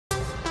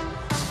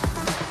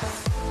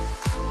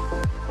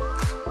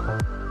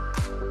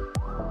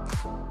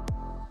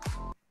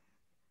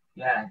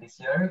Yeah, this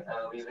year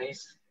we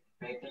raised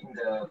creating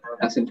the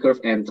production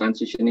curve and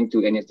transitioning to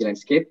energy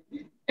landscape,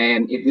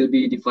 and it will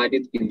be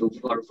divided into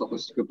 4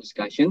 focus group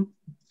discussion.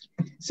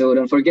 So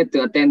don't forget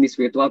to attend this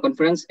virtual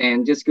conference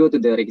and just go to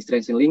the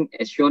registration link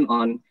as shown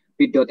on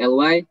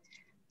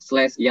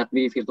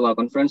bit.ly/IATMI virtual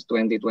conference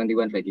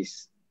 2021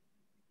 regis.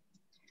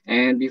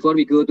 And before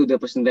we go to the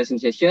presentation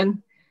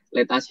session,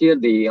 let us hear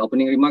the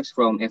opening remarks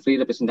from every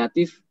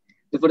representative.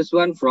 The first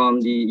one from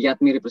the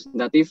IATMI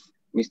representative,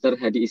 Mr.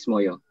 Hadi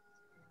Ismoyo.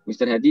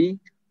 Mr. Hadi,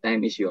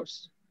 time is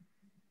yours.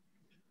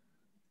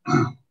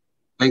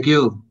 Thank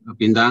you,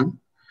 Bintang.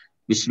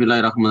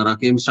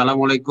 Bismillahirrahmanirrahim.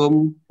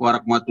 Assalamualaikum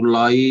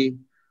warahmatullahi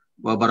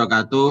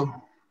wabarakatuh.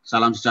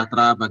 Salam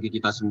sejahtera bagi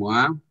kita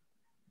semua.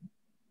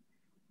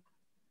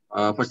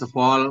 First of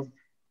all,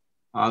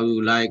 I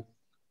would like to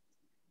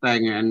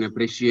thank and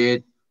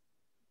appreciate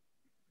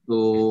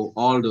to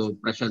all the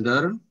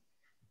presenter,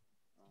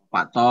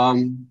 Pak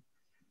Tom,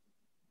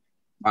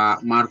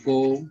 Pak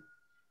Marco,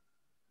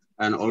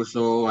 and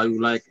also I would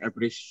like to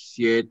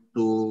appreciate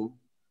to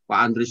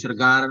Pak Andri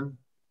Sergar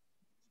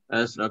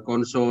as a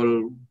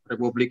Consul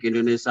Republik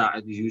Indonesia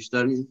at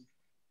Houston,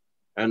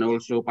 and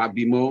also Pak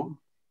Bimo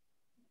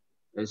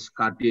as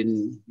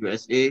Cardin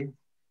USA,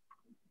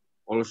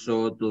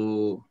 also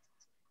to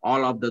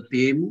all of the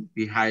team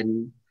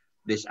behind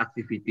this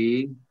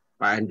activity,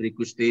 Pak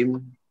Hendrikus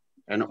team,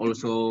 and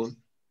also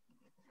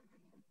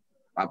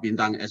Pak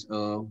Bintang as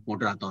a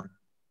moderator.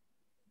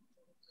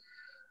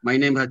 My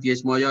name is Hadi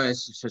Ismoyo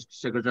as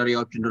Secretary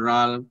of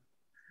General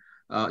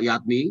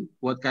IATMI.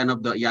 What kind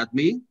of the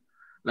IATMI?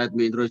 Let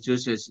me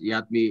introduce as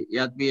IATMI.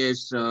 IATMI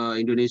is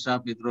Indonesia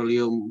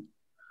Petroleum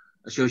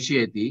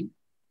Society.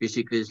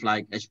 Basically, it's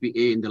like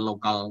SPA in the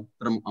local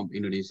term of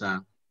Indonesia.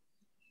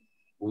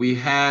 We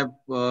have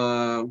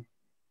 10,000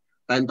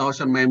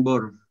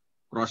 members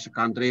across the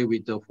country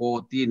with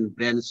 14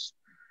 branches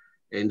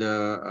in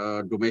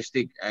the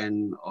domestic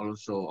and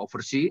also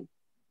overseas,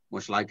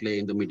 most likely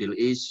in the Middle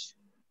East,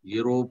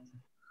 Europe,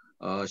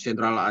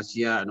 Central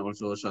Asia, and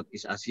also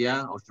Southeast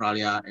Asia,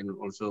 Australia, and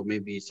also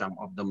maybe some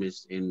of them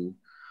is in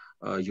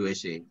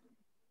USA.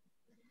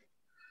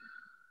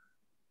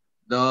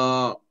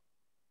 The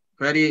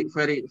very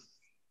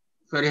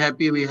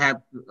happy we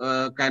have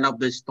kind of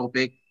this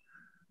topic.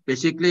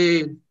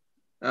 Basically,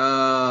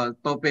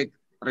 topic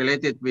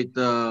related with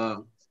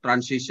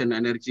transition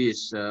energy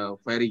is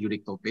a very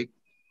unique topic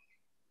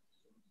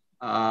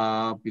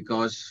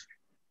because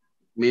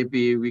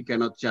maybe we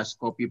cannot just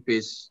copy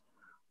paste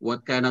what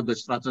kind of the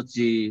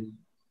strategy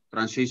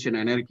transition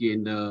energy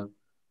in the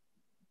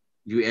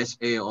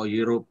USA or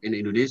Europe in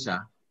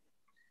Indonesia.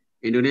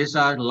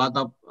 Indonesia has a lot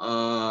of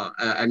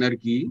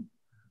energy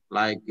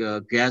like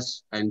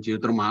gas and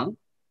geothermal,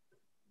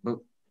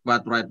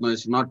 but right now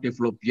it's not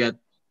developed yet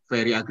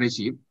very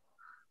aggressive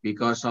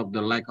because of the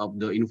lack of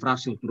the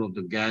infrastructure of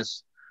the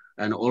gas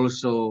and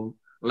also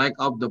lack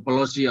of the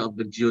policy of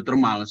the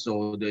geothermal.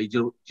 So the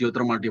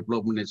geothermal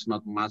development is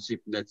not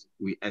massive that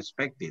we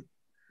expected.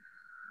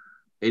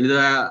 In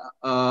the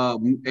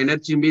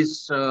energy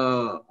mix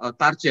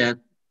target,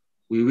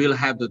 we will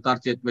have the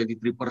target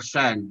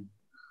 23%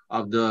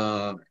 of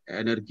the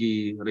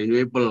energy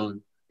renewable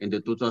in the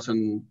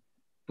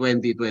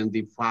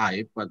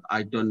 2020-25, but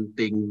I don't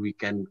think we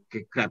can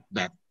grab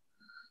that.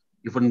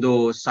 Even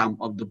though some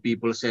of the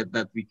people said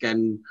that we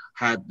can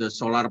have the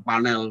solar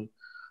panel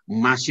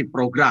massive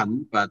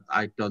program, but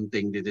I don't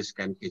think that this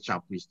can catch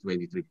up with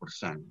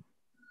 23%.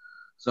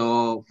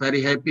 So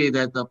very happy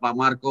that Pak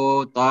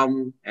Marco,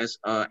 Tom, as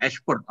an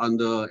expert on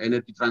the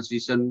energy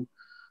transition,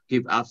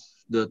 give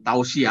us the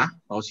tausiah.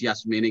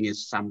 Tausiah's meaning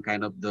is some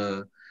kind of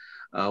the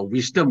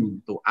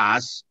wisdom to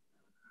us.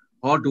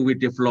 How do we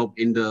develop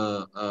in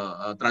the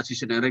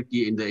transition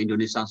energy in the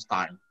Indonesian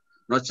style?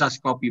 Not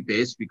just copy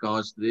paste,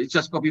 because it's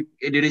just copy.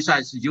 Indonesia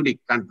is a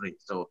unique country,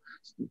 so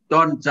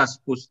don't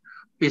just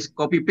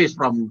copy paste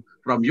from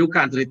your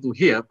country to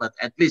here, but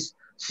at least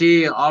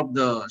see all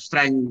the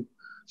strength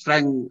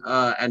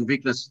and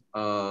weakness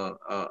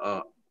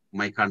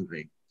my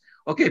country.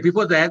 Okay,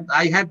 before that,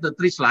 I have the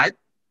 3 slides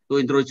to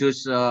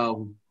introduce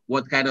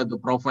what kind of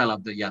the profile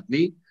of the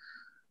IATMI.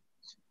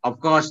 Of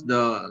course,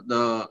 the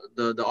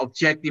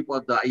objective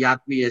of the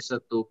IATMI is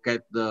to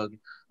get the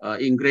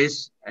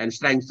increase and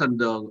strengthen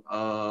the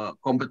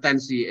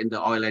competency in the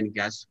oil and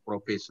gas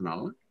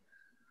professional.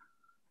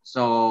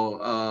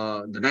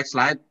 So the next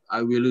slide,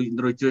 I will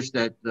introduce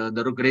that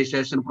the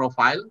organization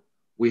profile.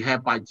 We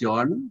have Pak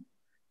John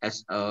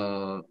as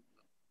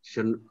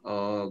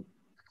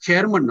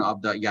chairman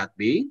of the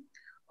IATMI.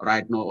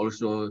 Right now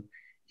also,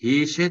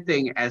 he is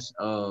sitting as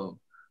a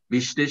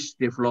business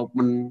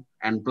development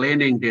and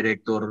planning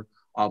director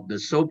of the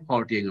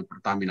sub-holding of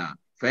Pertamina.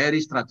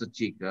 Very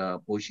strategic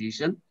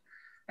position.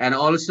 And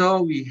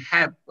also we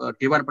have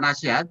Dewan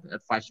Penasihat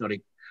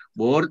Advisory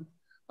Board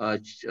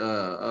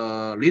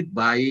led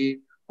by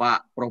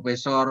Pak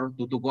Professor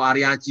Tutuko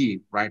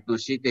Aryaji, right now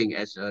sitting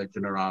as a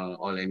general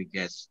oil and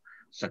gas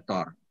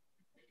sector.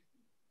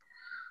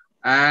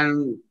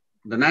 And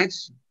the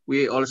next,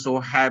 we also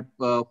have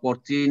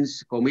 14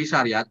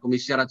 commissariat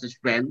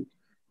brand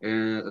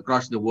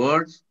across the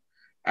world.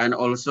 And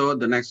also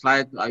the next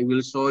slide, I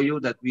will show you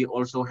that we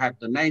also have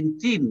the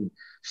 19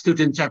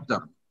 student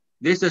chapter.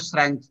 This is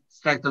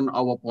strengthen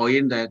our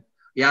point that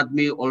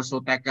IATMI also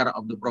take care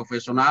of the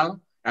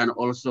professional and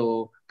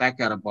also take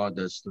care about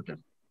the student.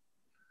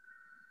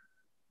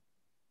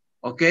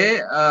 Okay,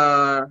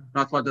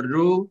 not further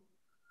ado,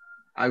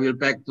 I will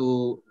give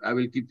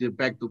it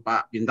back to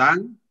Pak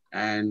Bintang,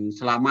 and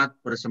selamat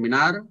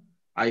berseminar.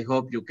 I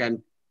hope you can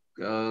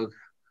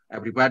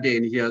everybody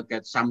in here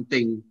get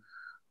something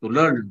to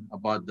learn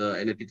about the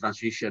energy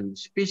transition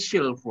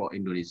special for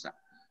Indonesia.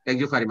 Thank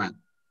you very much.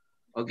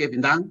 Okay,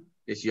 Bintang,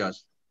 it's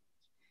yours.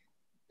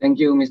 Thank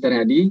you, Mr.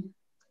 Hadi.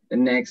 The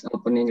next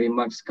opening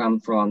remarks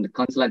come from the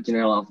Consulate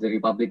General of the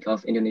Republic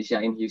of Indonesia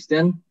in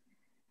Houston,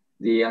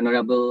 the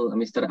Honorable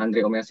Mr.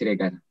 Andre Omer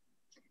Siregar.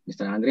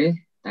 Mr. Andre,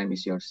 time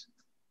is yours.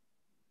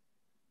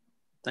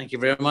 Thank you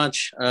very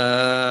much,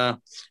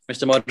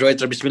 Mr.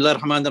 Moderator.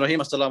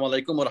 Bismillahirrahmanirrahim.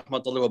 Assalamualaikum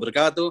warahmatullahi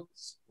wabarakatuh.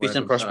 Peace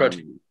and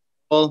prosperity.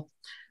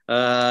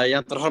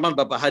 Yang terhormat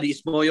Bapak Hadi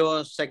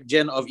Ismoyo,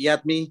 Sekjen of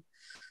IATMI.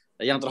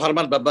 Yang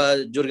terhormat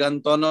Bapak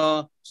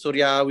Jurgantono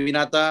Surya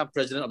Winata,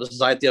 President of the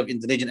Society of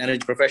Indonesian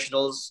Energy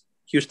Professionals,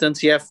 Houston,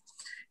 CF.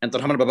 Yang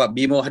terhormat Bapak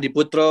Bimo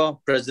Hadiputro,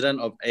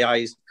 President of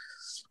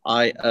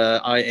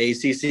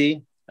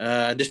IACC.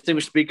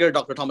 Distinguished Speaker,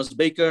 Dr. Thomas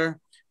Baker,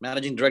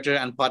 Managing Director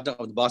and Partner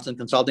of the Boston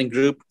Consulting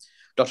Group.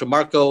 Dr.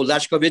 Marco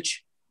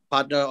Lashkovich,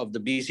 Partner of the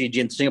BCG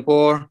in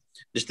Singapore.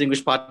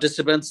 Distinguished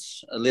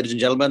participants, ladies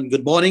and gentlemen,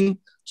 good morning.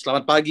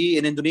 Selamat pagi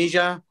in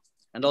Indonesia.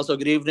 And also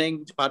good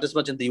evening to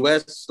participants in the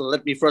US. So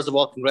let me first of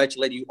all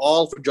congratulate you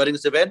all for joining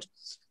this event.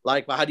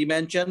 Like Mahadi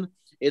mentioned,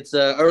 it's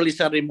early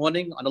Saturday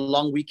morning on a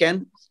long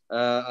weekend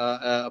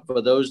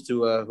for those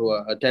who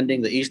are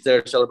attending the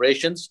Easter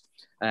celebrations.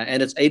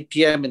 And it's 8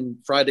 p.m. in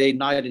Friday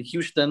night in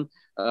Houston,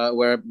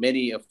 where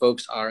many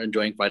folks are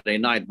enjoying Friday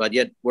night. But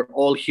yet we're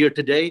all here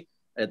today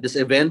at this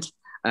event.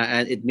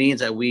 And it means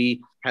that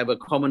we have a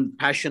common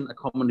passion, a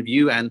common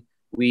view, and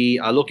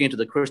we are looking into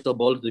the crystal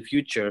ball of the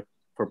future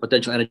for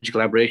potential energy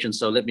collaboration.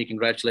 So let me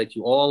congratulate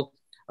you all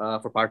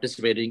for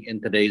participating in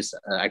today's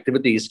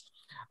activities.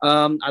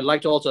 I'd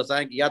like to also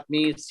thank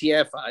IATMI,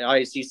 CF,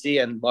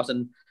 IICC, and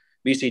Boston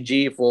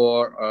BCG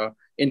for,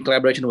 in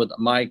collaboration with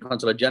my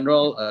Consulate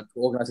General, to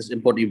organize this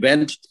important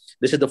event.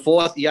 This is the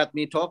fourth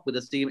IATMI talk with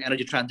the theme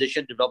Energy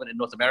Transition, Development in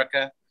North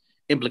America,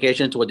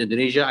 Implications toward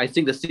Indonesia. I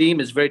think the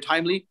theme is very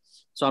timely.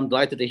 So I'm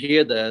delighted to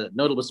hear the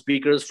notable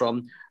speakers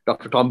from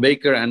Dr. Tom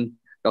Baker and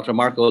Dr.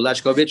 Marco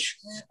Lashkovich,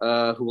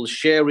 who will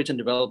share recent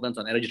developments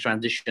on energy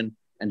transition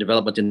and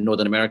development in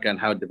Northern America and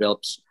how it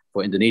develops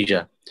for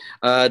Indonesia.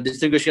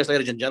 Distinguished guests,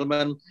 ladies and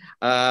gentlemen,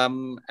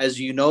 as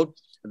you note,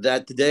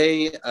 that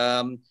today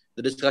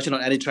the discussion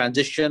on energy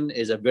transition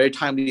is a very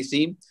timely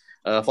theme.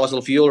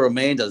 Fossil fuel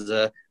remains as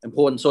an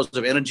important source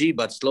of energy,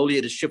 but slowly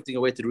it is shifting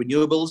away to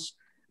renewables.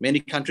 Many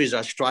countries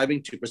are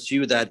striving to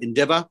pursue that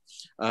endeavor,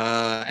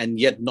 and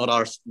yet not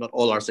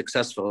all are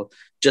successful.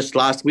 Just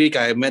last week,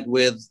 I met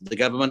with the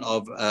government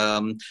of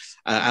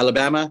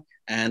Alabama,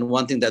 and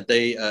one thing that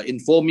they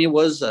informed me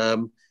was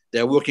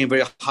they're working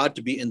very hard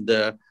to be in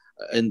the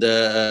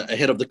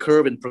ahead of the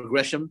curve in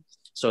progression,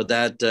 so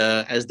that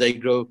as they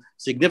grow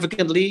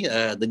significantly,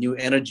 the new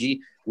energy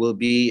will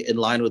be in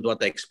line with what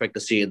they expect to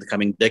see in the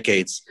coming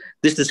decades.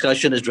 This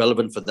discussion is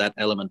relevant for that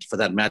element, for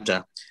that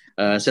matter.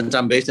 Since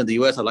I'm based in the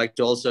US, I'd like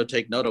to also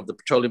take note of the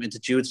Petroleum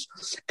Institute's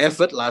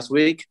effort last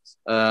week,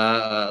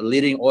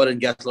 leading oil and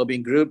gas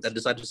lobbying group that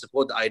decided to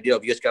support the idea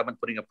of US government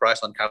putting a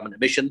price on carbon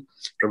emission,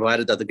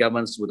 provided that the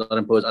governments would not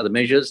impose other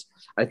measures.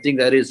 I think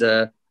that is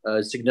a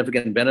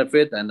significant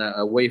benefit and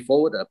a way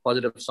forward, a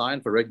positive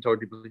sign for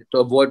to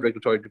avoid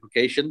regulatory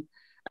duplication,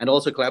 and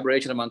also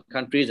collaboration among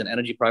countries and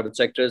energy private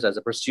sectors as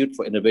a pursuit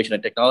for innovation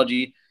and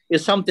technology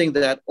is something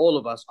that all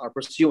of us are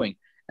pursuing,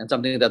 and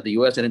something that the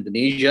US and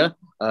Indonesia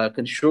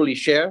can surely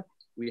share.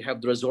 We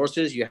have the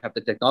resources, you have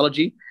the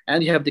technology,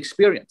 and you have the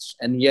experience.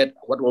 And yet,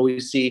 what will we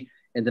see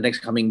in the next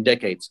coming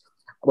decades?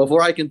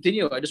 Before I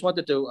continue, I just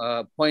wanted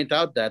to point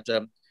out that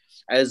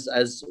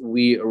as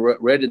we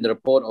read in the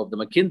report of the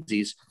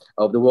McKinsey's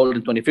of the world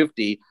in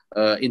 2050,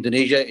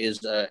 Indonesia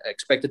is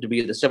expected to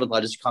be the 7th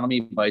largest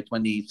economy by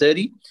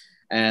 2030,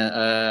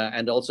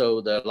 and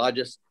also the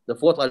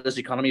fourth largest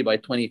economy by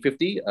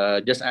 2050,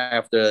 just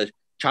after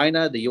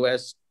China, the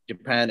US,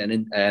 Japan,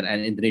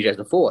 and Indonesia as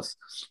the fourth.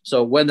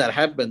 So when that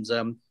happens,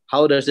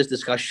 how does this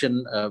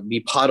discussion be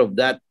part of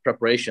that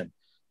preparation?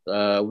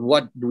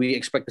 What do we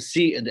expect to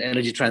see in the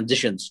energy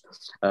transitions?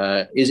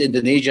 Is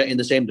Indonesia in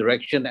the same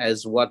direction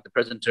as what the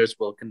presenters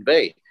will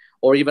convey?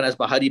 Or even as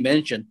Bahadi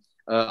mentioned,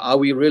 are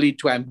we really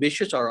too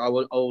ambitious, or are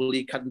we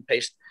only cut and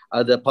paste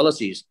other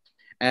policies?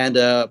 And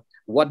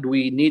what do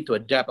we need to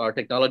adapt our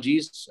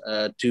technologies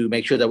to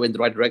make sure that we're in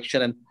the right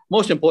direction? And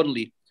most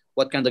importantly,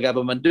 what can the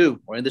government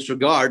do? Or in this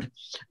regard,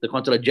 the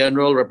Consulate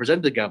General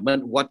represents the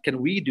government. What can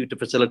we do to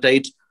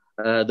facilitate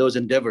those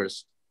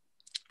endeavors?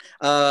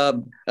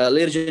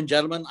 Ladies and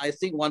gentlemen, I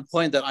think one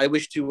point that I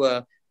wish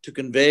to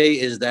convey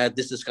is that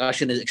this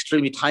discussion is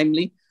extremely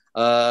timely.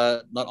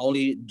 not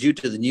only due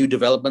to the new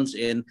developments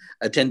in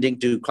attending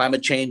to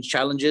climate change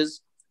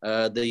challenges.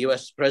 The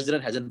US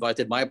president has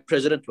invited my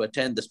president to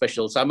attend the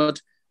special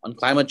summit on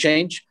climate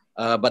change.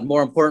 But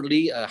more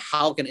importantly,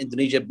 how can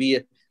Indonesia be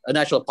a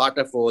natural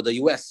partner for the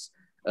US?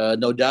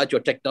 No doubt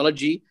your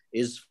technology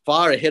is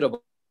far ahead of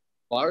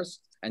ours,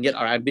 and yet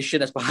our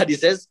ambition, as Pak Hadi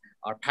says,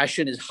 our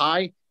passion is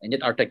high, and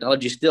yet our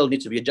technology still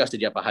needs to be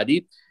adjusted, Pak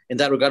Hadi. In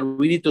that regard,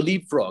 we need to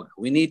leapfrog.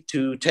 We need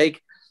to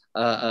take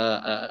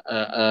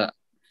a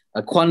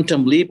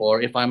quantum leap,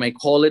 or if I may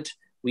call it,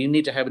 we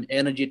need to have an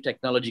energy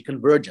technology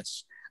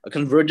convergence. A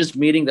convergence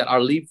meaning that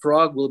our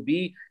leapfrog will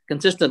be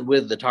consistent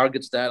with the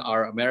targets that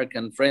our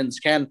American friends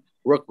can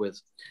work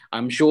with.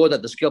 I'm sure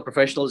that the skilled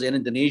professionals in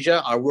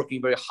Indonesia are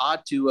working very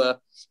hard to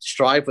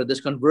strive for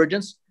this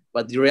convergence,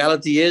 but the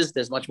reality is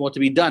there's much more to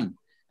be done.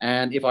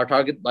 And if our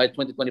target by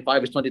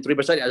 2025 is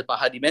 23%, as Pak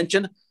Hadi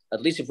mentioned,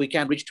 at least if we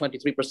can reach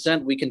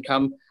 23%, we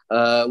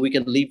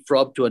can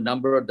leapfrog to a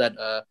number that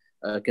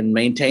can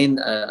maintain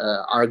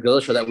our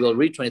goals so that we'll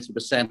reach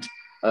 23%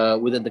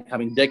 within the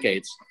coming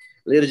decades.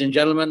 Ladies and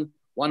gentlemen,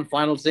 one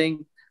final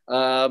thing.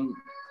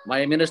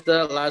 My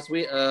minister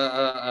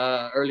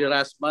earlier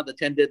last month,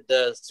 attended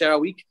the Sarah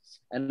Week.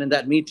 And in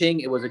that meeting,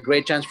 it was a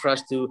great chance for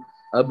us to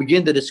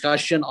begin the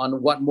discussion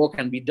on what more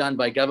can be done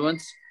by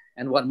governments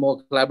and what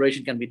more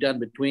collaboration can be done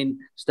between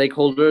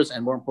stakeholders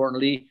and, more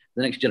importantly,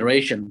 the next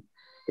generation.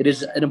 It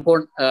is an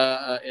important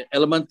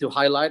element to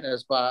highlight,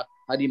 as Pak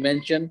Hadi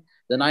mentioned.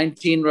 The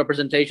 19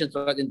 representations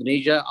throughout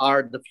Indonesia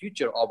are the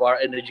future of our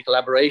energy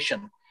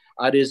collaboration.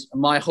 It is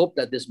my hope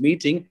that this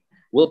meeting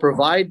will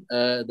provide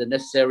the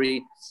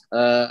necessary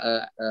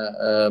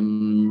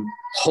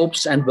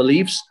hopes and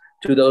beliefs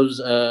to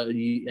those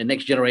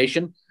next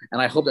generation.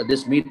 And I hope that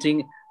this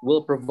meeting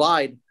will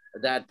provide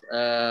that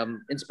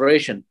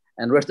inspiration.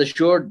 And rest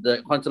assured,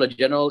 the Consular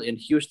General in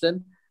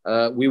Houston,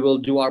 we will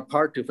do our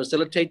part to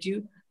facilitate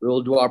you. We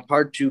will do our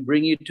part to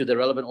bring you to the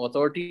relevant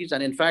authorities.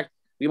 And in fact,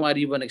 we might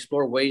even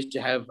explore ways to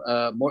have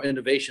more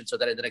innovation so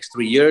that in the next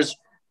 3 years,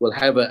 we'll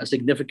have a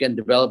significant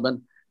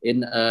development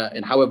in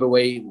however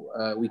way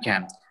we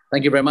can.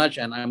 Thank you very much,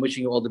 and I'm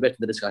wishing you all the best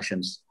in the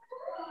discussions.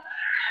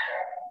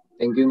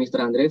 Thank you, Mr.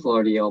 Andre,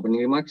 for the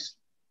opening remarks.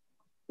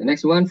 The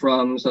next one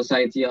from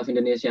Society of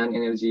Indonesian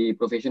Energy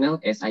Professional,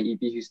 SIEP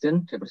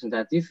Houston,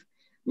 representative,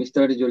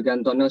 Mr.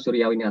 Jurgantono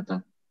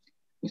Suryawinata.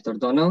 Mr.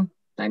 Tono,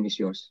 time is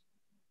yours.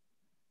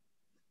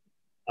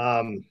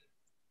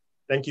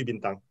 Thank you,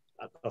 Bintang,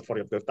 for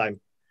your time.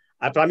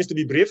 I promise to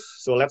be brief,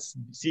 so let's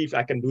see if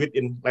I can do it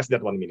in less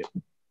than 1 minute.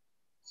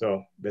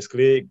 So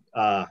basically,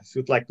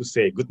 should like to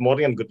say good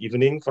morning and good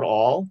evening for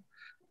all.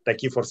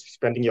 Thank you for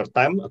spending your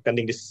time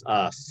attending this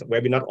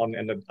webinar on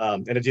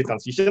energy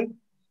transition.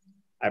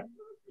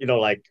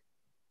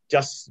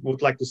 Just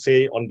would like to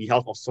say on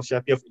behalf of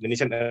Society of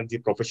Indonesian Energy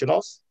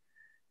Professionals,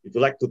 we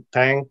would like to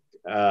thank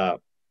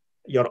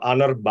Your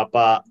Honor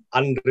Bapak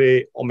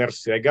Andre Omer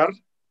Siregar,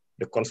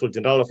 the Consul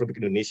General of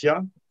Republic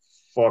Indonesia,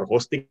 for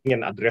hosting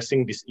and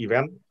addressing this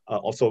event,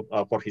 also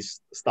for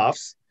his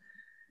staffs.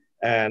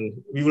 And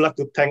we would like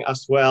to thank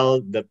as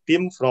well the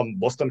team from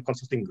Boston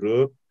Consulting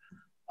Group,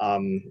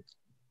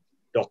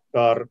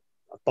 Dr.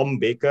 Tom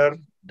Baker,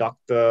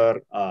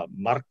 Dr.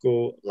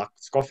 Marco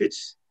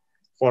Laskovic,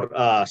 for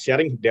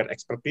sharing their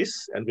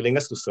expertise and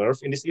willingness to serve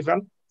in this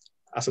event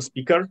as a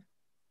speaker.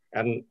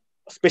 And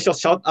a special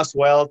shout as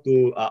well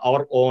to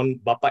our own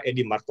Bapak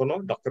Edi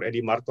Martono, Dr.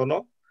 Edi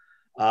Martono,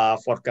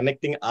 for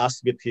connecting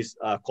us with his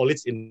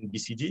colleagues in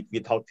BCG.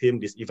 Without him,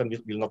 this event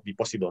will not be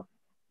possible.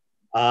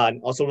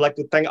 And also like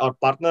to thank our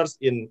partners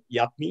in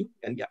IATMI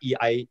and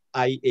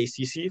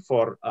IACC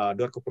for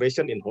their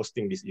cooperation in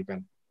hosting this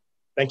event.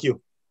 Thank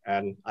you.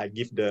 And I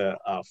give the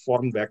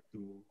form back to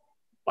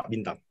Pak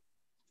Bintang.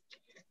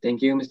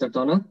 Thank you, Mr.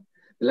 Tono.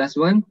 The last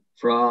one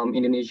from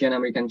Indonesian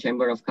American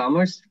Chamber of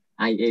Commerce,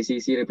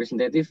 IACC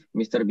representative,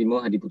 Mr.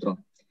 Bimo Hadiputro.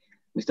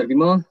 Mr.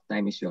 Bimo,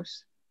 time is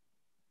yours.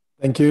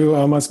 Thank you,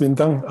 Mas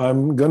Bintang.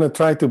 I'm going to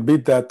try to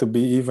beat that to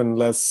be even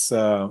less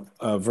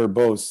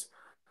verbose.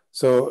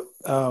 So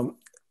I'm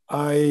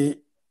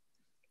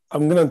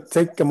going to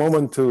take a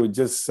moment to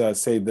just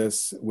say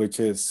this, which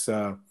is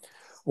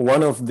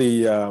one of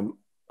the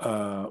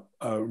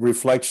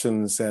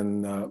reflections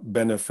and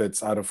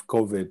benefits out of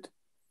COVID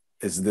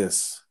is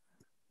this,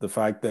 the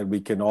fact that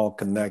we can all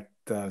connect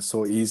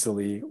so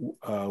easily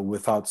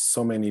without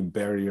so many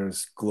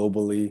barriers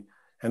globally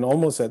and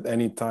almost at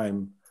any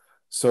time.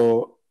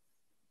 So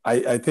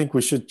I think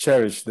we should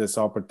cherish this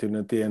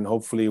opportunity, and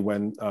hopefully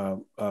when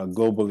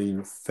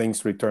globally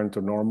things return to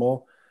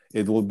normal,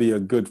 it will be a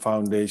good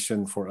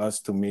foundation for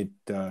us to meet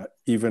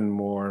even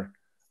more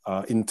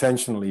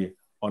intentionally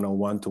on a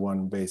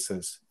one-to-one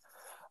basis.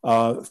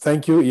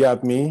 Thank you,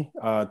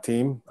 IATMI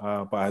team,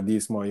 Pak Hadi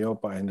Ismoyo,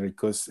 Pak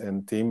Henrikus,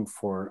 and team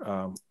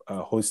for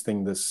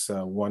hosting this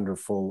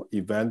wonderful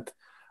event.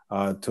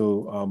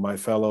 To my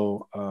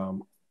fellow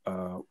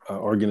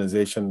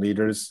organization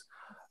leaders,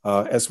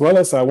 as well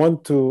as I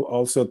want to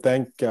also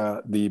thank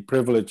the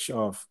privilege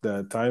of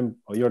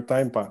your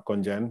time, Pak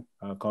Konjen,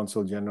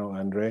 Consul General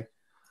Andre,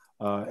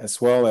 as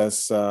well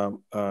as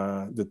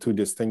the two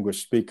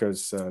distinguished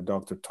speakers,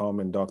 Dr. Tom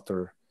and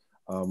Dr.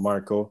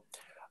 Marco.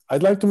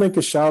 I'd like to make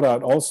a shout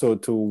out also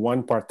to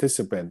one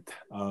participant,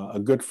 a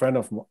good friend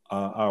of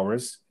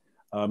ours,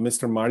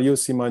 Mr. Mario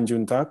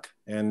Simanjuntak,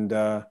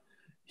 and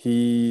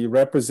he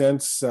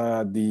represents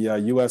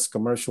the U.S.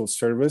 Commercial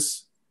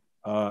Service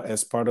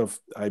as part of,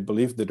 I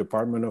believe, the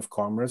Department of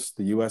Commerce,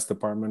 the U.S.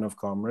 Department of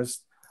Commerce,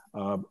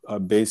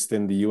 based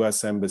in the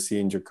U.S. Embassy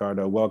in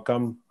Jakarta.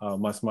 Welcome,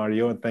 Mas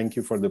Mario, and thank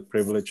you for the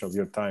privilege of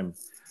your time.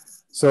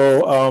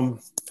 So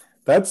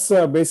that's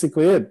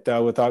basically it.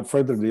 Without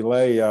further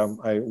delay,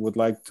 I would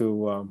like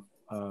to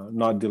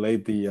not delay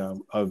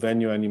the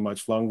venue any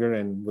much longer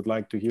and would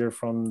like to hear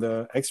from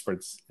the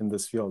experts in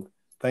this field.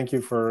 Thank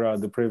you for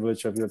the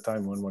privilege of your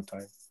time one more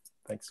time.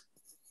 Thanks.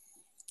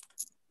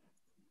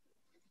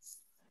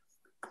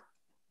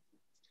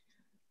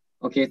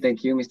 Okay,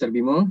 thank you, Mr.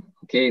 Bimo.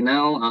 Okay,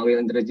 now I will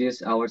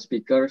introduce our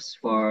speakers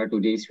for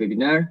today's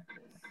webinar.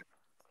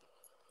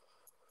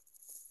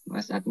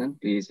 Mas Adnan,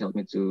 please help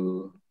me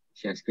to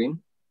share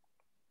screen.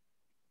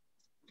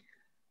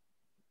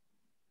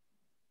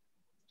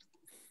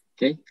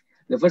 Okay,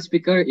 the first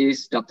speaker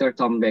is Dr.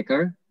 Tom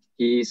Baker.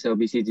 He is a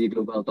BCG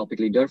Global Topic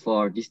Leader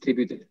for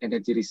Distributed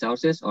Energy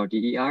Resources, or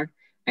DER,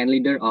 and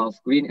leader of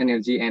Green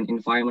Energy and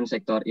Environment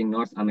sector in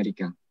North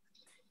America.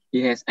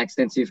 He has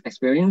extensive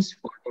experience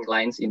working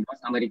clients in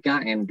North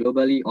America and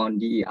globally on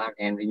DER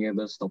and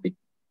renewables topic.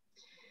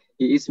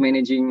 He is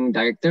Managing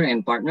Director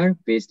and Partner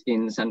based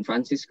in San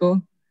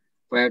Francisco.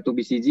 Prior to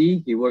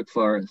BCG, he worked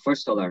for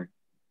First Solar.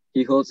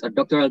 He holds a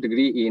doctoral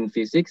degree in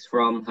physics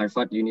from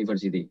Harvard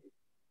University.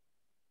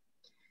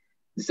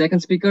 The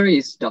second speaker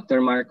is Dr.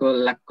 Marco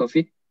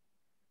Lakkovic.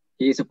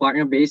 He is a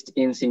partner based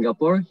in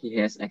Singapore. He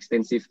has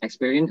extensive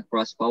experience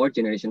across power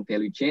generation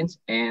value chains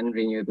and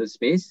renewable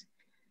space,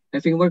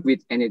 having worked with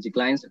energy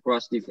clients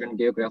across different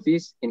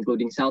geographies,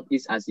 including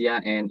Southeast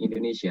Asia and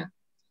Indonesia.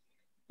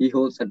 He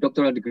holds a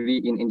doctoral degree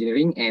in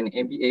engineering and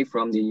MBA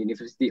from the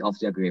University of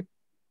Zagreb.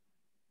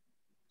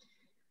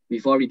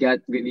 Before we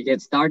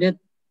get started,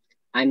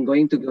 I'm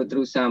going to go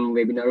through some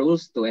webinar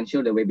rules to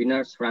ensure the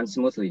webinars run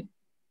smoothly.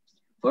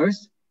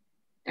 First,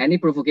 any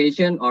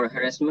provocation or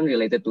harassment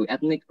related to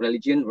ethnic,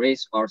 religion,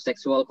 race, or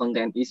sexual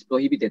content is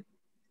prohibited.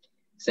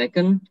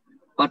 Second,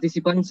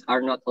 participants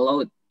are not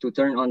allowed to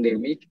turn on their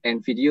mic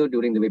and video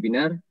during the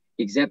webinar,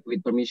 except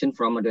with permission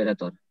from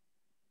moderator.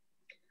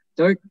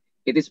 Third,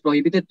 it is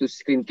prohibited to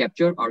screen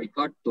capture or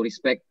record to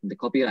respect the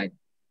copyright.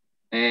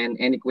 And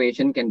any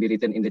question can be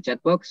written in the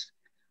chat box.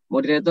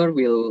 Moderator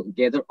will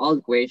gather all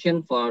the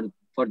questions for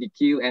the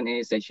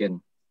Q&A session.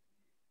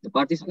 The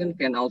participant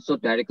can also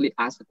directly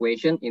ask a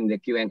question in the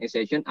Q&A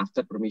session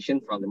after permission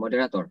from the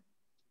moderator.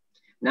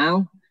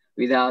 Now,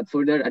 without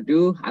further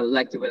ado, I would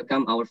like to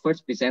welcome our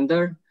first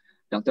presenter,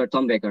 Dr.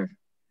 Tom Baker.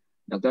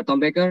 Dr. Tom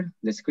Baker,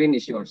 the screen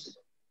is yours.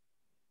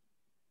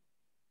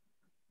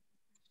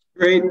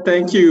 Great,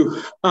 thank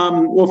you.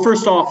 Well,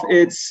 first off,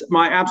 it's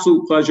my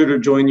absolute pleasure to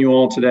join you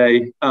all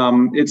today.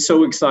 It's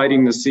so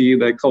exciting to see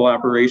the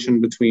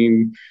collaboration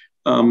between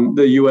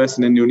the US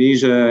and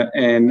Indonesia,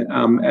 and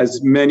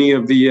as many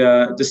of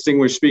the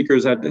distinguished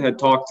speakers had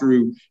talked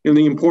through,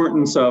 the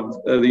importance of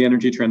the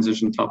energy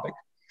transition topic.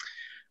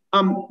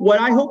 What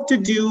I hope to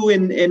do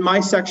in my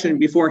section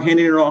before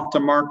handing it off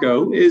to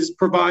Marco is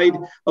provide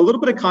a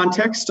little bit of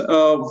context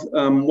of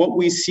what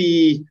we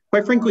see,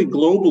 quite frankly,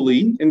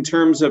 globally in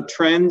terms of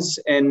trends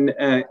and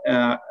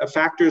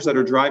factors that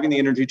are driving the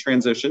energy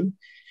transition.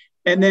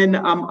 And then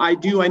I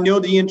know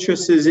the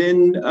interest is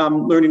in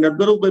learning a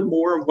little bit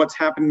more of what's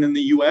happening in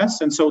the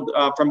US. And so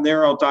from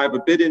there, I'll dive a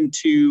bit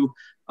into,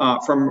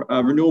 from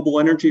a renewable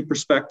energy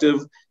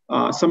perspective,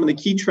 some of the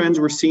key trends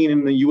we're seeing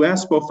in the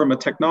US, both from a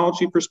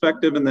technology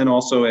perspective and then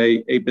also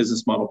a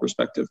business model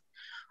perspective.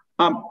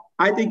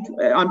 I think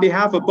on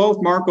behalf of both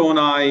Marco and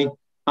I,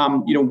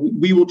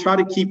 we will try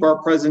to keep our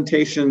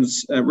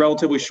presentations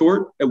relatively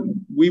short.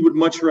 We would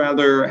much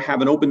rather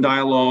have an open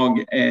dialogue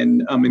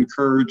and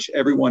encourage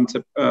everyone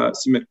to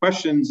submit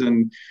questions,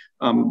 and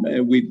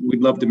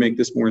we'd love to make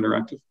this more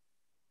interactive.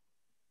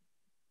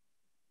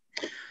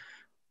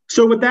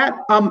 So with that,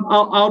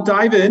 I'll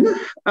dive in.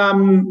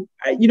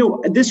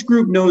 This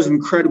group knows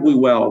incredibly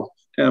well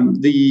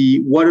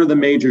what are the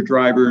major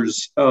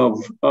drivers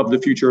of the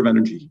future of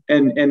energy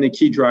and the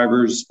key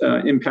drivers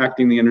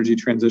impacting the energy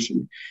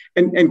transition.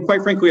 And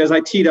quite frankly, as I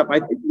teed up,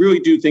 I really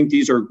do think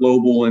these are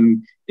global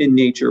in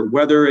nature,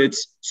 whether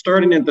it's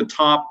starting at the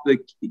top, the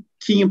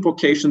key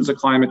implications of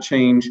climate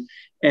change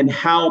and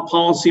how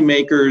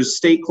policymakers,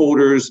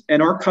 stakeholders,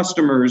 and our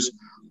customers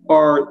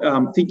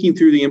are thinking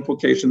through the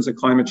implications of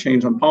climate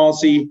change on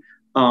policy,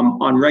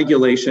 on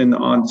regulation,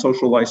 on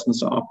social license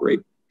to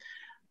operate.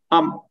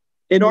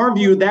 In our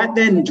view, that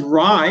then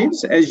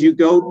drives, as you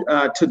go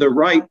to the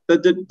right,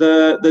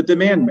 the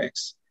demand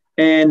mix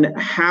and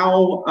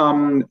how,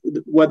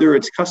 whether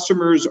it's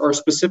customers or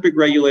specific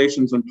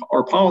regulations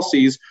or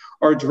policies,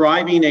 are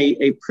driving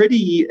a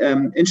pretty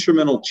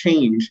instrumental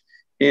change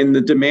in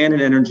the demand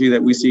and energy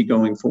that we see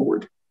going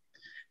forward.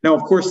 Now,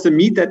 of course, to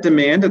meet that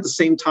demand, at the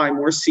same time,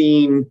 we're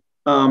seeing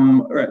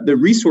the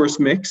resource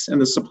mix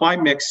and the supply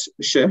mix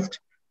shift,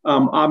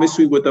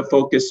 obviously with a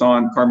focus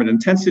on carbon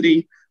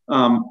intensity,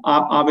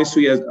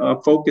 obviously a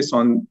focus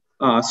on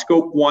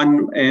scope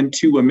 1 and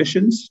 2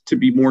 emissions to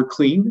be more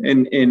clean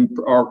in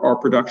our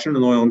production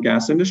in the oil and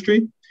gas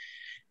industry.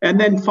 And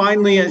then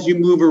finally, as you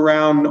move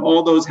around,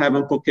 all those have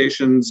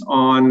implications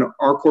on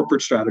our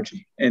corporate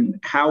strategy and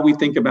how we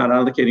think about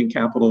allocating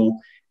capital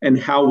and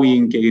how we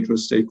engage with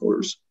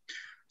stakeholders.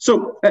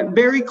 So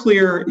very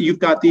clear, you've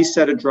got these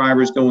set of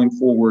drivers going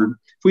forward.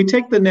 If we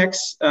take the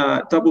next,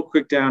 double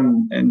click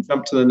down and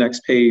jump to the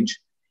next page,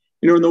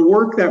 you know, in the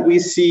work that we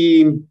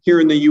see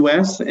here in the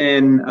US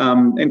and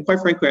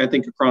quite frankly, I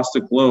think across the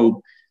globe,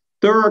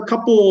 there are a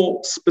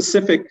couple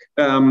specific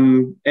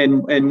and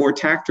more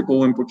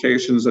tactical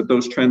implications that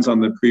those trends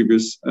on the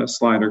previous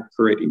slide are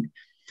creating.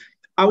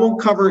 I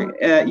won't cover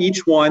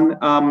each one,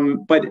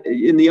 but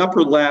in the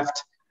upper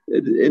left,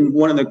 in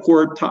one of the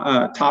core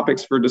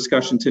topics for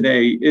discussion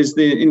today is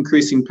the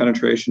increasing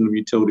penetration of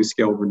utility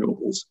scale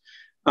renewables.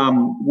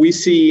 We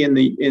see in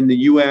the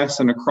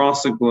US and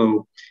across the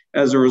globe,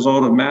 as a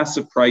result of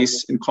massive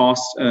price and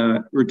cost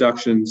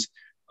reductions,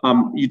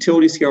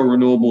 utility scale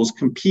renewables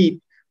compete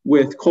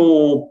with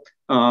coal,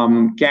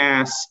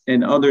 gas,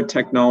 and other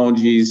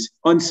technologies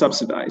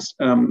unsubsidized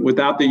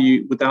without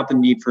the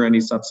need for any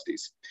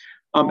subsidies.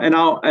 And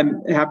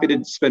I'm happy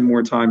to spend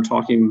more time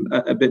talking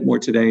a bit more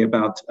today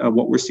about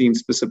what we're seeing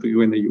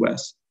specifically in the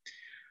US.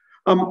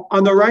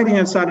 On the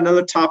right-hand side,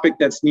 another topic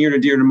that's near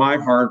and dear to my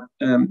heart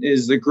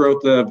is the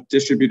growth of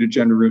distributed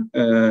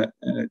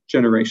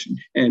generation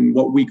and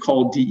what we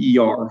call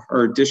DER,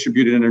 or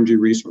distributed energy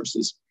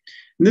resources.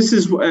 And this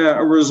is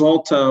a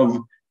result of,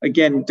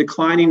 again,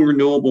 declining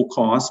renewable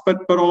costs,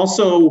 but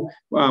also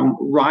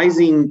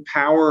rising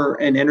power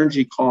and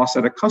energy costs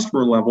at a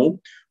customer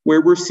level,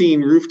 where we're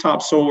seeing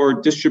rooftop solar,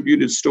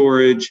 distributed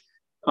storage,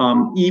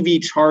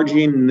 EV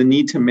charging, and the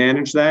need to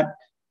manage that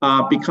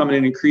becoming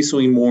an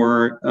increasingly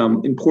more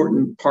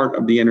important part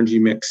of the energy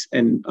mix,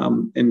 and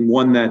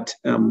one that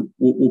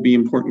will be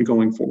important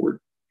going forward.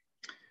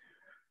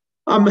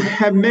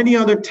 Have many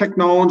other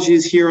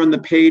technologies here on the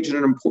page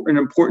and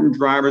important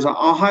drivers.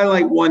 I'll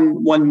highlight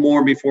one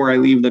more before I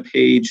leave the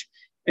page,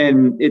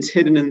 and it's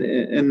hidden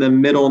in the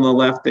middle on the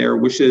left there,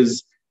 which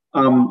is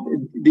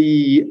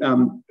the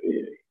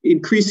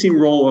increasing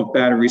role of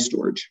battery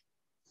storage.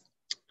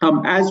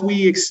 As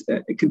we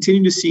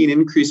continue to see an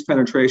increased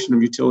penetration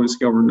of utility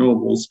scale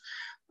renewables,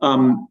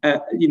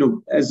 you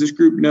know, as this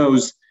group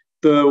knows,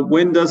 the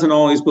wind doesn't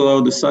always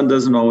blow, the sun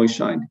doesn't always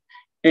shine.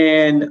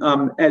 And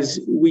as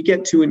we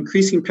get to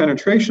increasing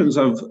penetrations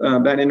of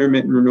that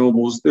intermittent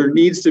renewables, there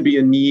needs to be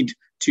a need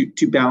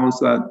to balance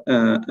that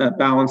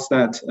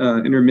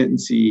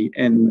intermittency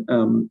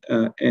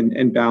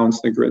and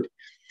balance the grid.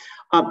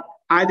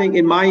 I think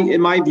in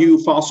my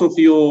view, fossil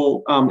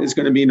fuel is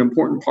going to be an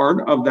important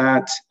part of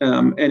that.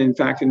 And in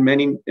fact, in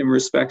many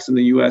respects in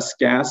the US,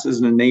 gas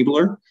is an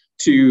enabler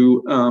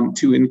to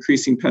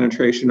increasing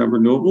penetration of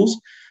renewables.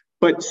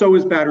 But so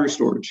is battery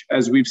storage,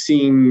 as we've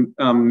seen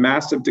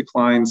massive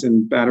declines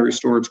in battery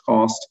storage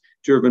costs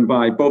driven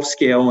by both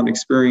scale and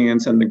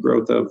experience and the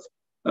growth of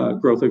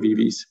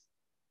EVs.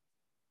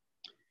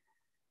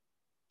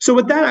 So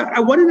with that,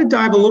 I wanted to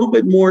dive a little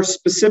bit more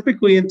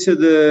specifically into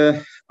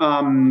the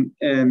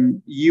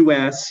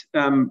U.S.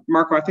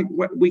 Marco, I think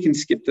we can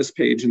skip this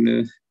page in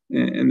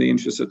the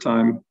interest of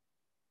time.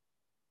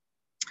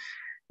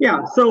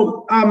 Yeah,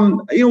 so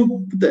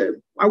you know,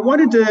 I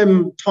wanted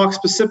to talk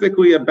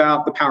specifically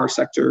about the power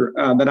sector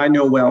that I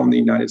know well in the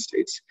United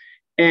States,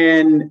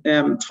 and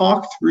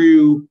talk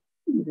through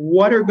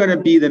what are going to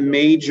be the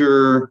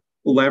major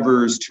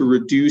levers to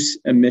reduce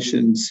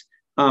emissions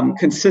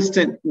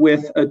consistent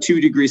with a 2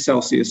 degrees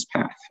Celsius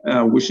path,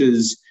 which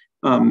is,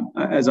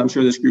 as I'm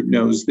sure this group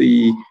knows,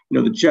 the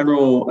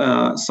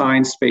general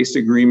science-based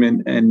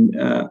agreement and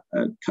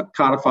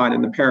codified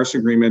in the Paris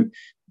Agreement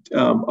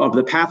of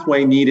the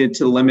pathway needed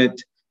to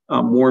limit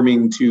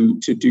warming to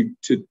 2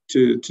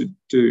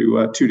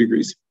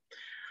 degrees.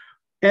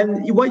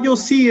 And what you'll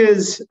see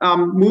is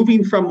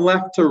moving from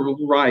left to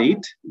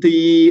right,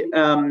 the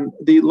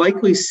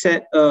likely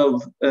set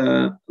of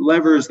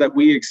levers that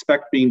we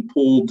expect being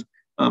pulled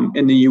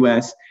in the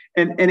U.S.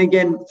 And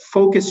again,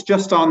 focus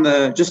just on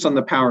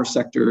the power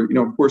sector. You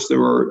know, of course,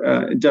 there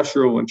are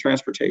industrial and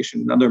transportation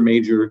and other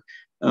major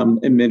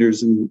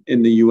emitters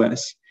in the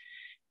U.S.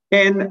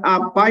 And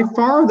by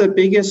far the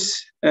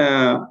biggest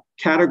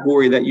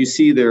category that you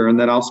see there, and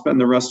that I'll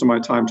spend the rest of my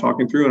time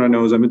talking through, and I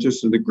know as I'm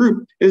interested in the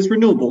group, is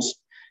renewables.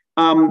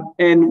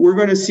 And we're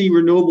going to see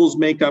renewables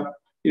make up,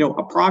 you know,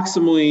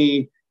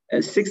 approximately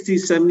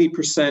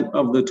 60–70%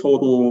 of the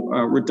total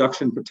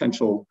reduction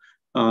potential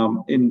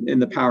in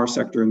the power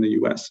sector in the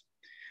U.S.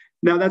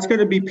 Now, that's going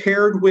to be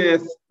paired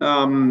with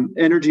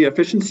energy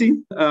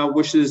efficiency,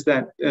 which is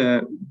that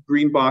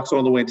green box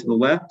all the way to the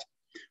left.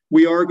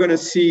 We are going to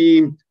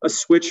see a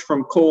switch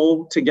from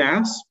coal to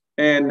gas.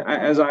 And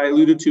as I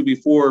alluded to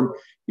before,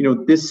 you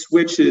know, this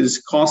switch is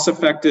cost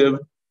effective,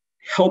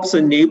 helps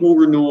enable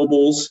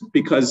renewables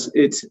because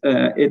it's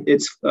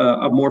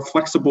a more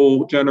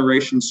flexible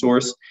generation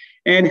source,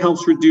 and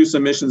helps reduce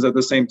emissions at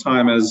the same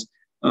time as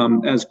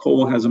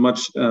coal has a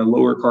much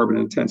lower carbon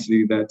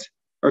intensity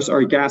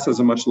gas has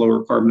a much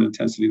lower carbon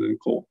intensity than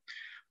coal.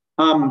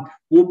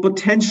 We'll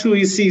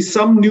potentially see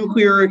some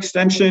nuclear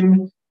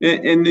extension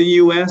in the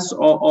U.S.,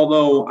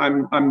 although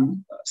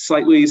I'm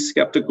slightly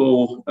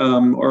skeptical,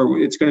 or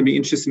it's going to be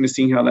interesting to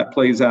see how that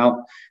plays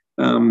out,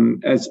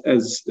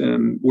 as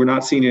we're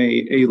not seeing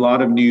a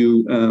lot of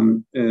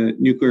new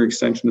nuclear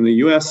extension in the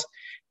U.S.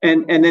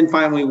 And then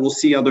finally, we'll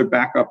see other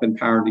backup and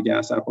power to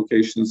gas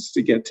applications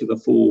to get to the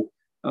full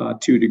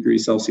 2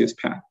 degrees Celsius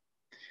path.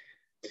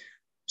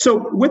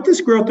 So with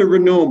this growth of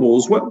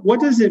renewables, what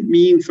does it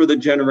mean for the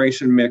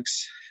generation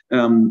mix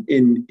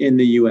in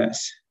the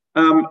U.S.?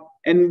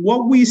 And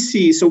what we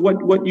see, so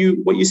what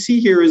you see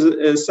here is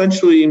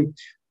essentially in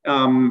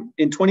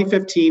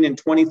 2015 and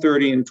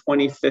 2030 and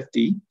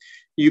 2050,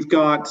 you've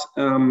got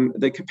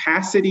the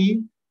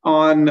capacity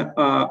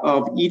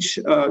of each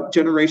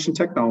generation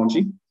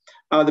technology.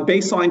 The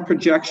baseline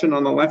projection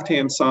on the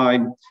left-hand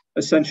side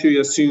essentially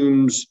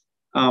assumes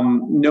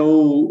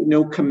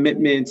no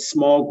commitment,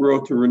 small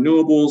growth to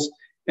renewables.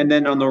 And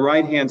then on the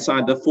right-hand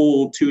side, the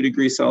full 2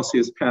 degrees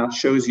Celsius path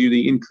shows you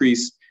the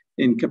increase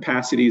in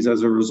capacities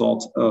as a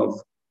result of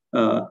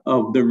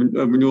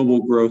the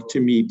renewable growth to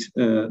meet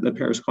the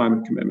Paris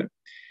climate commitment.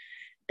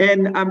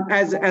 And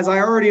as I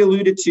already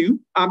alluded to,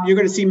 you're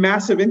going to see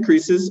massive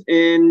increases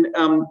in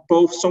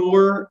both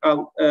solar,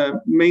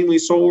 mainly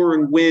solar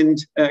and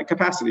wind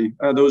capacity.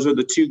 Those are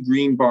the 2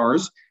 green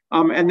bars.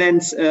 And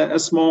then a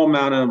small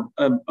amount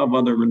of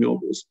other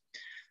renewables.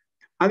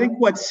 I think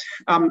what's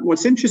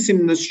interesting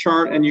in this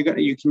chart, and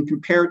you can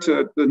compare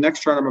to the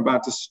next chart I'm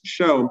about to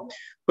show,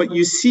 but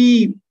you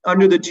see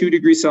under the 2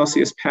 degrees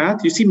Celsius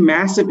path, you see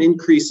massive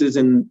increases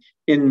in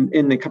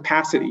the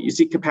capacity. You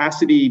see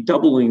capacity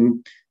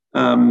tripling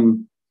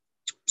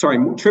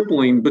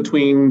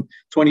between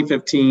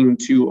 2015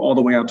 to all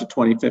the way out to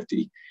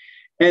 2050.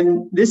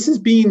 And this is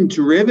being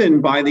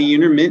driven by the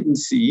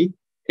intermittency.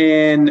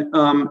 And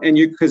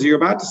because you're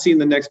about to see in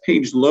the next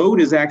page, load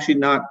is actually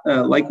not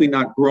likely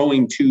not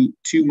growing too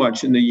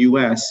much in the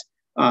U.S.,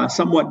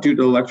 somewhat due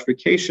to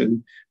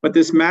electrification. But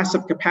this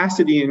massive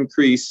capacity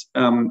increase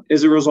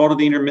is a result of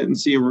the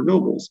intermittency of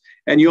renewables.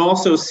 And you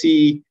also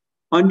see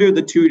under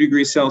the 2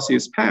 degrees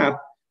Celsius path,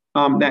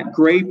 that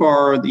gray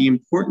bar, the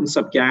importance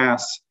of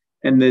gas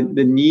and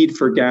the need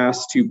for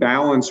gas to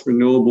balance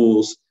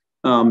renewables,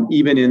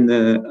 even in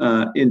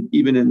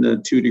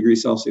the 2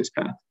 degrees Celsius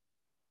path.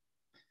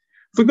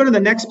 If we go to the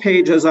next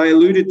page, as I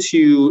alluded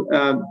to,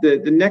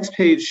 the next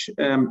page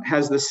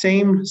has the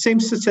same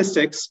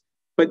statistics,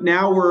 but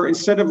now we're,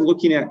 instead of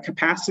looking at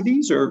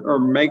capacities or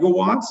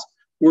megawatts,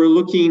 we're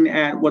looking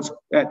at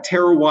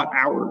terawatt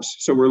hours.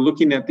 So we're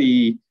looking at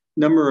the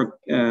number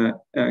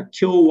of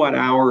kilowatt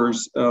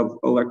hours of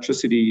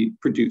electricity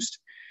produced.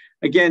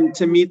 Again,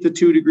 to meet the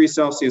 2 degrees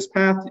Celsius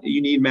path,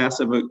 you need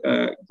massive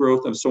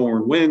growth of solar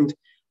and wind.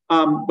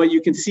 But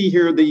you can see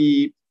here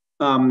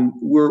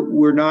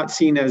we're not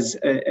seeing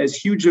as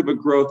huge of a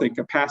growth in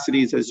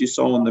capacities as you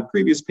saw on the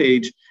previous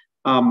page,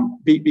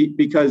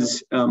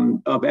 because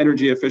of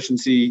energy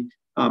efficiency,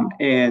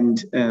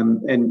 and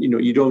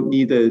you don't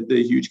need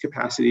the huge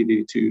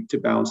capacity to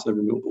balance the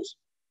renewables.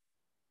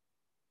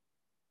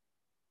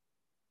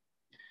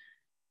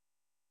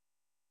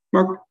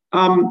 Mark,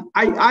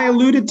 I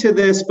alluded to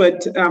this,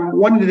 but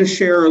wanted to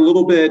share a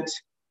little bit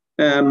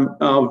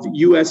of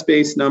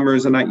U.S.-based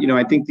numbers, and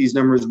I think these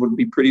numbers would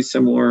be pretty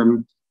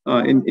similar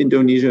in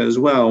Indonesia as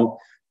well.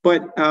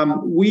 But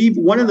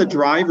one of the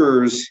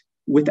drivers,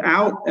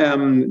 without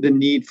the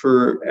need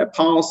for a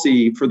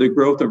policy for the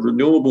growth of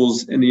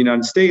renewables in the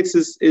United States,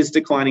 is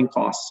declining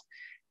costs.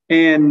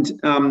 And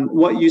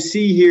what you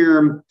see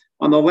here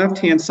on the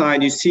left-hand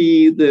side, you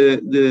see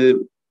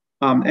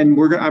and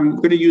I'm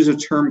going to use a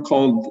term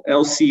called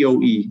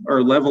LCOE,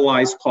 or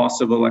levelized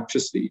cost of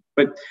electricity.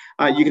 But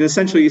you can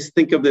essentially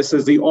think of this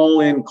as the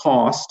all-in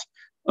cost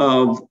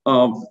of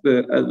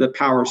the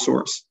power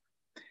source.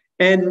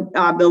 And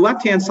the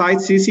left-hand side,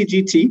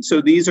 CCGT.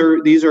 So these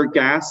are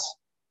gas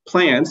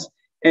plants,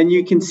 and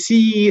you can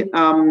see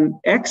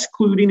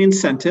excluding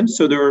incentives.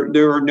 So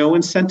there are no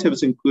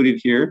incentives included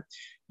here.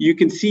 You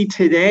can see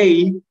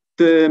today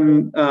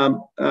the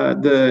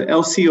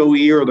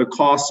LCOE, or the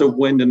cost of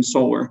wind and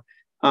solar.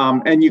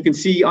 And you can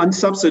see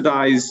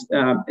unsubsidized,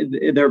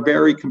 they're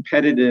very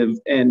competitive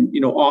and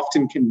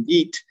often can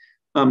beat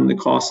the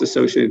costs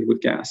associated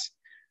with gas.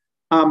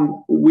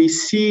 We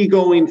see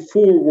going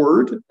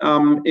forward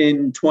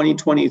in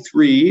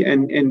 2023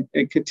 and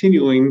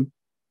continuing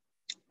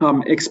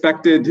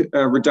expected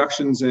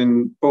reductions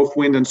in both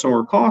wind and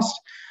solar costs.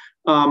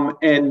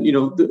 And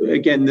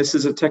again, this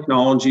is a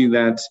technology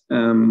that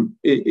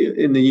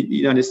in the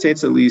United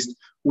States, at least,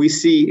 we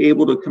see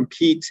able to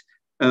compete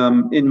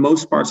in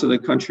most parts of the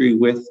country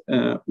with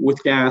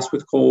gas,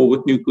 with coal,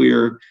 with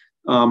nuclear,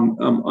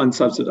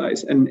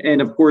 unsubsidized.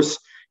 And of course,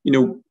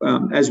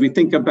 as we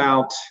think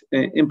about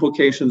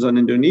implications on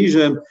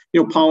Indonesia,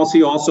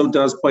 policy also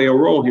does play a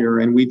role here,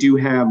 and we do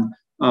have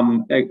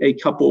a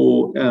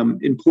couple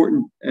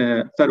important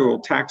federal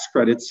tax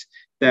credits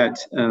that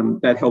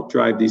help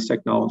drive these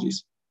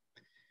technologies.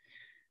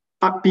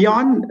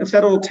 Beyond a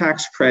federal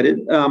tax credit,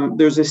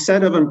 there's a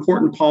set of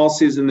important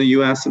policies in the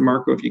U.S. and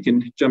Marco, if you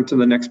can jump to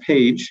the next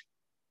page,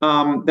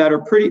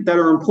 that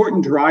are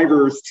important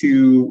drivers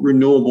to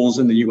renewables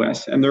in the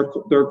U.S. and they're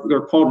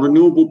called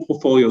Renewable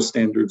Portfolio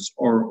Standards,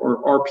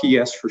 or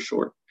RPS for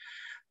short.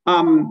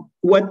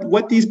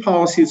 What these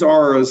policies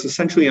are is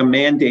essentially a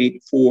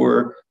mandate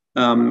for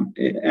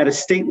at a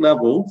state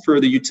level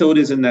for the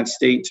utilities in that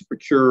state to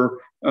procure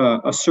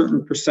a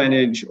certain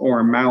percentage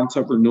or amount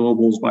of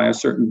renewables by a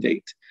certain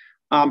date.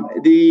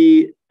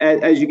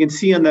 As you can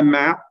see on the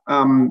map,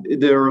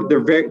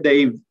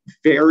 they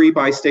vary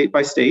by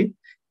state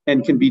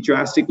and can be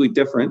drastically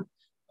different.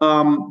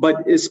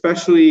 But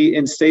especially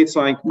in states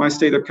like my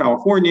state of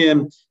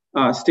California,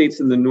 states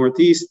in the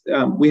Northeast,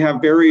 we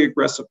have very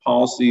aggressive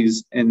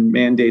policies and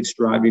mandates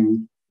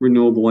driving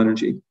renewable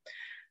energy.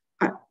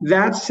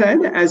 That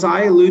said, as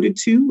I alluded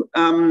to,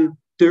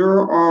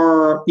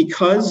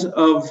 because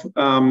of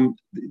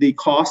the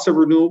cost of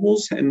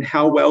renewables and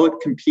how well it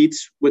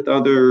competes with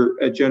other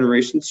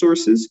generation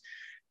sources,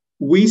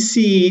 we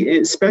see,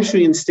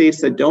 especially in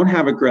states that don't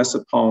have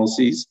aggressive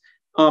policies,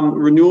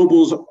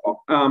 renewables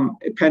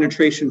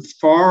penetration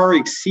far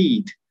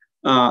exceed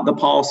the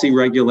policy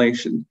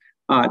regulation.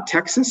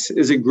 Texas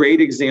is a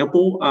great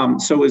example.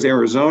 So is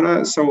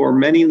Arizona. So are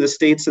many of the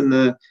states in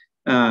the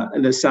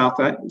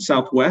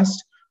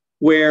Southwest,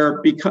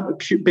 where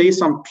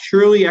based on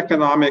purely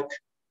economic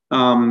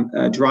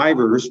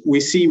drivers, we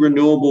see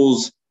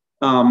renewables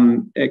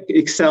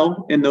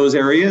excel in those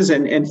areas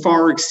and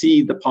far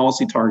exceed the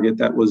policy target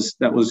that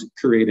was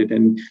created.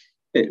 And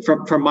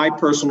from my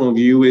personal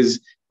view is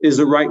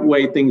the right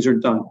way things are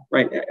done,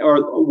 right?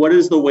 Or what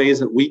is the ways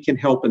that we can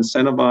help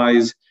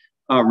incentivize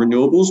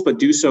renewables, but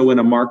do so in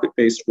a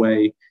market-based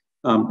way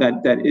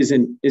that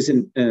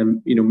isn't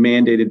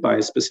mandated by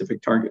a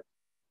specific target.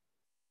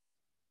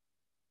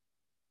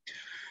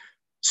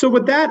 So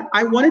with that,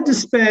 I wanted to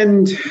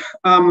spend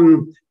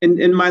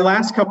in my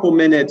last couple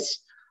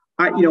minutes,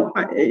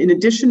 in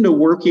addition to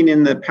working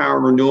in the power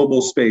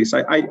renewable space,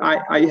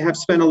 I have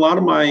spent a lot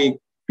of my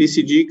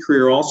BCG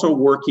career also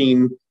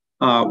working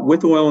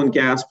with oil and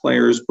gas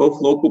players, both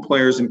local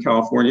players in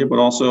California, but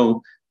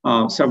also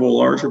several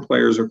larger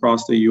players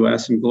across the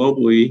US and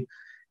globally,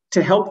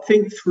 to help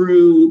think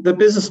through the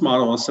business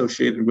model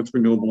associated with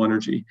renewable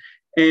energy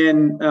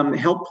and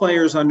help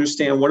players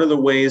understand what are the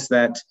ways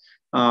that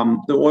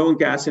the oil and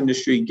gas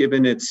industry,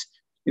 given its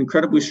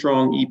incredibly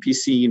strong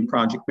EPC and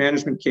project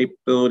management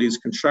capabilities,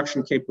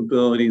 construction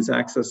capabilities,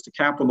 access to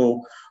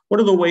capital, what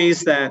are the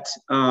ways that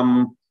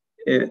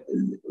the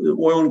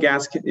oil and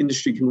gas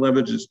industry can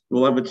leverage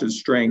its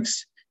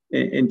strengths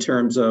in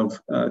terms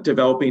of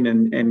developing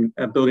and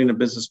building a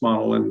business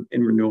model in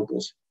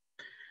renewables.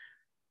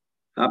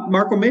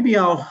 Marco, maybe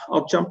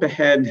I'll jump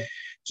ahead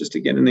just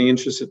again in the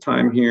interest of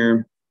time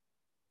here.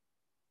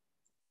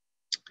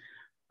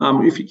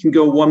 If you can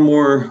go one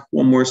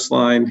more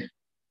slide.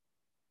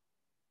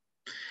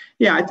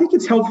 Yeah, I think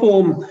it's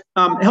helpful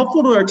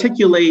to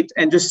articulate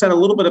and just set a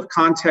little bit of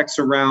context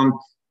around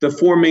the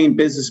four main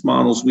business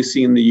models we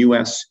see in the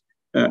U.S.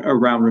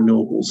 Around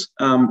renewables.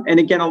 And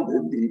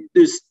again,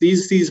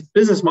 these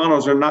business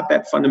models are not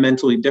that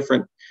fundamentally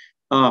different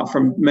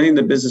from many of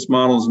the business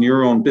models in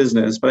your own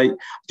business, but I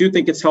do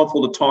think it's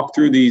helpful to talk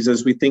through these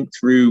as we think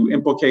through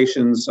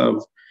implications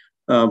of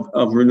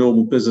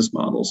renewable business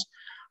models.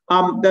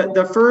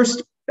 The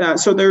first,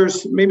 so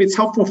maybe it's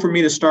helpful for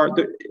me to start.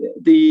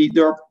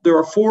 There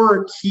are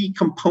four key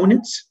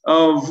components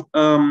of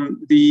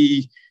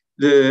the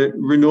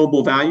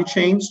renewable value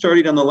chain.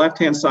 Starting on the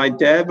left-hand side,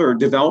 dev or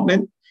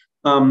development,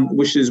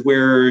 which is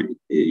where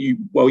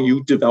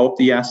you develop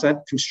the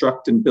asset,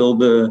 construct and build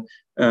the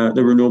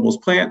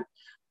renewables plant.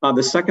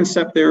 The second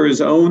step there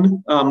is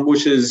own,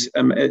 which is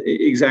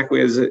exactly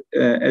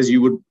as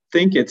you would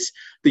think. It's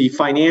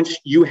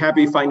you have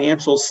a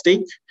financial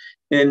stake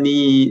in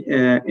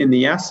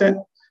the asset.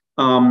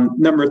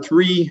 Number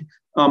three,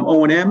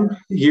 O&M.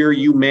 Here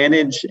you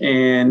manage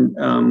and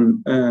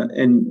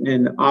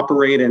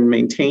operate and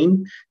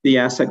maintain the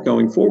asset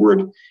going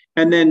forward.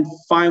 And then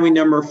finally,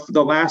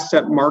 the last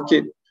step,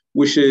 market,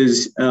 which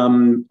is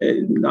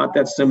not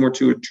that similar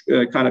to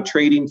a kind of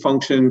trading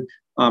function.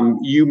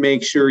 You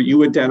make sure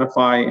you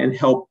identify and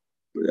help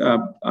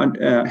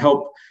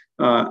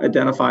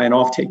identify an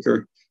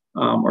off-taker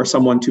or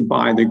someone to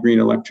buy the green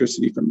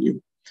electricity from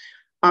you.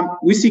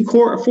 We see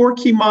four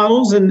key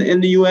models in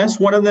the U.S.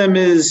 One of them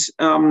is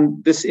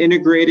this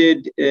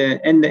integrated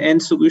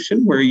end-to-end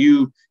solution where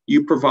you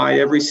provide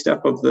every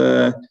step of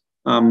the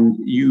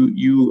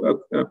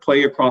you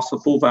play across the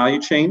full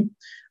value chain.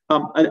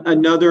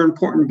 Another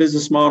important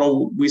business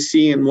model we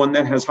see, and one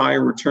that has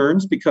higher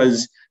returns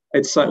because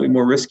it's slightly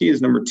more risky,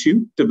 is number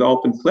two,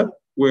 develop and flip,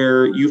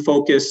 where you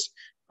focus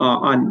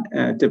on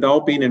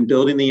developing and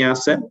building the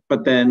asset,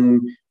 but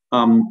then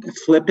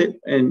flip it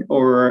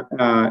or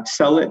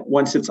sell it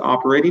once it's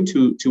operating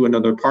to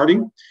another party.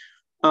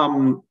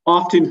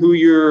 Often who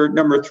your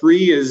number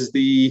three is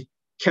the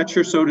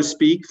catcher, so to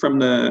speak, from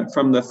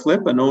the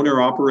flip. An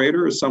owner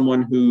operator is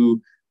someone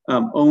who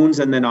owns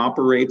and then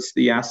operates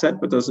the asset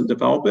but doesn't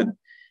develop it.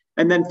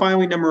 And then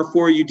finally, number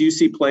four, you do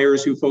see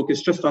players who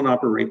focus just on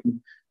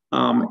operating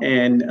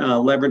and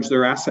leverage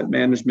their asset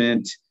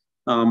management,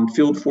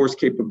 field force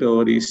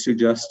capabilities to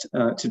just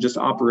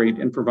operate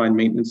and provide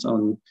maintenance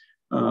on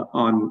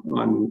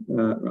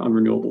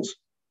renewables.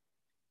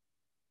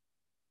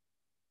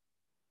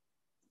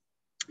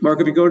 Mark,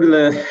 if you go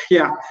to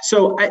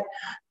so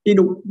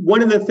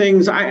one of the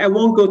things, I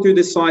won't go through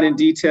this slide in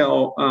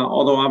detail,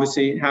 although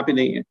obviously happy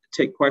to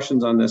take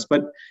questions on this,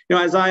 but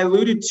as I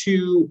alluded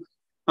to,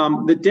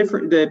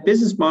 the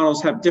business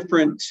models have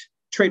different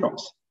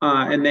trade-offs,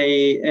 and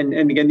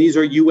again, these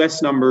are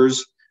US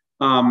numbers.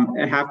 I'm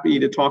happy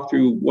to talk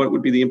through what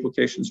would be the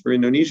implications for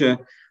Indonesia.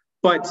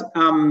 But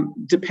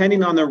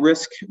depending on the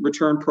risk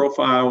return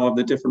profile of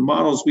the different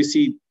models, we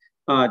see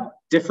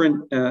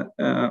different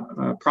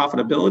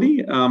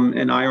profitability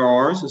and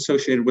IRRs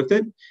associated with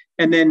it.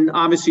 And then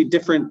obviously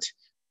different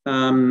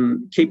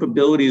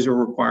capabilities are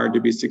required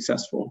to be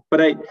successful.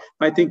 But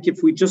I think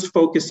if we just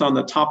focus on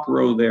the top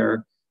row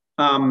there,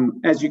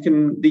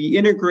 the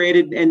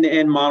integrated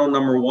end-to-end model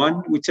number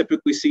one, we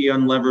typically see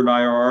unlevered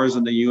IRRs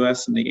in the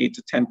US in the 8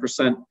 to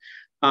 10%.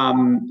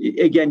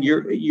 Again,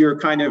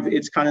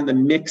 it's kind of the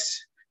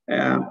mix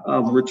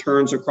of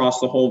returns across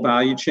the whole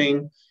value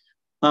chain.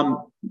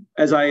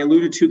 As I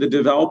alluded to, the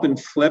develop and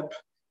flip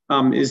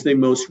is the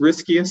most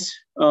riskiest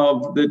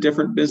of the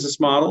different business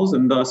models,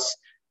 and thus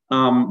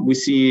we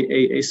see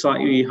a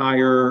slightly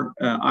higher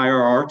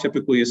IRR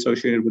typically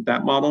associated with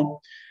that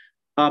model.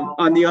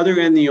 On the other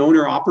end, the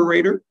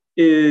owner-operator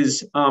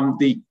is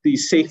the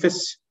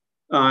safest,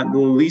 the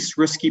least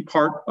risky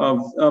part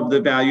of the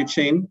value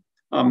chain.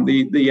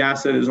 The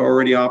asset is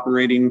already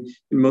operating.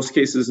 In most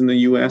cases in the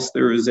US,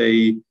 there is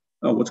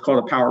what's called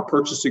a power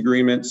purchase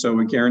agreement, so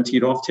a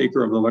guaranteed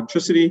off-taker of the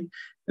electricity.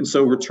 And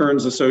so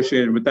returns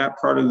associated with that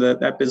part of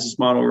that business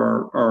model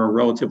are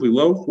relatively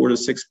low, 4 to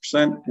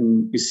 6%.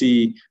 And we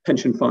see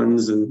pension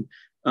funds and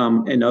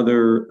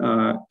other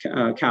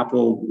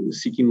capital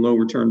seeking low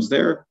returns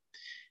there.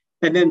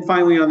 And then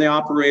finally, on the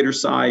operator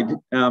side,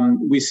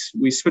 we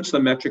switch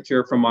the metric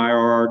here from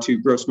IRR to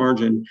gross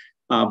margin.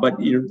 But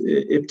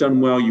if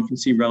done well, you can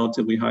see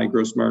relatively high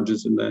gross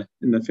margins in the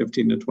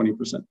 15 to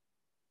 20%.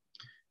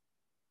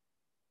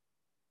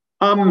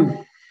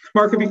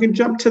 Mark, if you can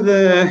jump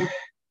to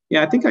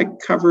I think I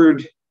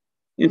covered.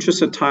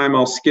 Interest of time,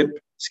 I'll skip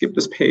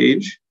this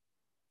page.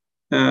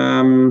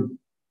 I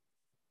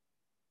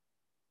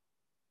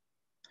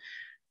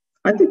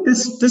think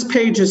this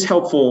page is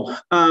helpful.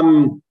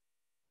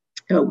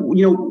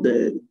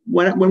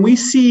 When we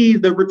see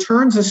the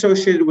returns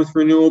associated with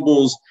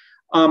renewables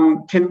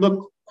can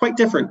look quite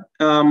different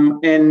to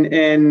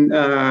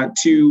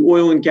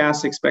oil and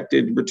gas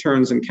expected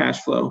returns and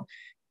cash flow.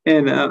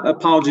 And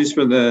apologies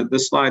for the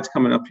slides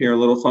coming up here, a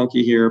little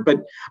funky here,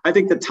 but I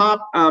think the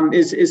top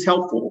is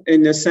helpful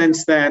in the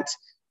sense that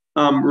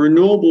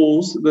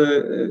renewables,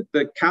 the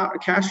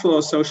cash flow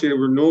associated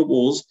with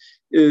renewables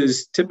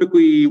is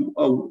typically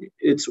one-time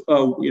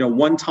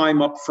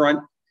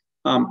upfront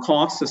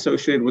costs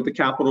associated with the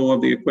capital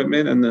of the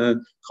equipment and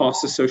the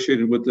costs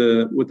associated with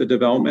the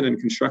development and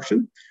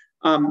construction.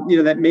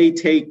 That may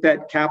take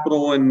that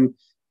capital and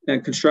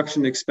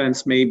construction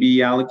expense may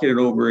be allocated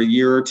over a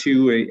year or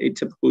two. A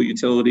typical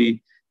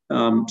utility,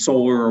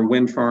 solar or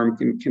wind farm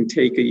can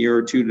take a year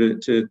or two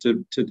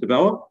to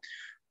develop.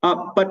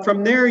 But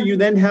from there, you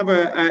then have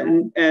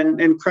an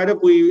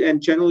incredibly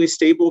and generally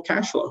stable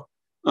cash flow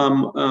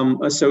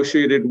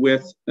associated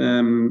with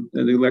the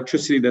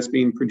electricity that's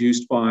being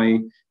produced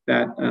by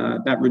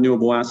that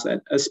renewable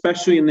asset,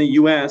 especially in the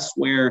US,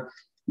 where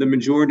the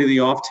majority of the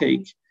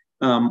offtake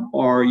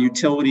are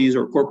utilities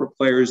or corporate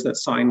players that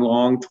sign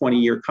long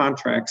 20-year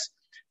contracts.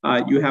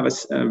 You have a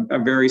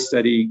very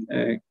steady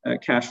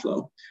cash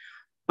flow.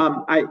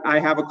 I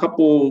have a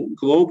couple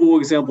global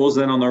examples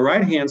then on the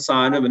right-hand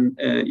side of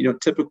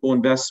typical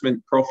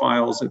investment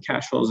profiles and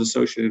cash flows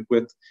associated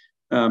with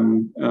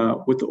oil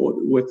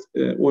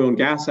and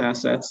gas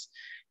assets,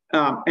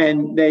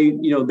 and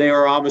they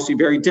are obviously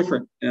very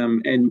different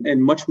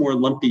and much more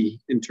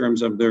lumpy in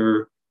terms of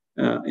their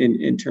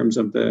in terms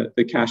of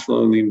the cash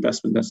flow and the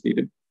investment that's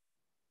needed.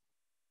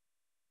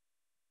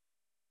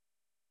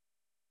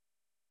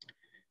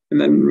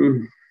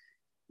 And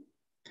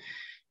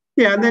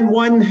then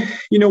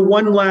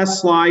one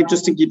last slide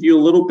just to give you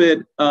a little bit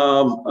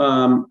of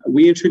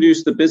we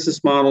introduced the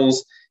business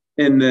models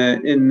in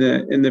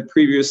the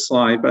previous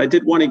slide, but I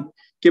did want to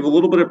give a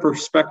little bit of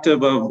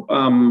perspective of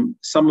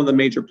some of the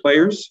major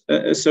players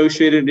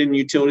associated in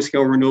utility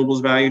scale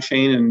renewables value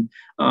chain and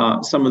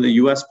some of the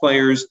US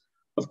players.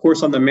 Of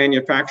course, on the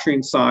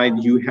manufacturing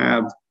side, you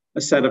have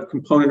a set of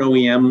component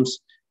OEMs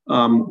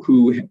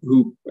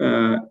who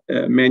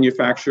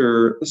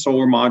manufacture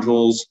solar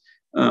modules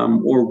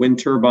or wind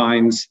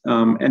turbines,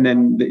 and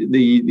then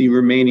the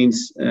remaining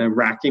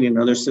racking and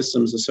other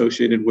systems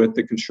associated with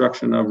the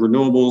construction of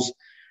renewables.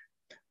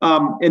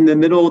 In the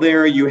middle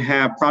there, you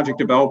have project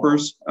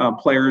developers,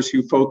 players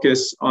who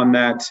focus on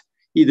that,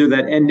 either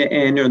that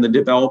end-to-end or the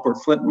developer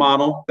flip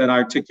model that I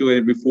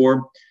articulated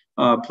before.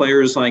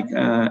 Players like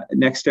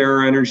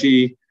NextEra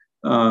Energy,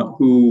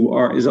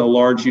 who is a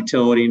large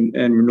utility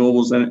and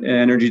renewables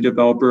energy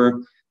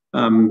developer.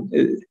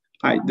 The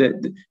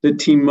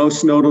team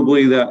most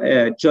notably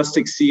that just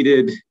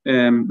exceeded,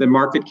 the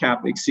market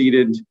cap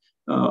exceeded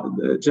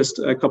just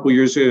a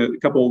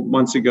couple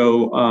months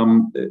ago,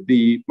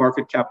 the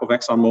market cap of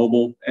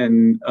ExxonMobil,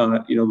 and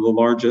the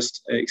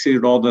largest,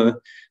 exceeded all the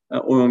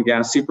oil and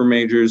gas super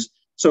majors.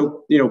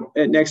 So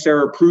at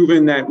NextEra,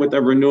 proven that with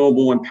a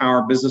renewable and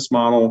power business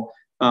model,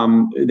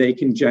 they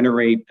can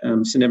generate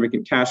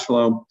significant cash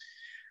flow.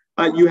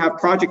 You have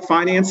project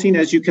financing,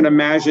 as you can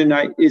imagine,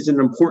 is an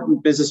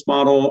important business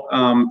model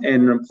and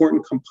an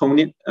important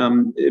component.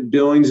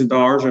 Billions of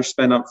dollars are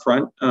spent up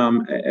front,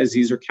 as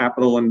these are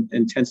capital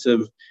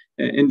intensive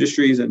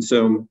industries. And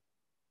so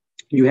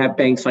you have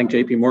banks like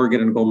JP Morgan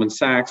and Goldman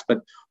Sachs,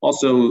 but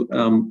also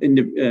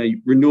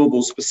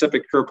renewable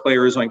specific pure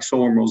players like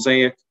Solar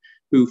Mosaic,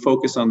 who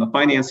focus on the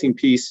financing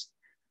piece.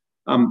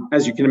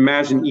 As you can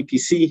imagine,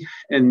 EPC,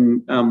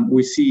 and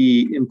we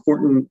see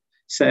important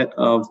set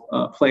of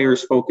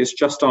players focused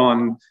just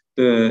on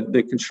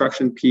the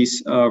construction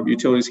piece of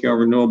utility scale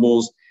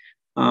renewables.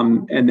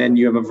 And then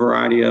you have a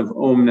variety of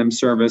O&M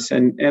service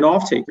and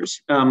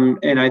off-takers.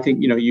 And I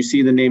think, you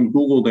see the name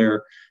Google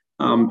there.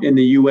 In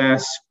the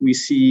US, we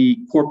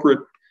see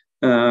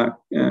large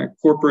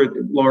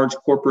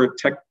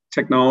corporate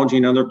technology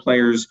and other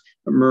players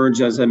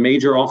emerge as a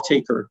major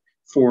off-taker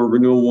for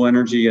renewable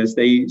energy as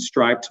they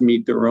strive to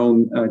meet their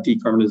own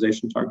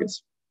decarbonization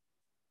targets.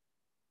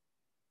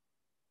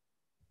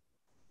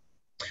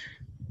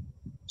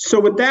 So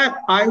with that,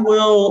 I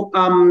will.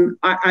 I'm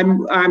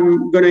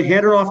going to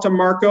hand it off to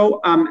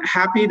Marco. I'm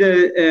happy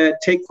to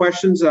take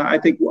questions. I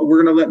think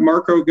we're going to let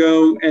Marco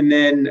go, and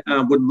then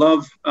would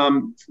love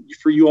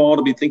for you all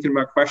to be thinking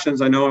about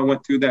questions. I know I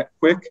went through that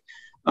quick,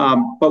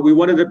 but we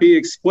wanted to be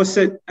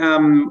explicit,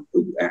 on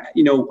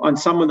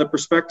some of the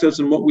perspectives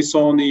and what we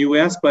saw in the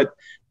U.S. But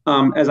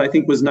as I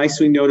think was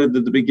nicely noted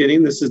at the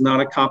beginning, this is not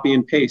a copy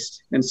and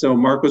paste, and so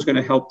Marco's going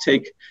to help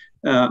take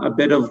a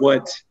bit of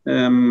what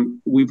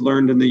we've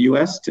learned in the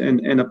US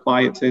and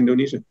apply it to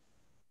Indonesia.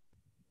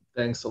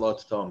 Thanks a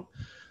lot, Tom.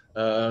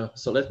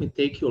 So let me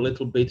take you a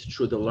little bit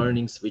through the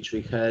learnings which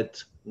we had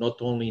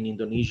not only in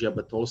Indonesia,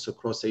 but also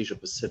across Asia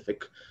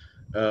Pacific.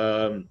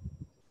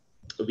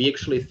 We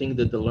actually think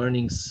that the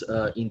learnings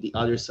in the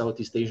other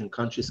Southeast Asian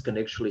countries can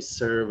actually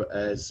serve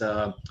as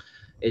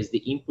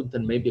the input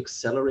and maybe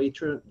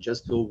accelerator,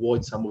 just to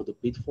avoid some of the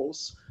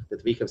pitfalls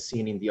that we have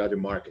seen in the other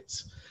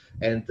markets.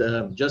 And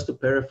just to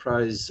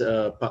paraphrase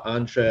Pa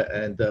Andre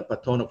and Pa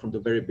Tono from the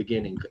very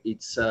beginning,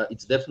 it's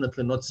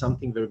definitely not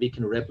something where we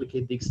can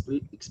replicate the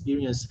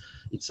experience.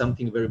 It's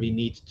something where we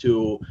need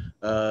to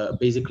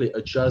basically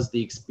adjust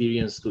the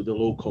experience to the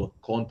local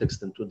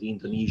context and to the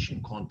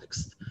Indonesian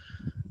context.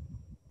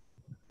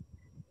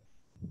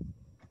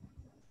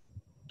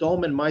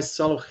 Tom and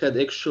myself had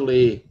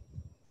actually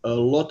a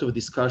lot of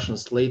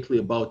discussions lately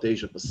about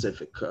Asia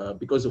Pacific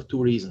because of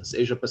two reasons.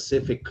 Asia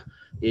Pacific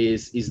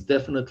is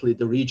definitely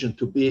the region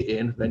to be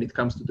in when it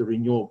comes to the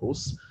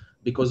renewables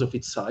because of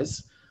its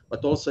size,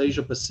 but also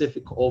Asia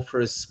Pacific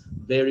offers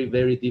very,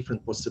 very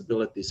different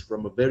possibilities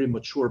from a very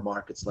mature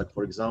markets, like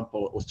for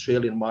example,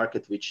 Australian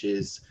market, which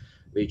is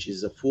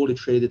a fully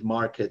traded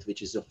market,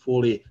 which is a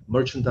fully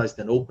merchandised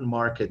and open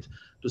market,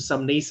 to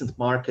some nascent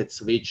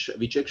markets which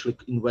actually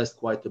invest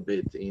quite a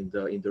bit in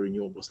the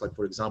renewables, like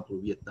for example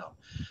Vietnam.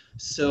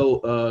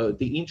 So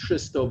the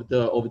interest of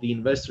the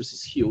investors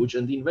is huge,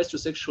 and the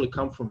investors actually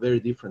come from very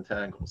different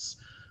angles.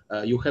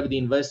 You have the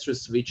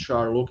investors which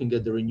are looking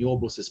at the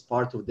renewables as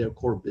part of their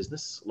core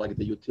business, like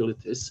the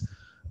utilities,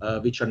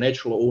 which are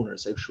natural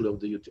owners actually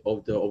of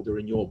the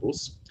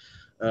renewables.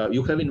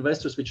 You have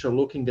investors which are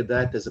looking at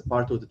that as a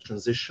part of the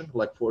transition,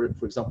 like for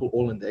example,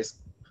 oil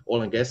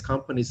and gas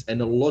companies,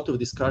 and a lot of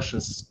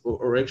discussions,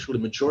 or actually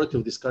majority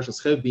of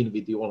discussions, have been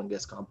with the oil and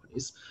gas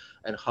companies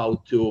and how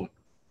to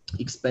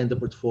expand the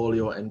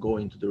portfolio and go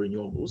into the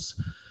renewables.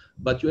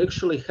 But you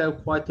actually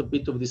have quite a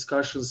bit of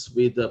discussions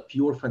with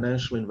pure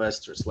financial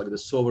investors, like the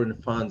sovereign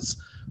funds,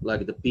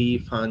 like the PE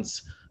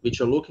funds, which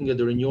are looking at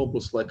the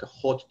renewables like a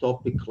hot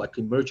topic, like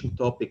emerging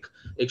topic,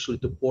 actually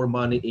to pour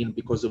money in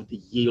because of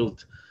the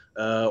yield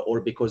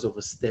or because of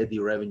a steady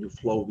revenue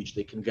flow which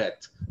they can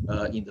get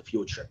in the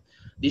future.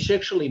 This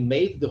actually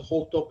made the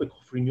whole topic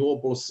of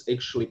renewables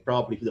actually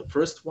probably the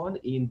first one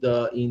in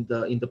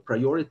the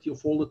priority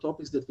of all the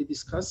topics that we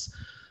discuss,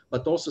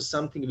 but also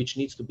something which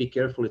needs to be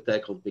carefully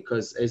tackled,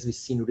 because as we've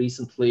seen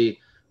recently,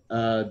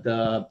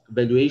 the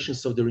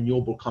valuations of the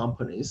renewable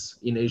companies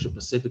in Asia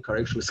Pacific are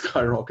actually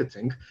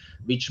skyrocketing,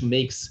 which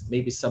makes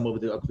maybe some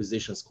of the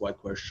acquisitions quite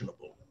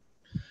questionable.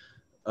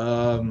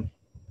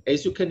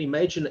 As you can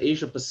imagine,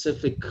 Asia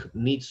Pacific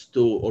needs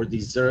to or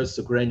deserves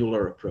a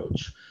granular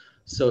approach.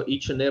 So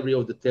each and every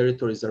of the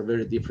territories are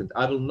very different.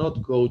 I will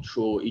not go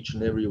through each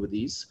and every of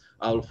these.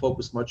 I will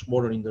focus much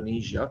more on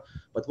Indonesia.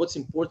 But what's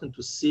important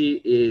to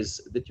see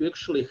is that you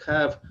actually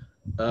have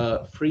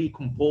three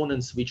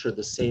components which are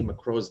the same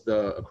across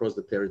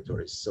the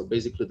territories. So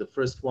basically, the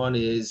first one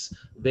is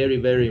very,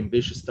 very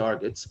ambitious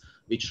targets,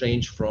 which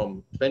range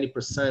from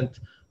 20%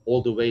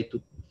 all the way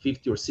to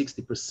 50 or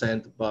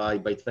 60% by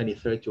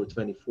 2030 or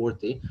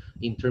 2040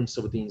 in terms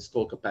of the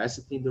installed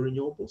capacity in the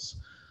renewables.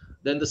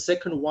 Then the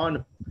second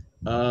one,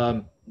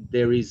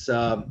 there is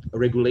a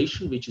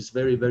regulation which is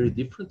very, very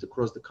different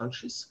across the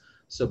countries.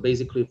 So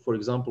basically, for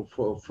example,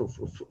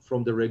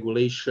 from the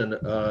regulation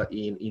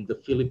in the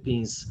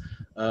Philippines,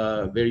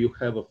 where you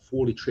have a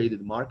fully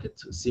traded market,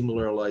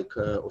 similar like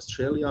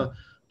Australia,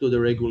 to the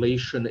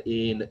regulation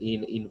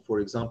in for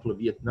example,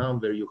 Vietnam,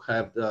 where you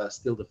have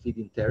still the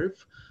feed-in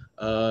tariff,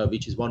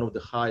 which is one of the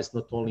highest,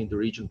 not only in the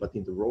region, but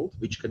in the world,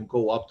 which can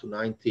go up to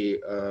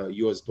 $90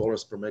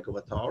 US per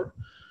megawatt hour.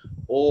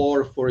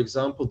 Or, for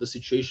example, the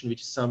situation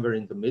which is somewhere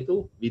in the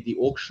middle with the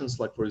auctions,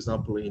 like, for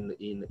example, in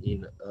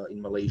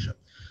Malaysia.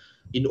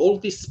 In all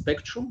this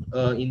spectrum,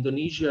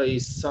 Indonesia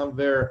is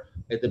somewhere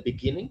at the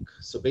beginning.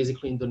 So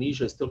basically,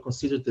 Indonesia is still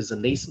considered as a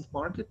nascent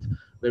market,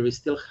 where we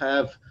still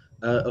have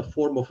a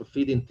form of a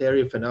feed-in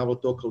tariff, and I will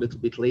talk a little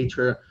bit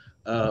later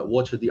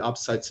what are the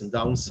upsides and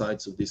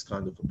downsides of this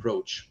kind of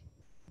approach.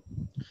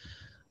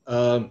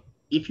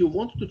 If you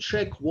want to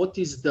check what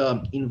is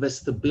the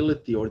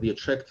investability or the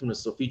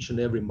attractiveness of each and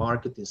every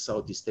market in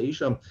Southeast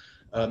Asia,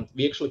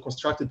 we actually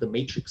constructed the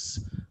matrix.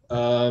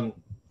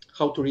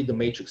 How to read the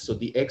matrix. So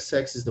the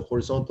x-axis, the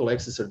horizontal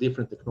axis are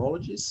different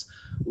technologies,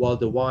 while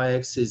the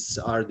y-axis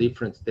are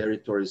different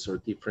territories or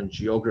different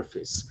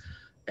geographies.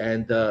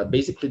 And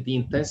basically the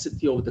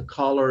intensity of the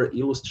color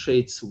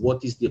illustrates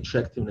what is the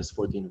attractiveness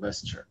for the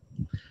investor.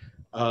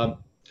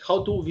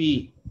 How do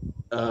we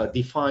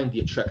define the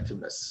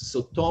attractiveness?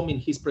 So Tom in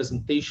his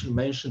presentation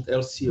mentioned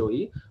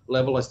LCOE,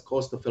 levelized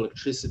cost of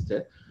electricity.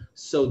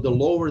 So the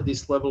lower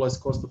this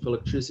levelized cost of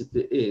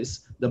electricity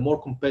is, the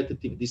more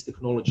competitive this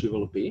technology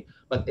will be.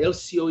 But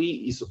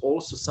LCOE is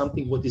also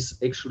something what is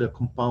actually a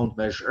compound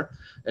measure,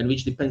 and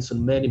which depends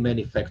on many,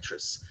 many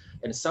factors.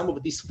 And some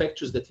of these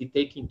factors that we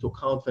take into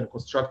account when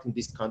constructing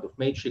this kind of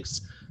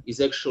matrix is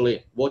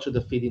actually what are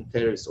the feed-in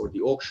tariffs or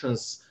the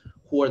auctions,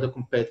 who are the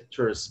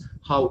competitors,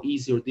 how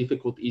easy or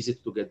difficult is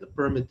it to get the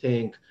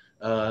permitting,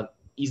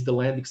 is the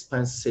land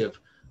expensive,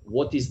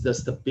 what is the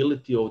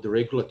stability of the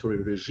regulatory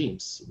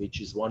regimes,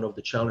 which is one of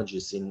the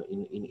challenges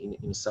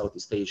in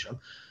Southeast Asia.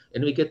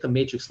 And we get a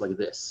matrix like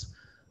this.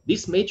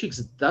 This matrix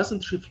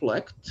doesn't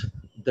reflect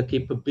the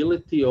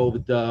capability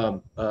of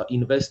the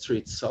investor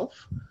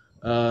itself,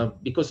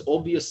 because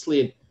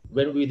obviously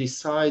when we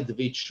decide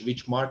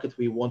which market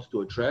we want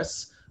to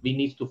address, we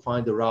need to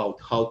find a route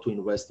how to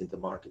invest in the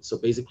market. So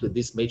basically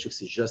this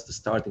matrix is just a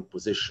starting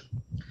position.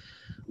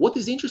 What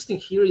is interesting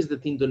here is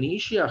that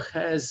Indonesia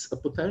has a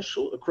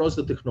potential across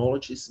the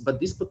technologies,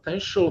 but this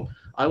potential,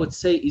 I would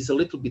say, is a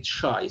little bit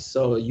shy.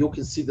 So you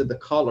can see that the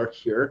color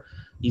here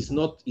is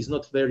not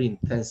very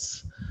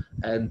intense.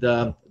 And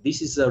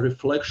this is a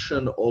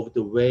reflection of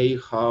the way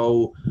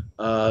how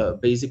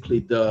basically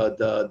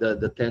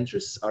the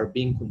tenders are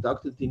being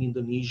conducted in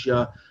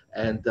Indonesia,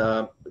 and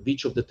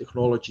which of the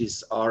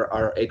technologies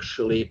are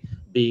actually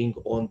being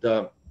on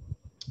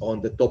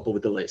the top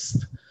of the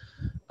list.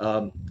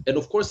 And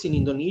of course, in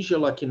Indonesia,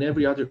 like in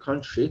every other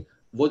country,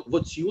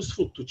 what's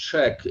useful to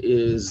check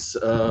is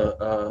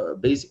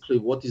basically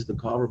what is the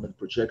government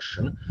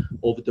projection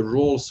of the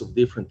roles of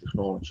different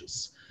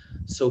technologies.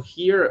 So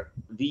here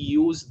we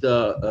use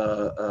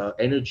the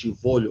energy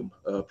volume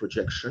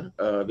projection,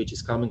 which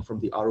is coming from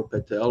the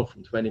RUPTL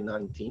from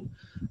 2019.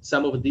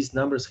 Some of these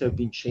numbers have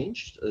been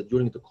changed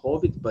during the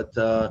COVID, but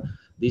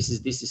this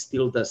is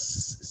still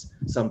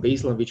some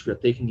baseline which we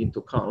are taking into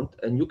account.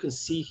 And you can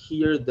see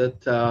here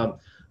that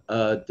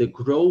the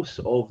growth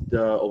of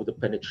the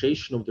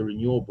penetration of the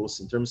renewables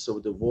in terms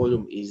of the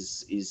volume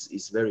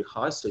is very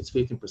high, so it's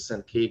 15%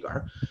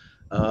 CAGR.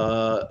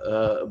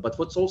 But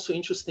what's also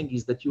interesting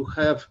is that you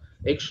have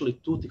actually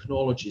two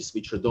technologies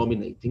which are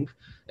dominating,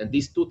 and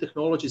these two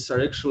technologies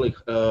are actually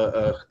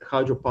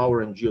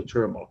hydropower and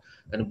geothermal.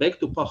 And back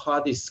to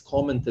Pahadi's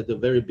comment at the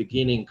very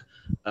beginning,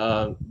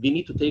 we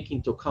need to take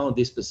into account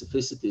the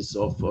specificities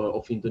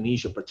of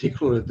Indonesia,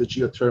 particularly the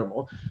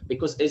geothermal,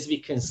 because as we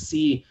can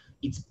see,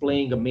 it's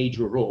playing a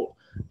major role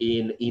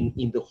in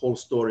the whole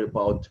story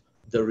about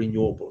the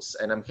renewables.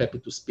 And I'm happy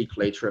to speak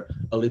later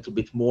a little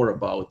bit more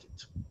about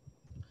it.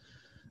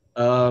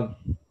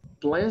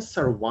 Plans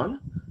are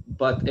one,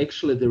 but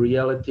actually the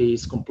reality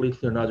is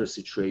completely another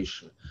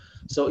situation.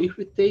 So if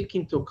we take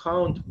into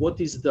account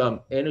what is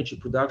the energy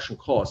production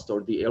cost,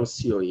 or the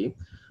LCOE,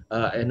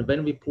 and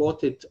when we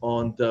plot it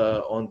on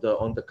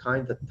the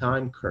kind of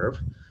time curve,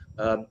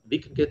 we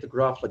can get a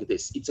graph like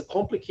this. It's a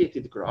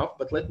complicated graph,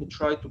 but let me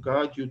try to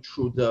guide you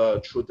through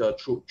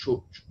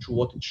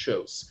what it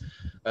shows.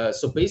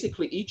 So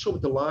basically, each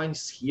of the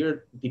lines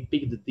here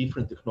depict the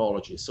different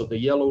technologies. So the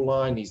yellow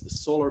line is the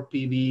solar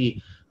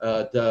PV,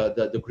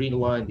 the green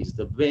line is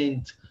the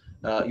wind.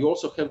 You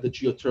also have the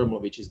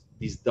geothermal, which is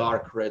this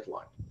dark red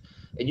line.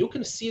 And you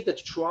can see that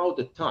throughout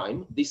the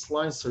time, these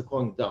lines are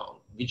going down,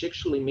 which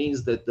actually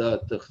means that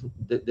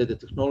the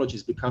technology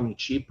is becoming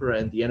cheaper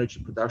and the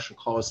energy production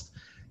cost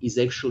is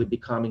actually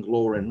becoming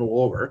lower and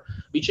lower,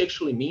 which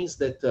actually means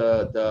that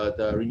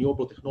the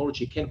renewable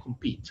technology can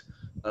compete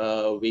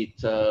with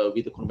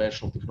the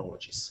conventional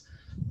technologies.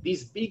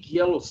 This big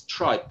yellow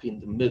stripe in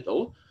the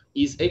middle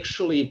is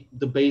actually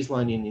the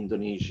baseline in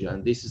Indonesia,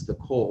 and this is the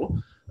coal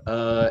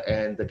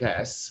and the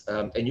gas,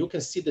 and you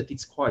can see that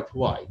it's quite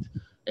wide.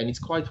 And it's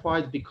quite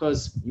wide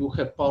because you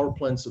have power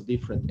plants of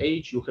different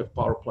age, you have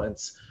power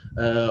plants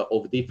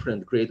of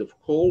different grade of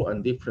coal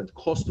and different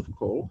cost of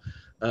coal.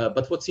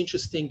 But what's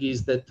interesting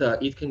is that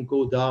it can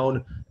go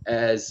down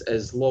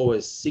as low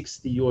as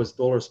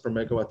 $60 per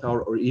megawatt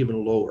hour or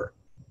even lower.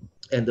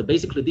 And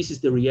basically, this is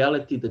the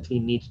reality that we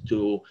need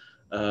to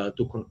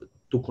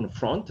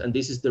confront, and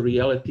this is the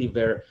reality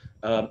where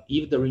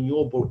if the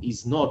renewable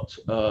is not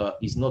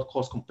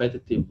cost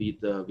competitive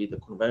with the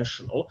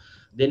conventional,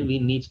 then we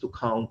need to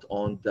count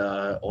on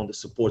the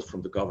support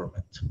from the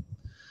government.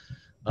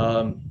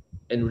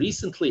 And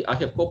recently, I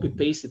have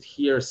copy-pasted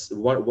here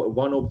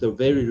one of the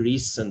very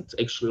recent,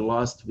 actually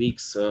last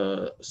week's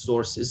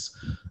sources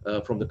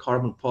from the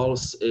Carbon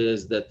Pulse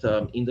is that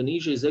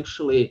Indonesia is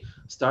actually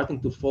starting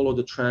to follow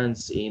the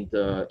trends in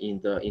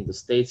the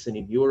States and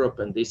in Europe,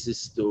 and this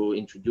is to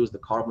introduce the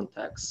carbon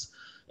tax.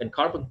 And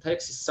carbon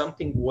tax is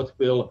something what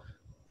will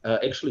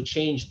actually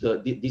change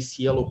this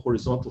yellow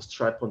horizontal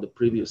stripe on the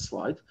previous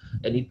slide,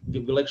 and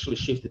it will actually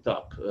shift it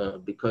up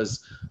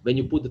because when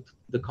you put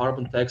the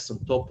carbon tax on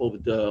top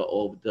of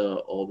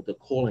the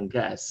coal and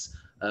gas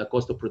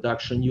cost of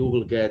production, you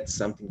will get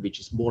something which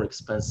is more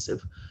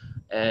expensive,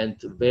 and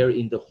where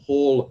in the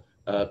whole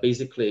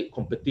basically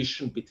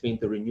competition between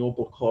the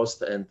renewable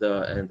cost and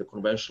the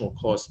conventional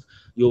cost,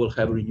 you will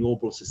have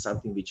renewables as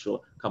something which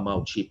will come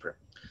out cheaper.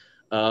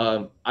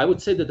 I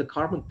would say that the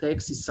carbon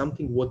tax is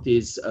something what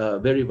is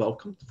very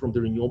welcomed from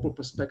the renewable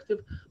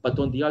perspective, but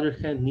on the other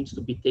hand needs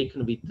to be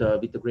taken with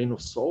a grain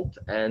of salt,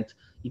 and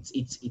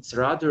it's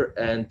rather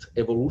an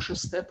evolution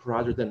step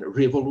rather than a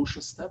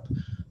revolution step,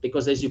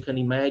 because as you can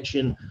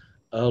imagine,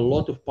 a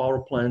lot of power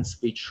plants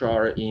which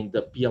are in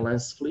the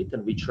PLN's fleet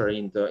and which are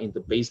in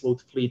the baseload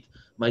fleet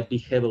might be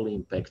heavily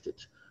impacted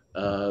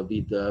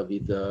with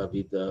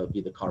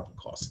the carbon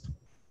cost.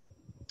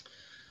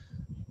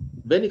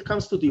 When it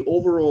comes to the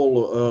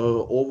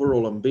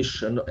overall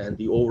ambition and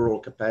the overall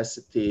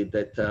capacity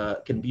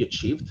that can be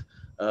achieved,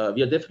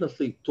 we are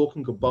definitely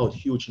talking about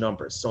huge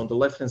numbers. So on the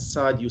left-hand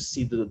side, you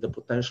see the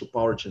potential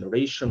power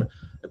generation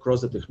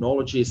across the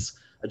technologies.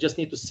 I just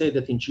need to say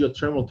that in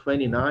geothermal,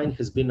 29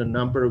 has been a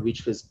number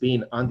which has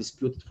been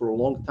undisputed for a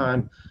long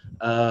time.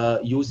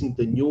 Using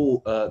the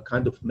new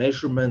kind of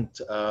measurement,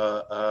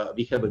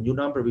 we have a new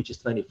number which is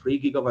 23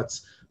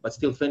 gigawatts, but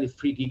still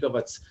 23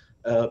 gigawatts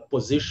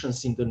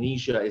positions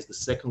Indonesia as the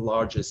second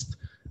largest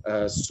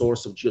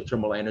source of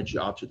geothermal energy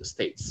after the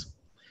States.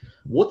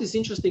 What is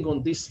interesting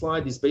on this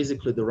slide is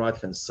basically the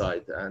right-hand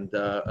side, and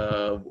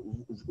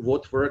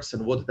what works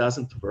and what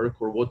doesn't work,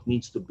 or what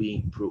needs to be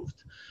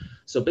improved.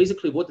 So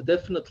basically what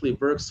definitely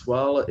works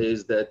well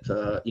is that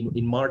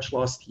in March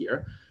last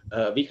year,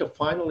 we have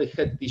finally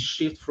had this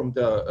shift from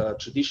the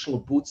traditional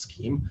boot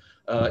scheme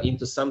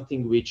into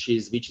something which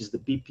is the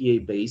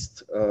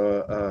PPA-based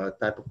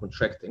type of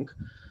contracting.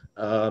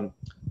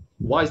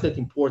 Why is that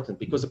important?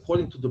 Because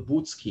according to the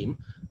boot scheme,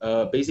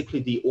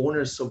 basically the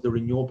owners of the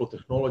renewable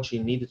technology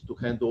needed to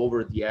hand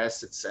over the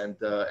assets and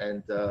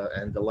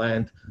the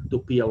land to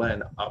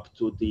PLN up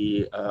to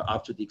the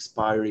after the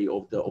expiry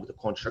of the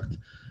contract.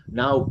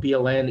 Now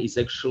PLN is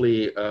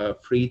actually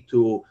free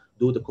to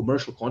do the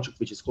commercial contract,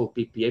 which is called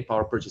PPA,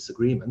 Power Purchase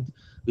Agreement,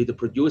 with the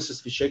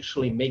producers, which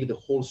actually make the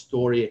whole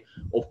story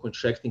of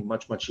contracting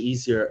much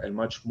easier and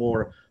much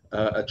more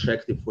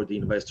attractive for the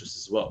investors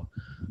as well.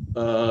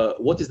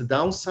 What is the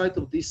downside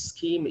of this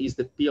scheme is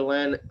that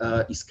PLN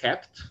is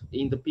capped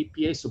in the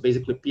PPA. So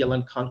basically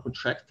PLN can't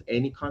contract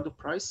any kind of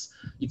price.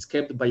 It's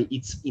capped by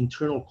its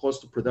internal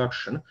cost of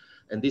production.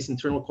 And this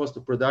internal cost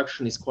of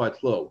production is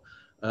quite low,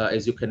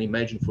 as you can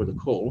imagine, for the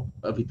coal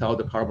without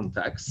the carbon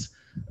tax.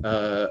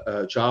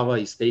 Java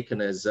is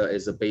taken as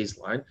a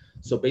baseline.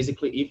 So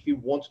basically, if we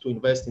want to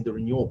invest in the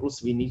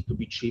renewables, we need to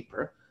be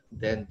cheaper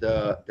than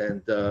the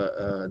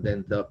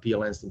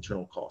PLN's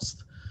internal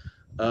cost.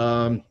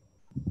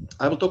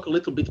 I will talk a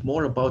little bit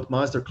more about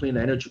Master Clean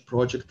Energy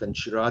Project and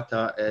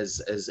Chirata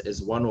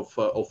as one of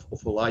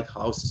the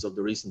lighthouses of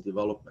the recent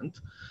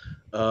development.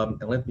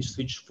 And let me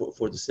switch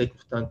for the sake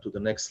of time to the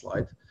next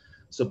slide.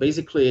 So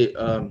basically,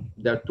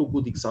 there are two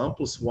good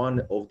examples.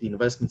 One of the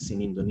investments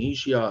in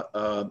Indonesia.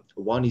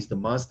 One is the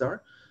Masdar.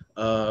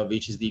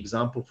 which is the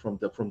example from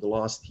the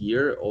last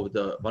year of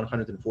the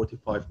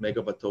 145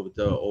 megawatt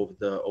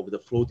of the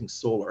floating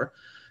solar.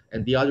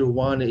 And the other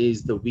one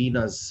is the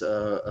Venus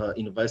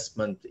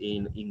investment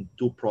in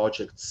two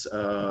projects,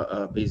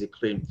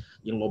 basically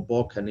in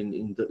Lombok and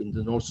in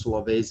the North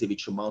Sulawesi,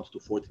 which amount to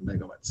 40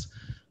 megawatts.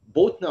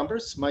 Both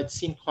numbers might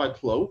seem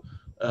quite low,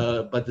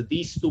 but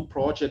these two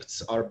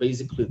projects are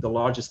basically the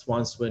largest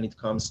ones when it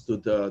comes to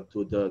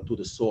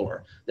the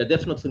solar. They're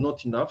definitely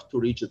not enough to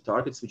reach the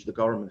targets which the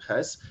government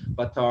has,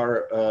 but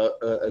are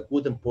a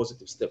good and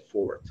positive step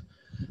forward.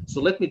 So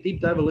let me deep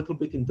dive a little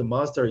bit in the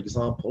Masdar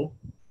example.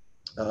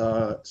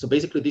 So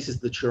basically, this is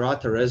the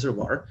Chirata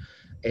Reservoir,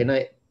 and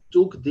I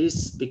took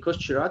this because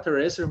Chirata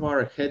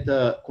Reservoir had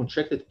a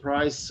contracted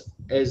price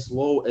as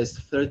low as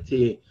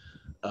 30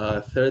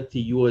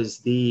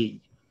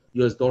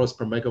 US dollars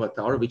per megawatt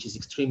hour, which is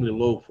extremely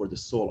low for the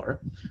solar,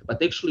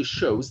 but actually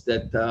shows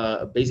that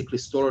basically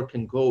solar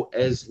can go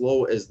as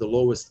low as the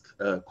lowest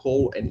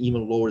coal and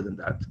even lower than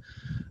that.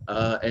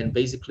 And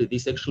basically,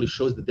 this actually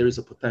shows that there is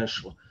a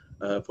potential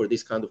for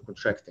this kind of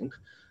contracting.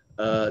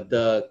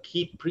 The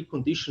key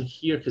precondition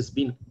here has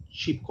been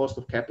cheap cost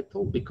of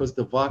capital, because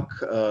the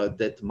WACC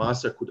that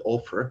Masdar could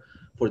offer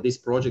for this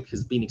project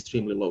has been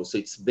extremely low. So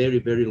it's very,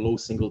 very low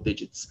single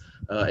digits,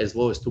 as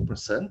low as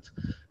 2%.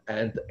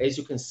 And as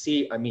you can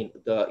see, I mean,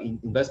 the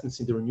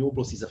investments in the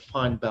renewables is a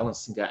fine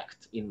balancing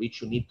act in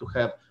which you need to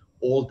have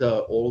all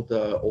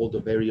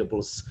the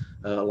variables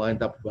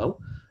lined up well.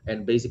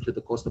 And basically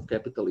the cost of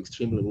capital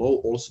extremely low,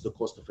 also the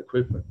cost of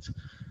equipment.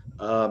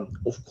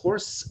 Of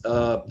course,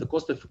 the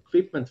cost of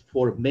equipment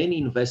for many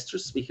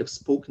investors we have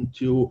spoken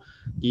to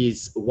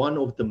is one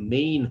of the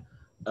main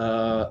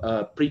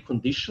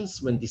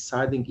preconditions when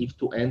deciding if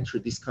to enter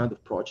this kind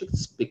of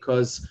projects,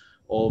 because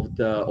of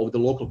the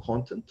local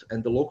content,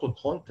 and the local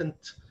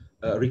content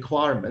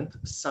requirement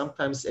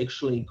sometimes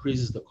actually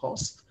increases the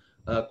cost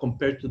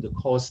compared to the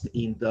cost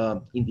in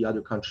the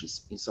other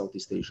countries in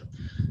Southeast Asia.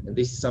 And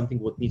this is something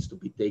what needs to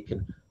be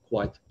taken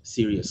quite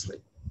seriously.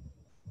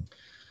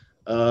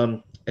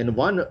 And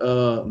one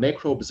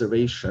macro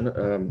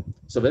observation,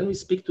 so when we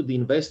speak to the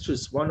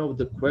investors, one of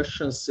the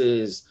questions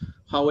is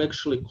how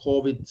actually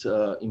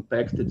COVID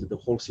impacted the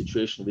whole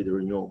situation with the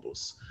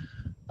renewables.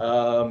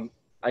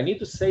 I need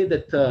to say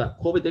that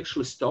COVID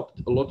actually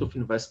stopped a lot of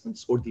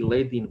investments or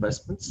delayed the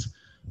investments.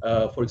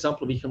 For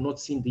example, we have not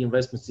seen the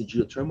investments in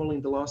geothermal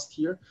in the last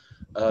year.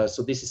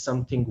 So this is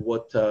something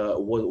what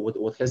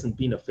hasn't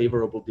been a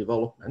favorable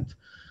development,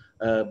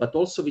 but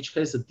also which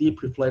has a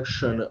deep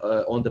reflection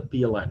on the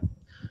PLN.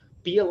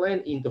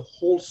 PLN in the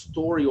whole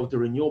story of the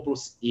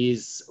renewables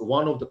is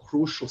one of the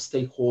crucial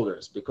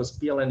stakeholders, because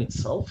PLN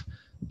itself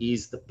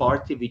is the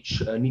party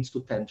which needs to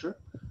tender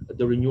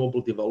the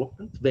renewable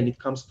development when it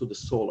comes to the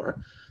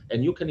solar.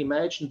 And you can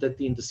imagine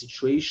that in the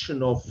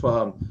situation of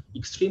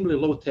extremely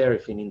low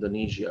tariff in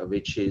Indonesia,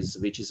 which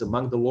is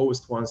among the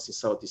lowest ones in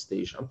Southeast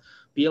Asia,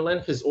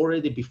 PLN has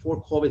already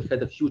before COVID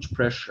had a huge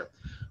pressure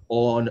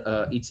on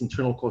its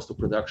internal cost of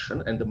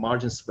production, and the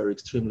margins were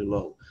extremely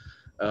low.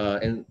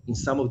 And in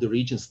some of the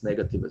regions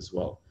negative as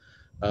well.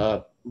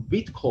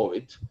 With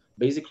COVID,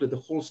 basically the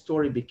whole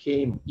story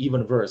became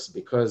even worse,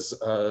 because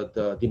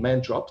the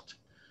demand dropped.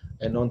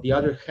 And on the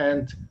other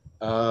hand,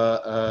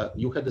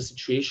 you had a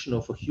situation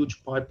of a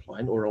huge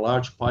pipeline or a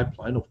large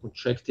pipeline of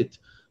contracted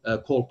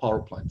coal power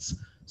plants.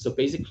 So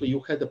basically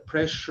you had a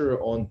pressure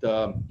on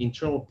the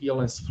internal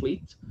PLN's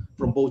fleet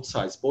from both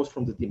sides, both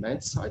from the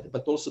demand side,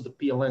 but also the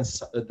PLN,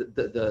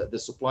 the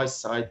supply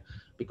side,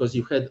 because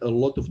you had a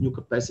lot of new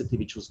capacity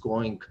which was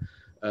going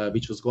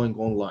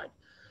online.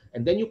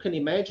 And then you can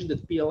imagine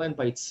that PLN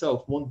by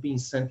itself won't be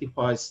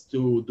incentivized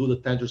to do the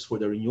tenders for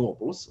the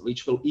renewables,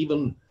 which will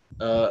even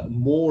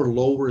more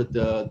lower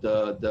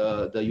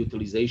the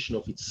utilization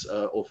of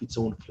its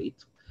own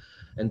fleet.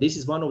 And this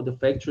is one of the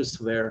factors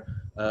where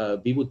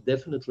we would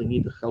definitely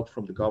need the help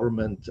from the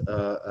government,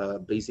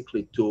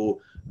 basically to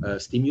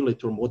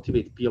stimulate or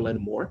motivate PLN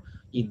more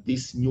in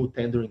these new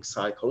tendering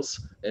cycles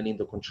and in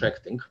the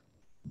contracting,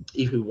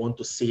 if we want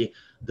to see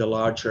the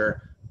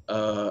larger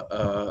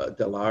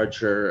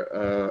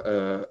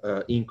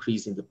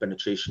increase in the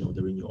penetration of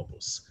the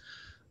renewables.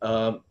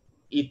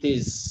 It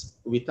is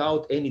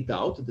without any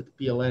doubt that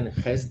PLN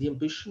has the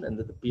ambition and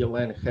that the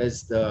PLN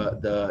has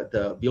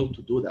the will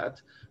to do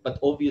that. But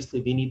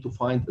obviously, we need to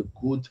find a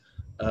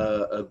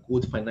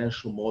good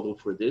financial model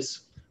for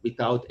this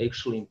without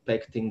actually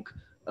impacting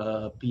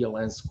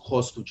PLN's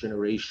cost of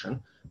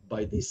generation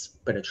by this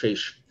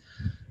penetration.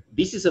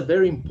 This is a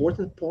very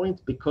important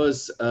point,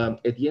 because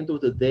at the end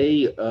of the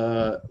day,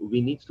 we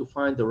need to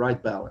find the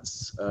right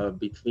balance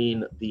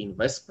between the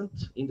investment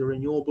in the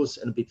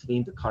renewables and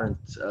between the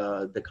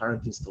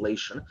current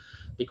installation.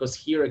 Because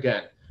here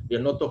again, we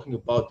are not talking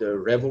about the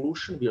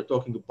revolution, we are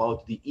talking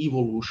about the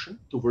evolution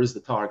towards the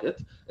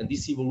target. And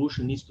this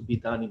evolution needs to be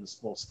done in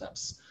small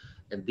steps.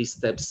 And these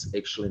steps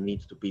actually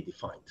need to be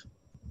defined.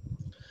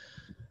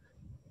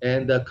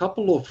 And a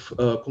couple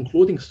of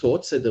concluding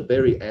thoughts at the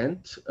very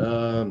end.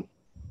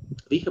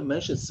 We have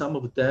mentioned some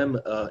of them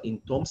in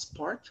Tom's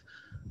part,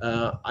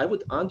 I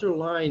would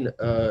underline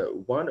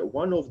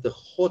one of the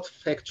hot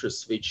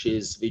factors which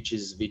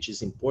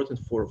is important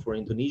for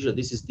Indonesia.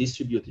 This is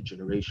distributed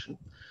generation.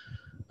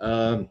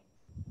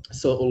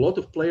 So a lot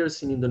of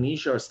players in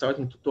Indonesia are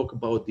starting to talk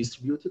about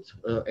distributed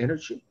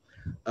energy.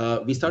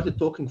 We started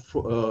talking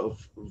from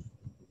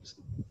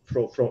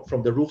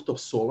the rooftop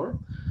solar,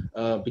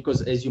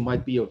 because as you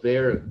might be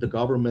aware, the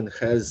government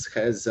has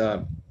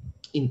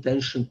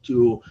intention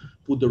to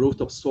put the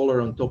rooftop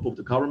solar on top of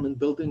the government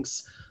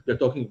buildings. We're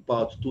talking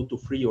about 2 to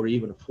 3 or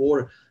even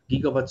 4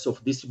 gigawatts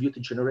of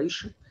distributed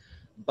generation.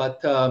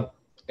 But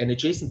an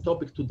adjacent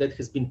topic to that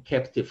has been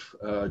captive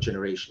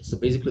generation. So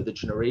basically the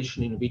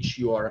generation in which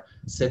you are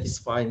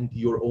satisfying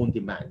your own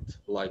demand,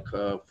 like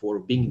for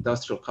big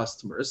industrial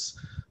customers,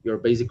 you're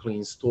basically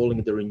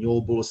installing the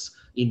renewables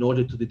in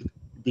order to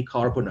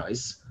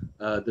decarbonize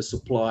the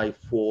supply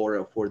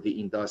for the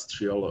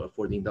industrial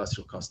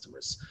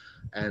customers.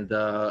 And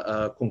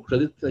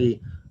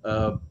concretely,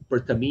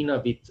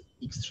 Pertamina, with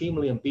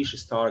extremely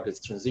ambitious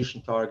targets,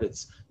 transition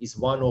targets, is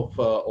one of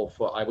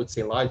I would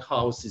say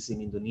lighthouses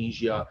in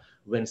Indonesia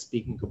when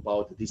speaking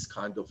about this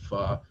kind of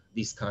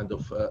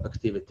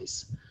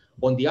activities.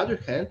 On the other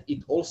hand,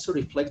 it also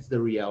reflects the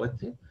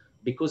reality,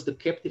 because the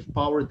captive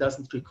power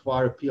doesn't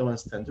require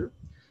PLN tender,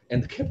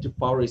 and captive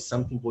power is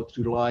something what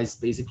relies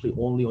basically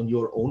only on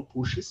your own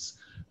pushes,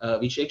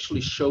 which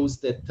actually shows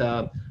that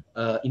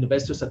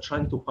investors are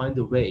trying to find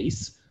the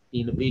ways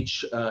in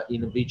which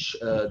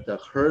the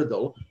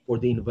hurdle for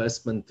the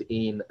investment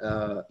in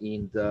the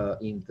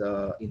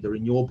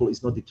renewable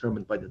is not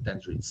determined by the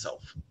tender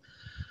itself.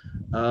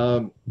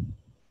 And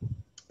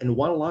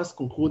one last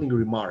concluding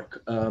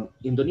remark: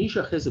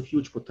 Indonesia has a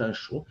huge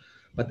potential,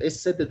 but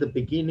as said at the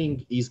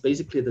beginning, is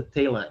basically the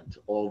tail end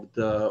of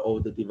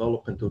the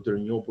development of the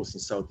renewables in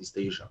Southeast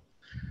Asia.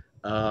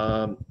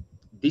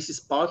 This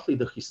is partly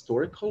the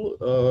historical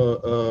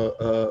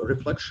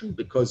reflection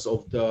because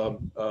of the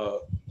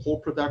coal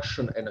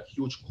production and a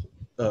huge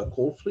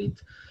coal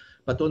fleet.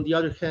 But on the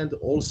other hand,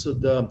 also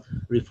the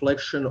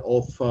reflection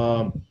of,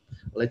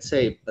 let's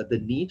say, the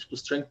need to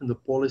strengthen the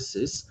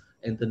policies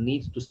and the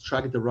need to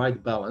strike the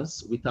right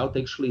balance without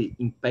actually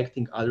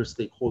impacting other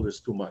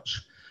stakeholders too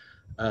much.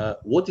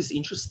 What is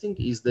interesting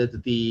is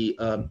that the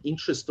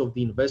interest of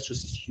the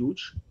investors is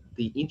huge.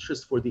 The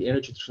interest for the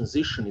energy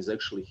transition is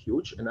actually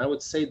huge. And I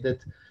would say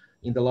that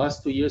in the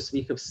last 2 years,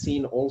 we have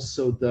seen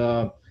also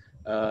the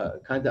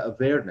kind of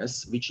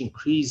awareness which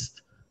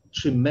increased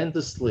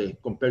tremendously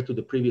compared to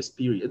the previous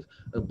period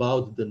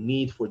about the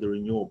need for the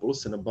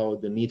renewables and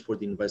about the need for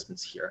the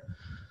investments here.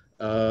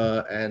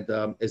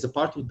 As a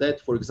part of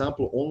that, for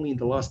example, only in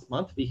the last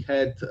month, we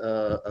had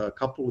a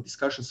couple of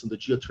discussions on the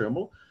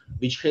geothermal,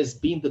 which has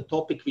been the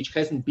topic which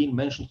hasn't been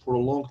mentioned for a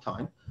long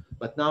time.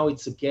 But now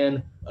it's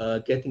again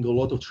getting a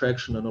lot of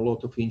traction and a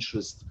lot of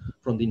interest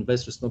from the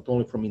investors, not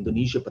only from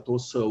Indonesia, but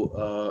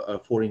also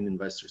foreign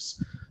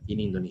investors in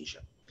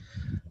Indonesia.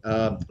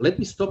 Let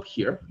me stop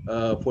here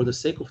for the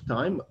sake of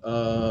time.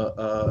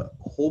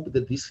 Hope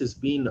that this has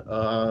been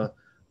a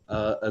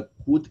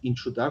good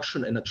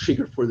introduction and a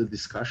trigger for the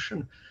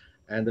discussion.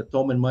 And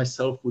Tom and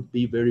myself would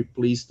be very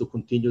pleased to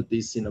continue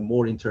this in a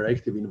more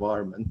interactive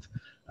environment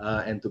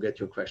and to get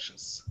your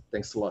questions.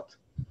 Thanks a lot.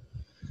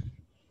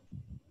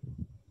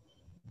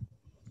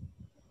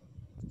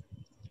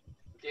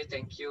 Okay,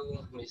 thank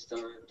you, Mr.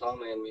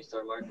 Tom and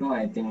Mr. Marco.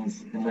 I think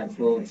it's a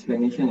helpful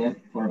explanation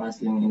for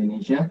us in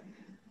Indonesia.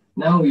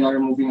 Now we are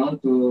moving on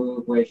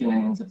to question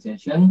and answer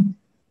session.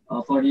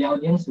 For the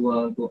audience who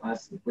want to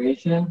ask the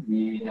question,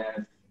 we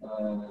have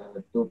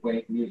two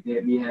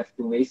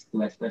ways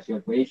to express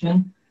your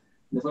question.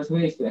 The first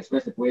way is to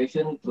express the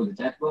question through the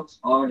chat box,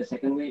 or the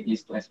second way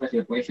is to express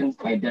your question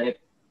by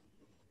direct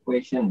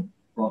question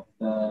to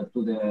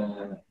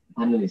the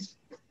panelists.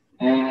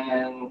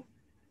 And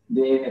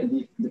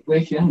the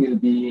question will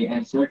be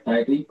answered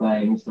directly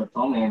by Mr.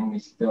 Tom and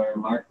Mr.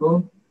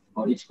 Marco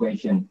for each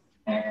question.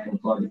 And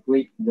for the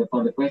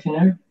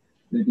questioner,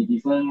 will be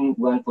given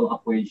one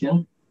follow-up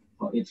question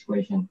for each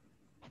question.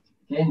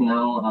 Okay,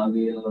 now I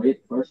will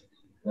read first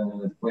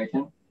the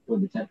question to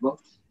the chat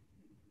box.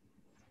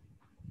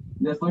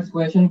 The first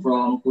question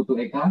from Putu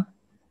Eka.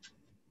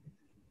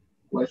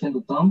 Question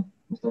to Tom,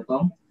 Mr.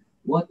 Tom.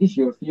 What is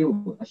your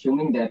view,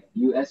 assuming that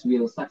US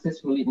will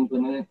successfully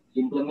implement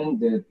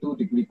the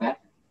 2-degree path?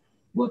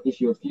 What is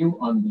your view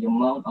on the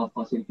amount of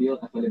fossil fuel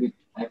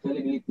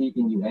availability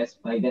in US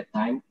by that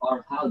time,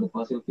 or how the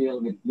fossil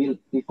fuel will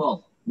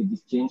evolve with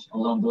this change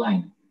along the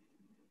line?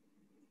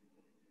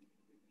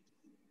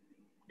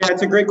 Yeah,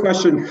 it's a great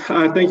question.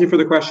 Thank you for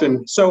the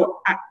question. So,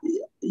 I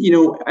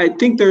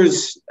think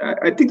there's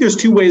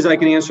 2 ways I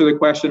can answer the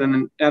question,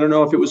 and I don't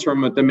know if it was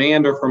from a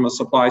demand or from a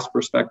supplies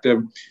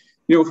perspective.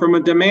 From a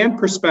demand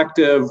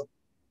perspective,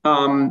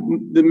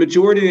 the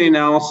majority of the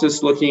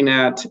analysis looking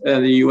at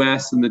the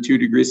U.S. and the 2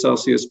 degrees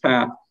Celsius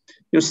path,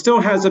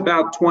 still has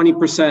about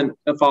 20%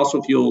 of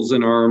fossil fuels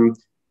in our,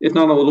 if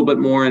not a little bit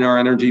more, in our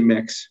energy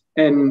mix.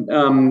 And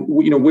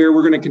where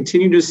we're going to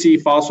continue to see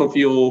fossil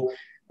fuel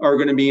are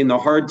going to be in the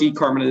hard to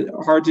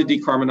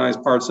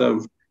decarbonize parts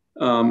of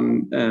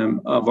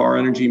of our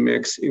energy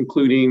mix,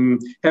 including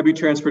heavy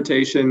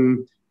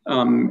transportation,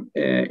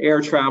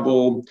 air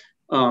travel,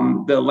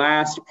 the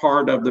last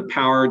part of the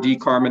power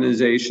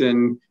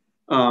decarbonization,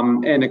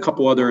 and a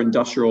couple other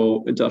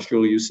industrial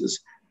uses.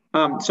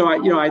 So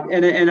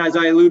and as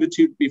I alluded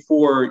to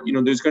before,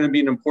 there's going to be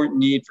an important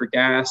need for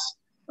gas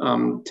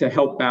to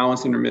help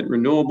balance intermittent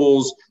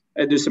renewables.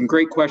 There's some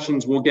great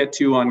questions we'll get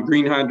to on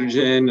green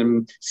hydrogen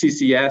and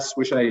CCS,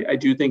 which I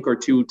do think are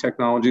two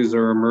technologies that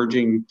are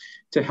emerging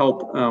to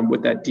help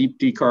with that deep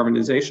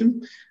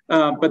decarbonization.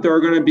 But there are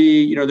going to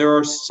be, there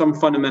are some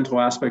fundamental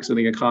aspects of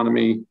the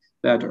economy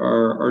that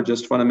are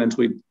just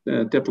fundamentally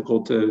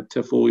difficult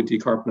to fully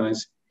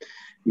decarbonize.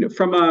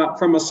 From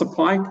a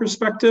supply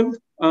perspective,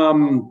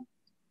 I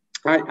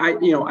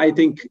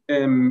think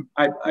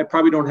I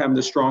probably don't have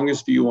the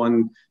strongest view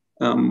on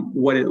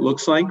what it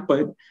looks like,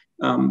 but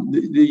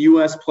the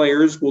U.S.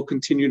 players will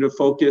continue to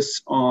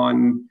focus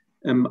on,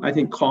 I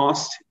think,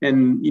 cost.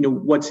 And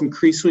what's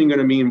increasingly going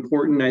to be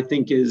important, I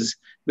think, is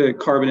the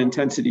carbon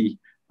intensity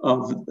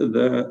of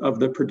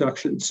the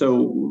production.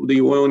 So the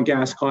oil and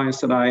gas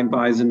clients that I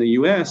advise in the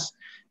U.S.,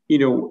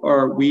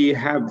 we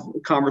have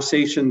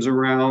conversations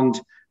around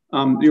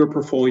your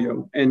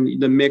portfolio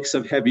and the mix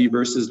of heavy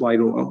versus light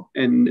oil,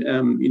 and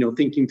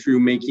thinking through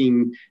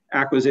making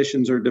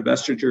acquisitions or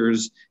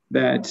divestitures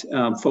that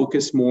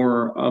focus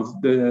more of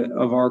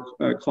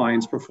our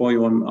clients'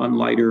 portfolio on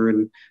lighter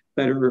and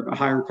better,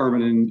 higher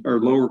carbon or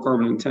lower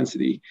carbon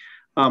intensity.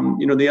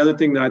 The other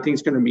thing that I think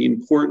is going to be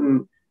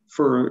important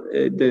for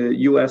the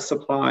U.S.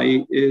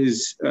 supply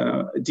is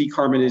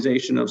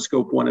decarbonization of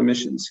Scope 1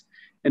 emissions,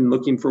 and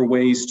looking for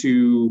ways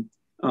to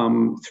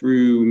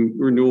through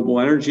renewable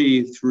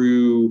energy,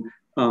 through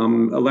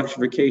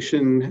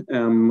electrification,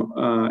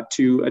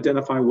 to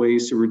identify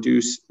ways to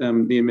reduce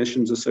the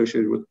emissions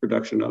associated with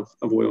production of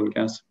oil and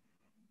gas.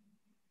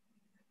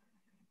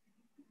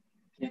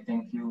 Okay,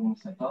 thank you,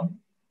 Mr. Tom.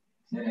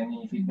 Is there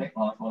any feedback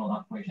or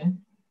follow-up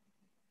question,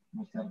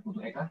 Mr. Putu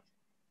Eka?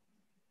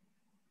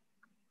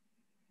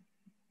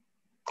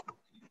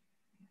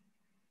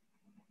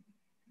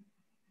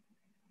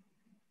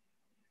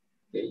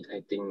 Okay,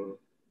 I think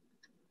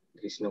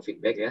there is no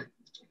feedback, yeah.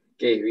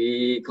 Okay,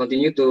 we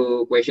continue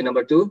to question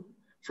number 2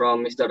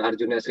 from Mr.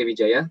 Arjuna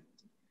Sriwijaya.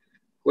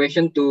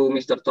 Question to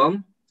Mr.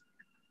 Tom.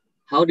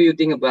 How do you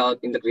think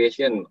about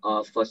integration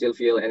of fossil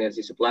fuel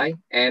energy supply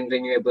and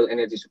renewable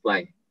energy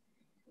supply?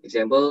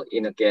 Example,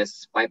 in a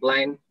gas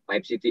pipeline,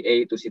 pipe city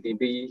A to city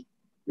B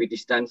with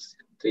distance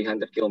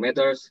 300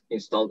 kilometers,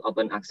 installed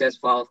open access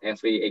valve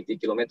every 80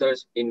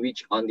 kilometers, in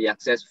which on the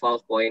access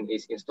valve point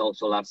is installed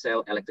solar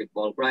cell electric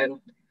power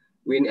plant,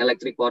 wind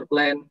electric power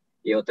plant,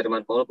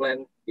 geothermal power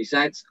plant.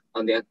 Besides,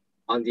 on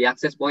the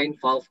access point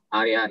valve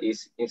area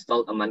is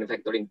installed a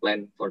manufacturing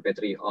plant for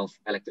battery of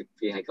electric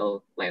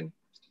vehicle plant.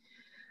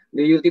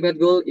 The ultimate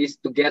goal is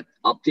to get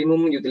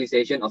optimum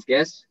utilization of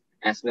gas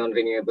as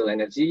non-renewable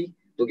energy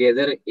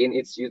together in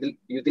its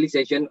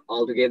utilization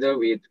altogether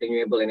with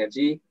renewable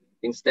energy,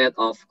 instead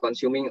of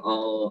consuming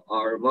all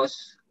or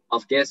most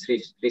of gas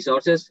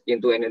resources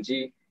into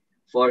energy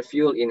for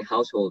fuel in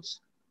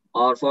households,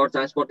 or for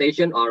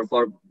transportation, or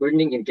for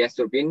burning in gas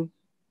turbine.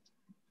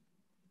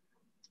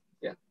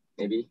 Yeah,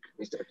 maybe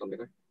Mr. Tom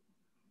Baker.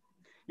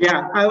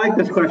 Yeah, I like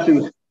this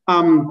question.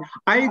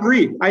 I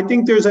agree. I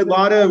think there's a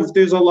lot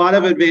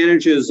of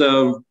advantages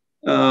of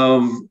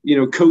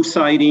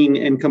co-siting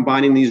and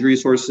combining these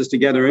resources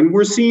together, and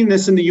we're seeing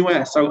this in the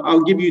U.S.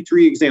 I'll give you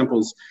 3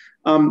 examples.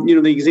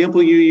 The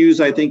example you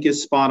use, I think,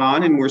 is spot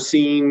on, and we're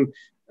seeing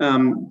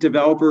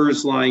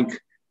developers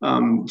like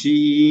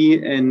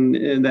GE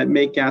and that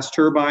make gas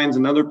turbines,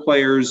 and other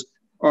players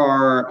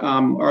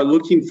are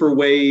looking for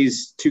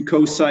ways to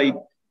co-site.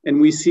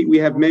 And we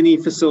have many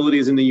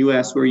facilities in the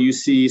U.S. where you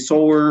see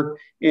solar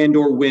and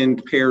or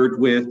wind paired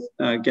with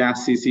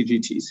gas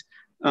CCGTs.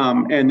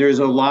 And there's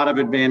a lot of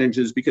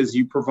advantages because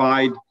you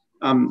provide,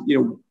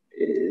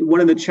 one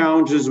of the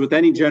challenges with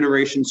any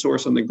generation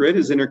source on the grid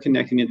is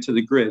interconnecting it to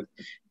the grid.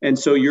 And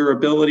so your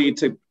ability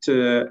to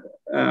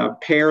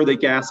pair the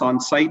gas on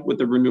site with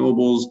the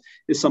renewables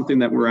is something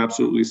that we're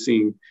absolutely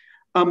seeing.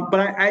 But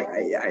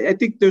I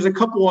think there's a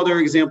couple other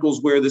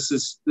examples where this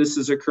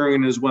is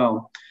occurring as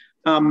well.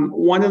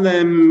 One of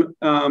them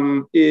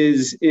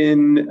is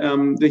in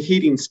the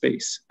heating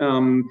space.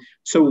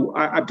 So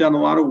I've done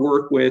a lot of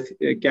work with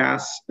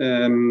gas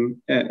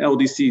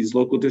LDCs,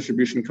 local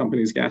distribution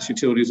companies, gas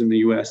utilities in the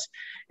US.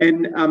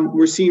 And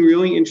we're seeing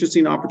really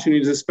interesting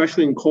opportunities,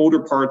 especially in colder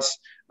parts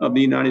of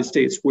the United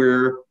States,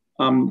 where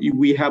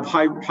we have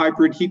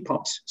hybrid heat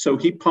pumps. So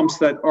heat pumps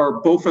that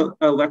are both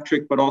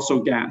electric, but also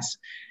gas.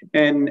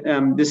 And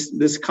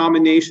this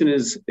combination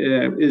is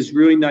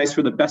really nice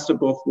for the best of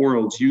both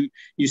worlds.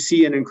 You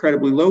see at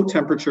incredibly low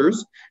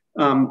temperatures,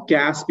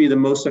 gas be the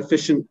most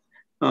efficient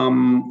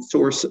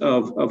source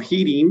of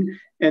heating.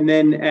 And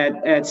then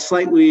at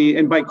slightly,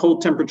 and by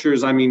cold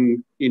temperatures, I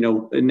mean,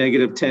 a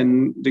negative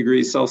 10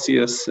 degrees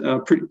Celsius,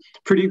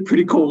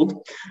 pretty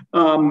cold.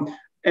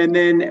 And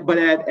then, but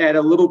at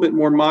a little bit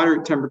more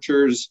moderate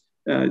temperatures,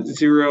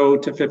 0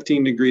 to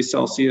 15 degrees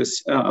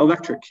Celsius,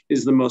 electric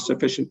is the most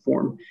efficient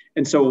form.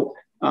 And so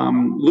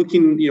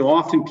looking,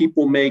 often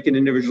people make an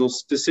individual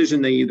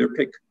decision, they either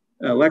pick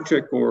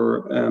electric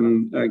or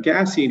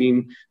gas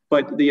heating,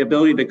 but the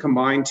ability to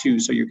combine two,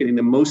 so you're getting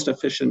the most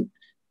efficient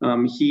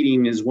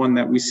heating, is one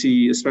that we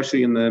see,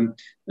 especially in the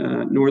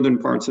northern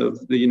parts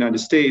of the United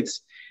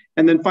States.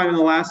 And then finally,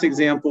 the last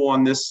example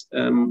on this,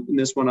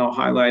 this one I'll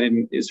highlight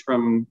is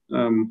from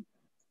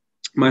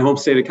my home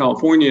state of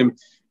California.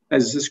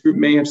 As this group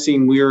may have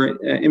seen, we are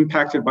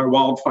impacted by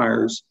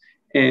wildfires,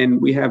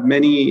 and we have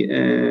many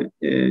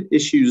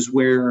issues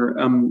where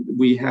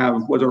we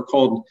have what are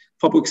called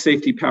public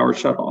safety power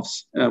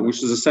shutoffs,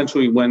 which is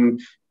essentially when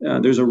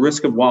there's a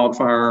risk of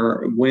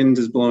wildfire, wind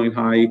is blowing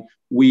high,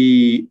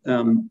 we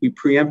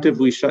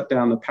preemptively shut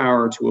down the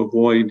power to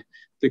avoid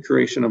the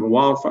creation of a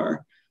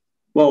wildfire.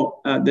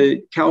 Well,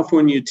 the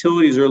California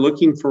utilities are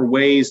looking for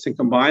ways to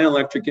combine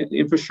electric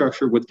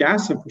infrastructure with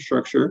gas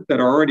infrastructure that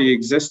already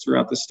exists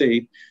throughout the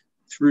state,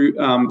 through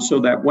so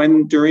that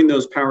when during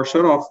those power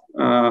shutoff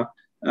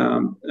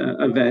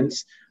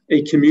events,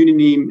 a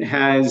community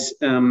has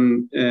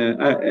an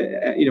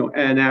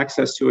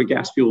access to a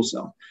gas fuel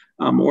cell,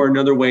 or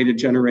another way to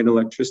generate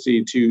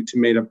electricity to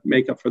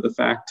make up for the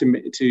fact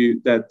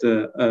that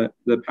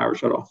the power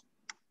shut off.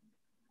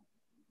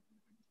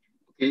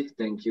 Okay,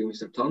 thank you,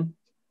 Mr. Tom.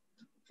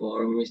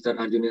 For Mr.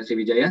 Arjuna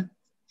Sriwijaya,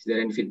 is there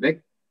any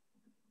feedback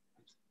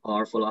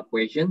or follow-up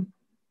question?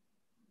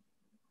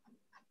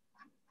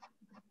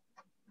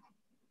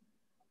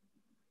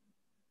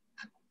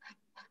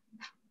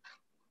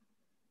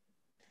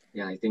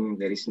 Yeah, I think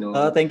there is no.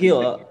 Thank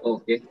you.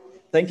 Okay.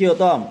 Thank you,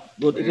 Tom.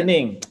 Good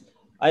evening.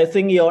 I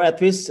think your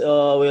advice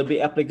will be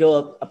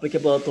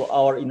applicable to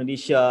our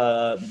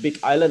Indonesia big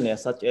island,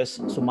 such as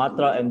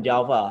Sumatra and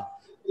Java.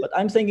 But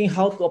I'm thinking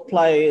how to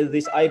apply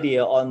this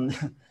idea on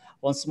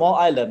small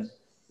island.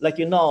 Like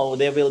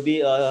there will be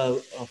a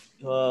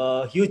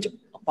huge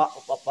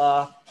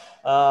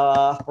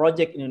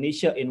project in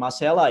Indonesia in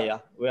Masela,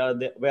 where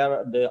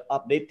the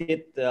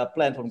updated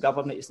plan from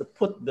government is to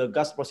put the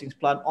gas processing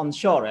plant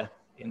onshore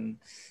in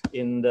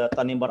the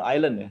Tanimbar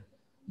Island.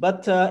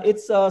 But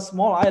it's a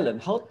small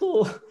island. How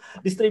to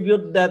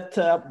distribute that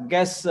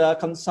gas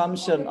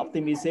consumption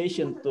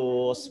optimization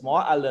to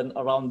small island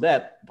around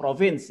that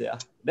province?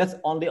 That's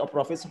only a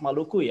province of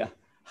Maluku.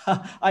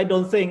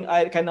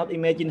 I cannot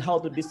imagine how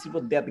to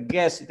distribute that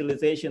gas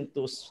utilization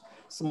to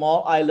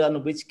small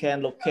island which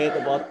can locate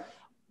about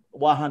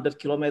 100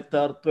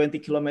 kilometer, 20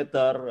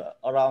 kilometer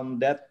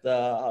around that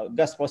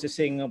gas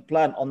processing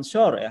plant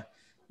onshore.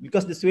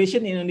 Because the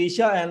situation in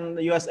Indonesia and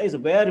the USA is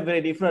very,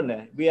 very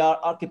different. We are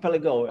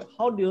archipelago.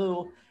 How do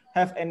you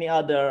have any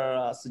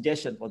other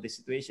suggestion for this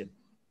situation?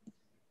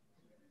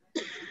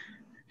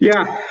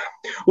 Yeah,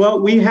 well,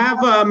 we have,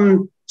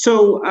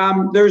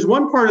 there's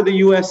one part of the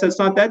US that's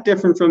not that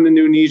different from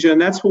Indonesia,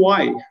 and that's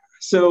Hawaii.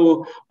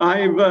 So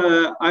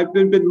I've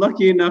been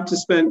lucky enough to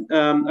spend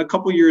a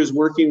couple years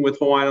working with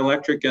Hawaiian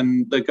Electric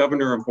and the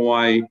governor of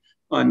Hawaii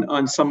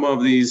on some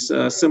of these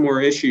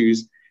similar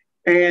issues.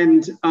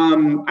 And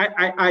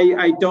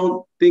I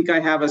don't think I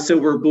have a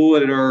silver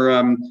bullet or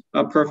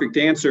a perfect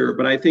answer,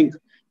 but I think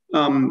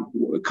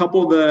a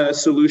couple of the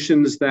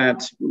solutions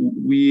that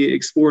we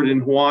explored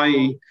in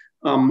Hawaii,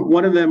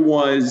 one of them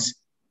was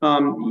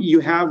you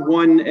have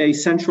a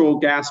central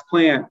gas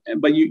plant,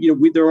 but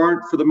there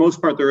aren't, for the most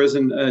part, there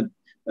isn't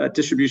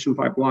distribution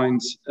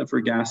pipelines for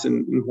gas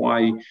in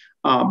Hawaii.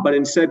 But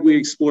instead, we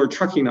explore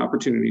trucking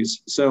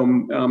opportunities. So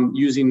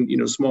using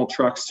small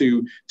trucks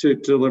to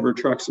deliver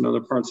trucks in other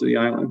parts of the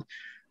island.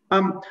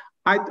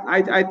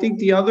 I think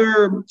the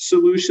other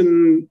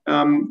solution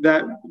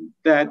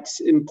that's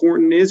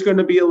important is going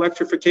to be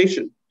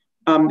electrification.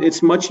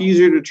 It's much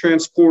easier to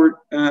transport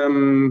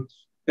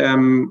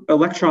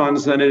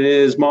electrons than it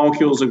is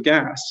molecules of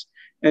gas.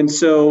 And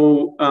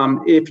so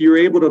if you're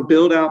able to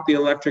build out the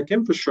electric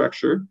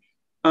infrastructure,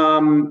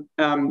 and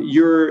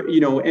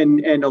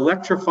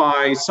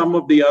electrify some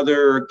of the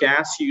other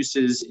gas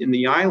uses in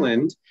the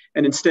island,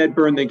 and instead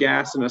burn the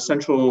gas in a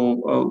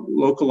central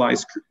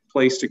localized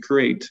place to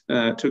create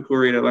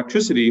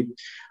electricity,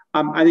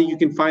 I think you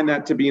can find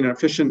that to be an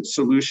efficient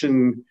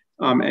solution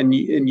and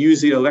use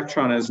the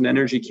electron as an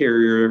energy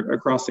carrier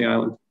across the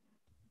island.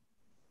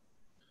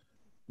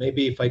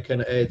 Maybe if I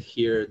can add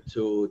here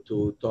to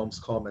Tom's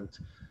comment.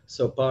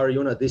 So, Pak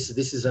Arjuna, this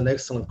is an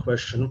excellent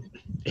question,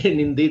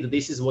 and indeed,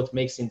 this is what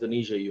makes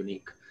Indonesia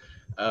unique.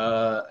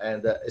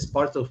 And as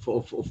part of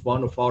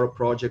one of our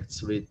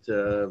projects with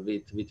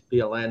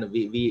PLN,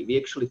 we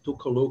actually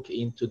took a look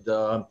into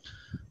the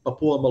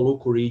Papua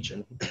Maluku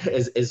region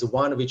as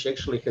one which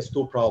actually has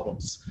two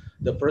problems.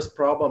 The first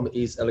problem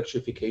is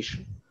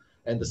electrification,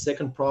 and the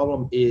second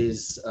problem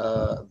is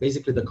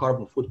basically the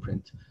carbon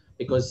footprint.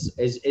 Because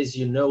as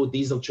you know,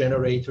 diesel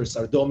generators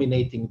are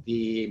dominating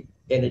the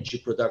energy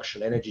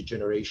production, energy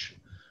generation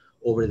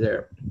over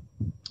there.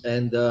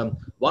 And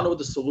one of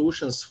the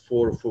solutions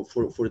for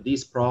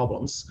these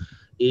problems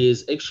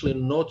is actually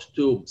not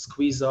to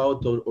squeeze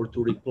out or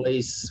to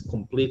replace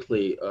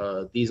completely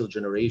diesel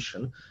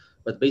generation,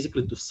 but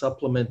basically to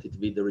supplement it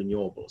with the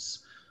renewables.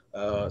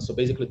 So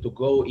basically to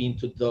go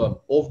into the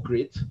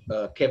off-grid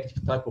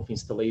captive type of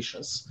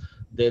installations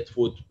that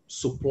would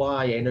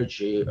supply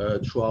energy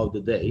throughout the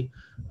day,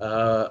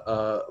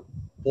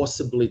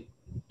 possibly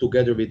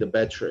together with the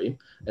battery,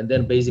 and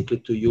then basically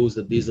to use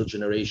the diesel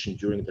generation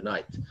during the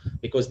night.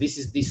 Because this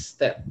is this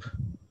step.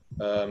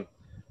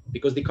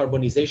 Because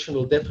decarbonization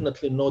will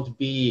definitely not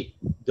be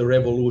the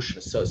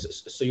revolution. So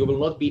you will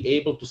not be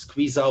able to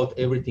squeeze out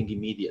everything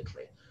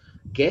immediately.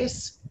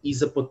 Gas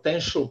is a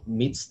potential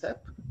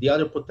mid-step. The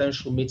other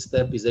potential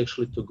mid-step is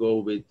actually to go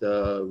with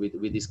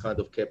this kind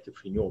of captive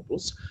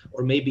renewables,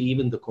 or maybe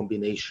even the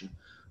combination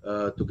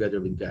together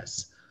with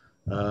gas.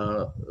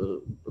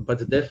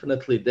 But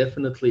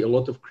definitely a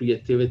lot of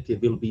creativity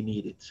will be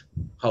needed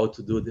how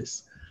to do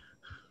this.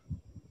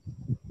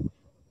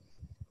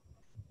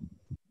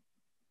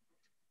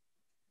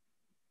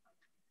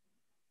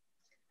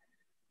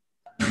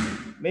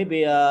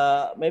 Maybe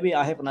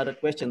I have another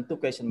question, two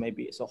questions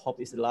maybe. So hope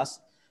is the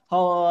last.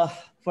 How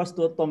first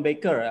to Tom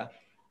Baker,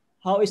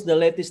 how is the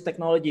latest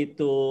technology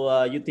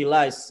to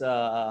utilize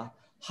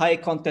high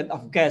content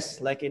of gas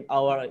like in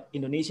our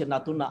Indonesia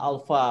Natuna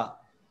Alpha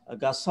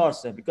gas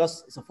source?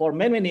 Because for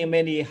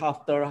many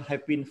after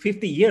have been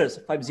 50 years,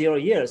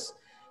 50 years,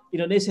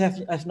 Indonesia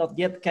has not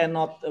yet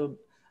cannot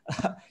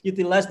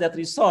utilize that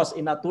resource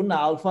in Natuna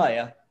Alpha.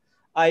 Yeah.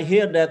 I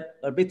hear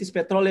that British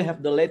Petroleum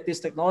have the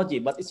latest technology,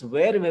 but it's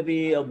very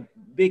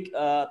big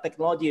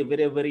technology,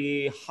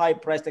 very high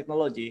price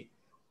technology.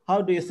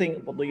 How do you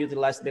think to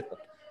utilize that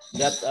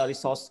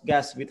resource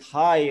gas with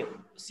high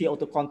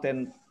CO2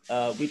 content,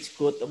 which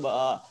could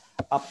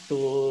up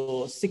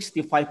to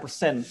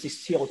 65%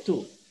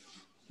 CO2?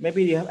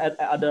 Maybe you have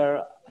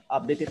other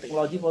updated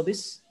technology for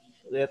this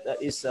that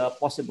is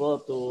possible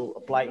to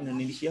apply in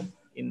Indonesia,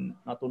 in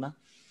Natuna?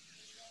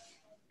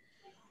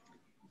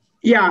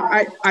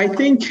 Yeah, I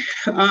think,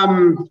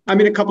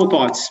 a couple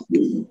thoughts.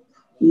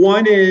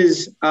 One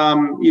is,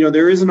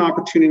 there is an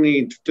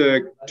opportunity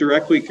to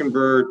directly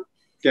convert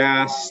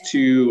gas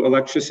to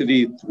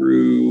electricity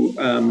through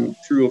a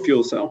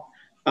fuel cell.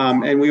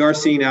 And we are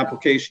seeing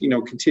application,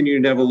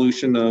 continued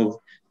evolution of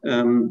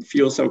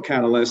fuel cell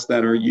catalysts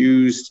that are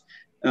used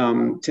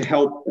to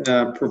help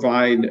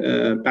provide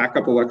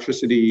backup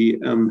electricity,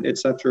 et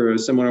cetera,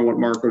 similar to what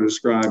Marco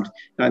described.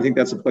 And I think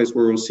that's a place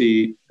where we'll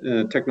see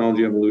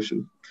technology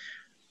evolution.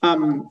 I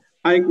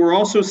think we're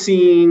also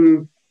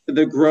seeing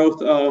the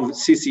growth of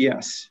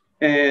CCS.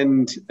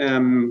 And,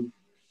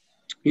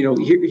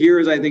 here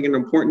is, I think, an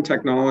important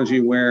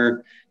technology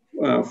where,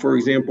 for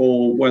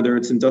example, whether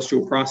it's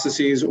industrial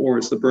processes or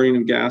it's the burning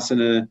of gas in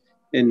a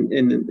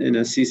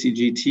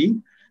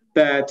CCGT,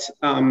 that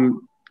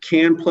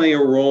can play a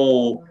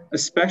role,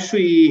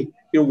 especially,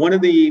 one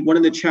of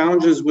the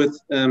challenges with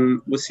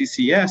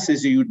CCS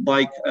is you'd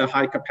like a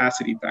high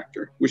capacity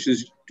factor, which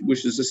is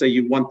to say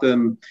you want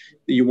the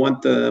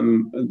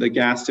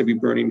gas to be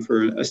burning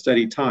for a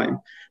steady time.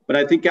 But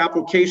I think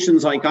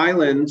applications like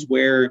islands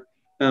where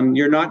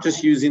you're not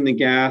just using the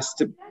gas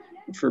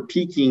for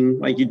peaking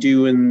like you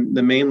do in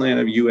the mainland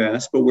of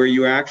US, but where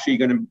you're actually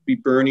going to be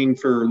burning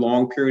for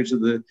long periods of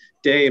the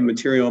day and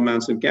material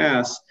amounts of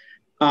gas,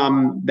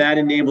 that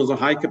enables a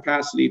high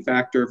capacity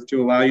factor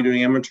to allow you to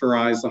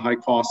amortize the high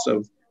costs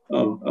of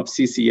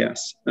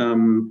CCS.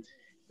 And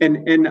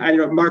I don't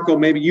know, Marco,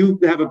 maybe you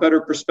have a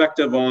better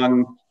perspective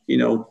on,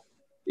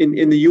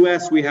 in the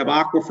US we have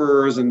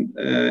aquifers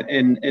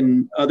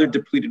and other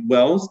depleted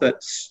wells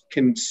that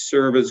can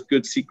serve as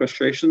good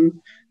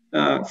sequestration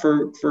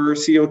for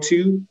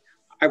CO2.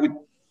 I would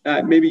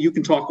maybe you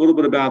can talk a little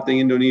bit about the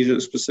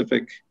Indonesia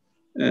specific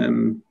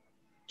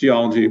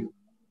geology.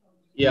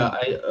 Yeah,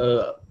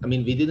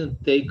 we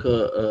didn't take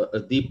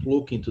a deep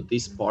look into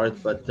this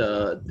part, but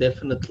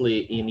definitely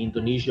in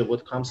Indonesia,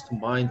 what comes to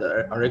mind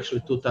are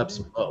actually two types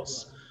of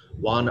wells.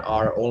 One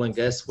are oil and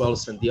gas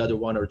wells, and the other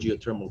one are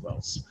geothermal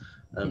wells,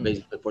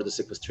 basically for the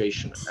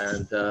sequestration.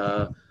 And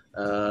the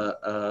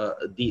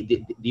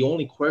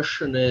only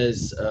question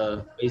is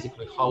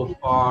basically how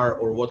far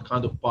or what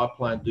kind of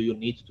pipeline do you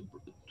need to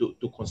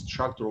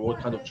construct, or what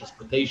kind of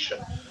transportation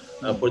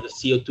for the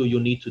CO2 you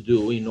need to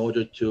do in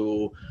order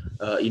to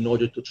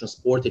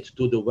transport it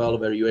to the well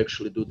where you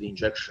actually do the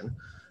injection,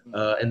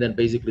 and then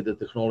basically the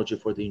technology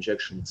for the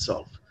injection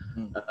itself.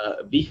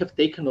 We have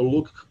taken a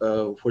look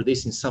for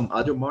this in some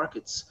other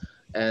markets,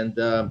 and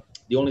the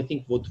only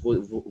thing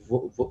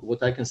what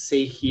I can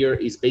say here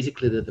is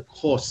basically that the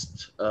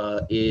cost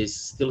is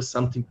still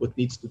something what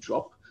needs to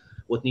drop,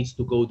 what needs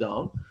to go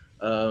down.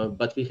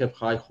 But we have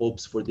high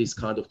hopes for this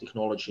kind of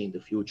technology in the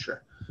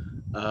future.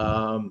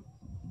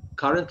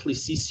 Currently,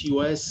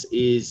 CCUS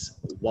is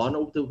one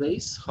of the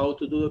ways how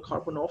to do the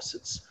carbon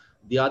offsets.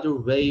 The other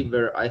way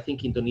where I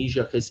think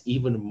Indonesia has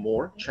even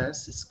more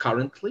chances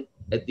currently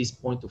at this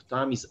point of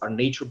time is our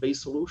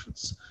nature-based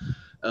solutions,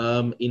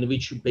 in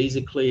which you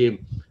basically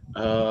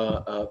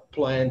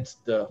plant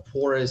the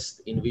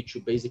forest, in which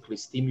you basically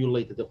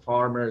stimulate the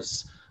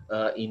farmers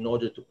in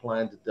order to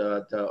plant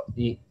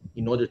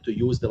in order to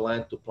use the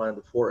land to plant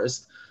the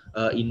forest.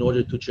 in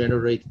order to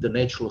generate the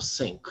natural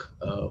sink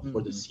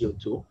for the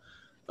CO2.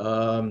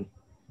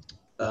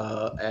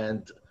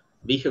 And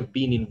we have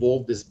been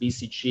involved as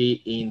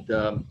BCG in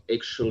the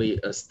actually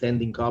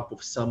standing up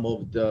of some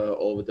of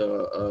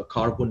the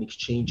carbon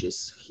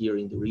exchanges here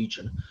in the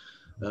region.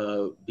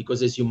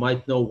 Because as you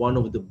might know, one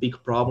of the big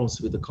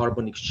problems with the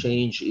carbon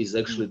exchange is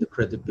actually the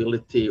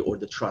credibility or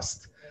the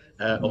trust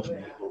of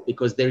people,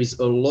 because there is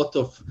a lot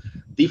of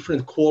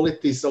different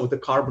qualities of the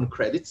carbon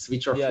credits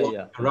which are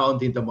floating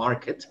around in the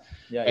market.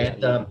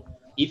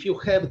 If you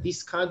have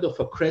this kind of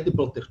a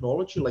credible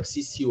technology like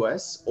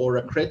CCUS or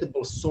a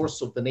credible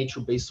source of the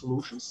nature-based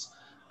solutions,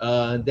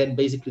 then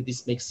basically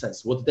this makes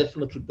sense. What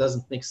definitely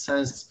doesn't make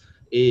sense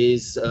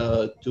is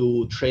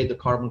to trade the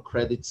carbon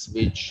credits,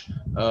 which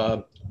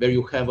where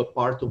you have a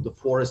part of the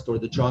forest or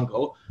the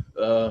jungle,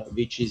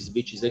 which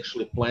is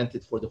actually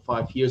planted for the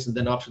 5 years, and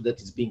then after that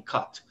it's being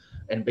cut.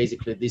 And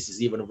basically this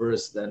is even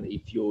worse than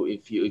if you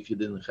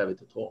didn't have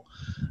it at all.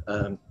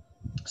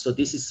 So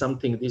this is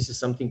something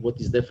what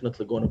is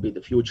definitely going to be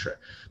the future,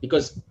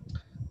 because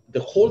the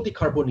whole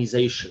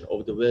decarbonization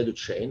of the value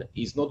chain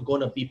is not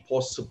going to be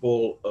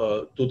possible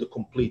to the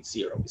complete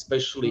zero,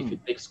 especially if you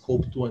take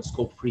scope 2 and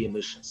scope 3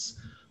 emissions.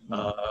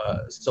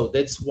 So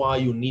that's why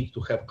you need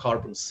to have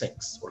carbon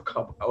sinks or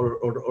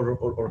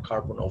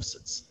carbon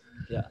offsets.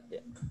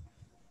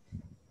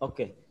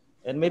 Okay.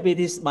 And maybe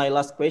this is my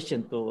last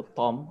question to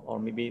Tom, or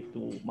maybe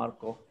to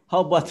Marco. How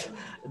about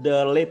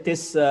the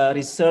latest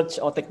research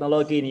or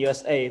technology in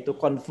USA to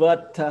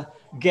convert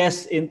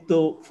gas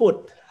into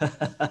food?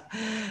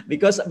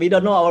 Because we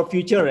don't know our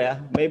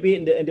future. Maybe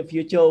in the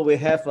future we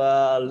have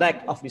a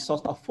lack of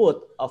resource of food,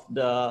 of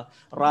the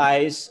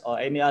rice or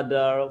any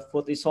other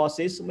food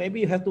resources.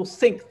 Maybe you have to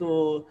think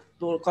to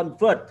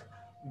convert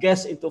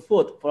gas into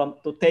food,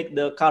 to take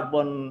the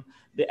carbon,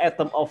 the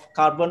atom of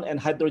carbon and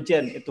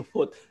hydrogen into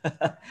food.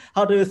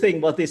 How do you think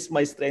about this?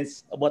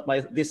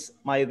 This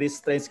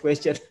strange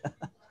question.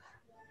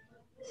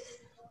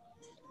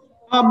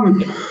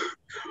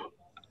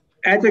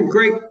 That's a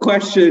great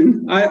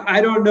question.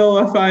 I don't know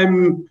if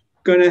I'm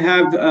going to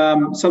have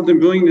something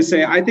brilliant to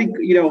say. I think,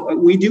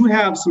 we do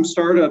have some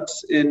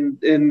startups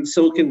in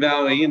Silicon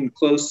Valley and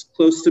close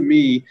to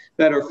me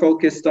that are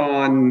focused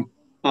on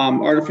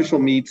artificial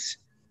meats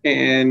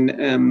and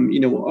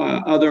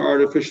other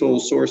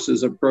artificial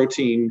sources of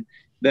protein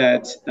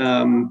that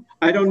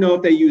I don't know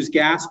if they use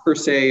gas per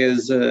se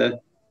as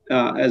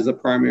a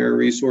primary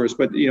resource,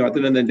 but at the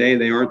end of the day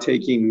they are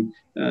taking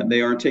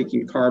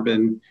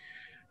carbon.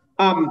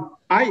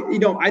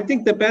 I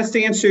think the best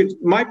answer,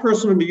 my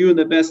personal view, and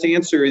the best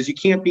answer is you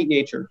can't beat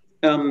nature.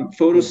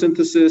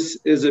 Photosynthesis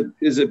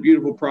is a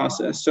beautiful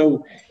process.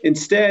 So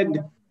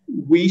instead,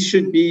 we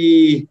should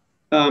be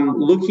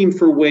looking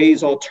for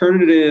ways,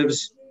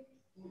 alternatives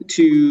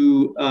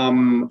to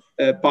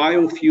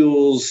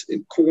biofuels,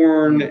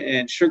 corn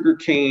and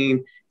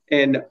sugarcane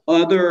and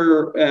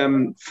other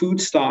food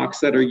stocks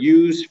that are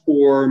used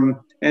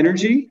for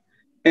energy.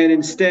 And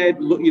instead,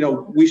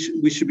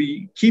 we should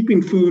be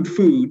keeping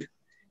food,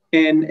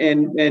 and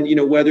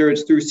whether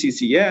it's through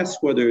CCS,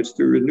 whether it's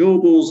through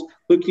renewables,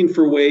 looking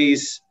for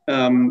ways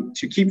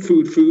to keep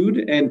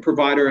food and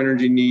provide our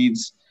energy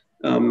needs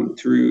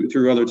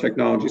through other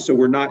technologies. So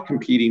we're not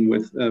competing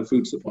with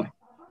food supply.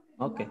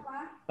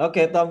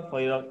 Okay, Tom,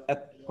 for your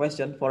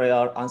question, for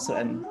your answer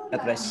and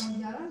address.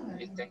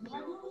 Thank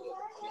you,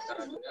 Mr.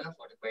 Arjuna,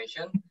 for the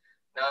question.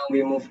 Now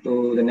we move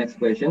to the next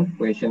question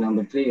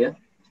number 3,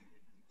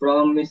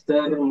 from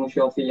Mr.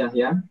 Musyofi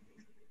Yahya.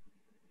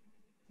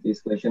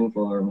 This question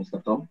for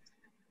Mr. Tom.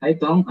 Hi,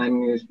 Tom.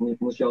 I'm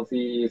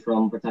Musyofi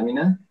from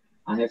Pertamina.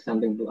 I have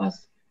something to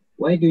ask.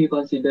 Why do you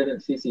consider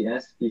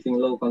CCS giving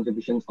low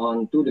contributions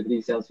on 2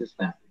 degrees Celsius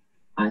path?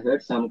 I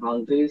heard some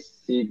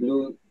countries see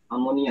blue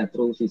ammonia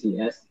through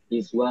CCS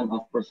is one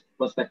of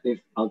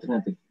prospective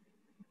alternative.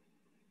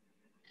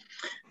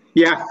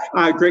 Yeah,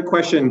 great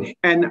question.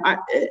 And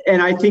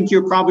I think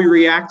you're probably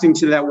reacting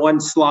to that one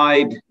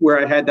slide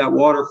where I had that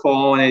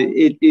waterfall, and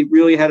it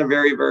really had a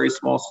very, very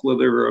small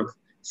sliver of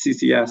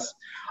CCS.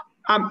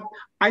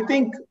 I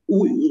think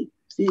we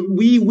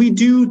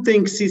do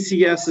think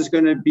CCS is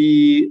going to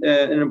be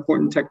an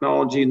important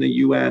technology in the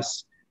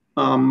US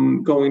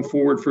going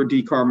forward for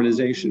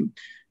decarbonization.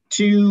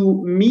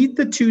 To meet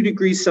the 2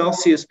 degrees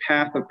Celsius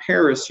path of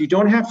Paris, you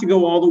don't have to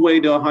go all the way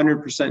to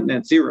 100%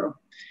 net zero.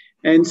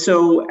 And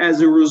so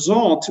as a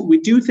result, we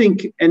do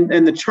think,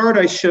 and the chart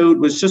I showed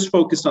was just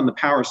focused on the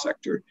power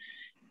sector.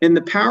 In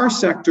the power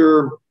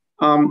sector,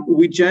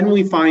 we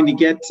generally find to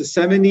get to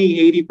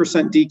 70,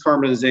 80%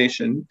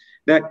 decarbonization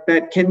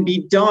that can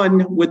be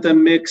done with a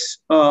mix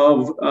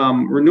of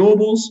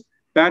renewables,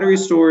 battery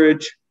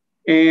storage,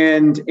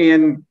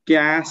 and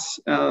gas,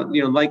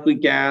 likely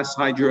gas,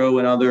 hydro,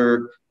 and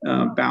other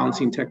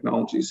balancing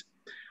technologies.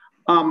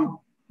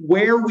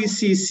 Where we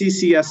see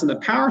CCS in the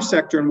power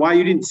sector, and why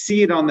you didn't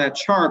see it on that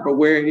chart, but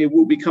where it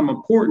will become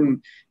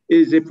important,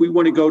 is if we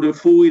want to go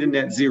fully to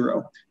net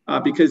zero.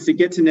 Because to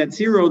get to net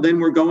zero, then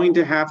we're going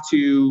to have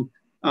to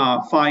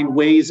find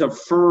ways of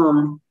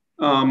firm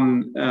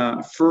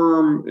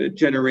firm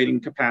generating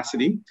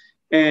capacity,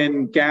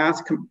 and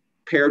gas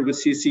paired with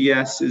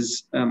CCS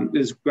is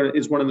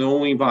one of the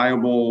only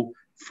viable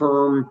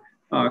firm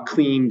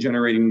clean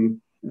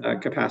generating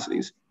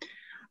capacities.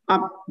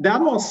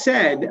 That all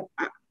said,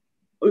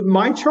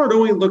 my chart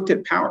only looked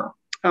at power.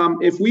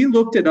 If we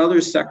looked at other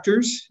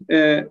sectors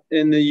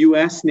in the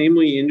U.S.,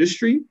 namely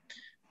industry,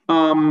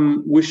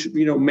 which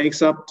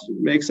makes up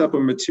a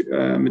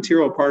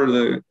material part of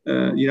the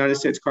United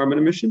States carbon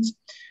emissions,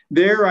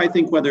 there I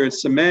think whether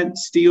it's cement,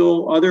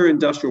 steel, other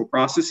industrial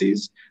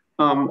processes,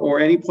 or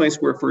any place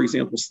where, for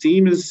example,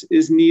 steam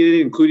is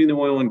needed, including the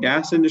oil and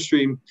gas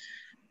industry,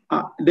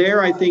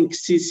 there I think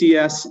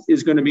CCS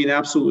is going to be an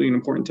absolutely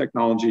important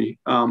technology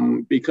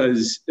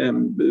because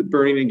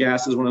burning in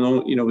gas is one of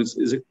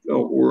the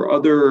or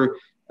other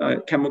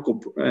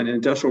chemical and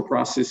industrial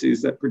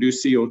processes that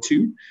produce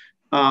CO2.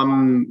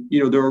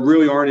 There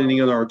really aren't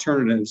any other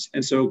alternatives.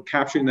 And so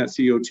capturing that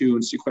CO2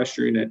 and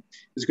sequestering it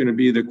is going to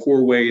be the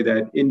core way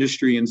that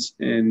industry and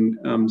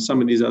some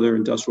of these other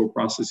industrial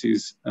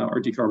processes are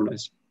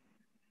decarbonized.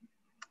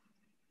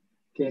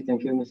 Okay,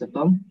 thank you, Mr.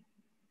 Tom.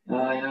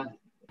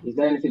 Is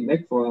there any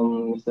feedback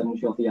from Mr.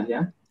 Musyofi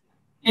Yahya?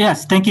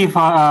 Yes, thank you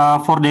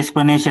for the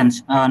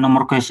explanations. No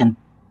more question.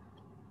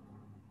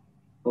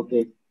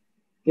 Okay,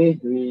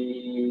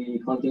 we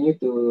continue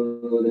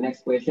to the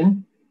next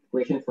question.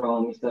 Question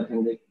from Mr.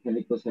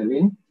 Henrikus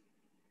Herwin.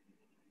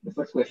 The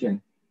first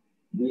question: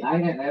 the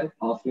IRR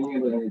of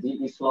renewable energy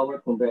is lower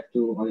compared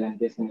to oil and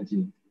gas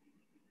energy.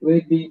 Will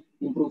it be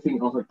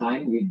improving over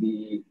time with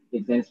the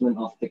advancement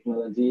of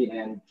technology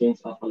and change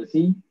of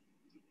policy?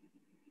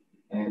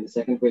 And the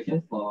second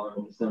question for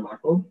Mr.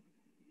 Marco: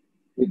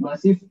 with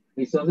massive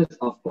resources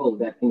of coal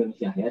that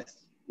Indonesia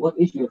has, what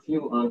is your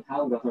view on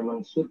how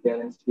government should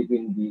balance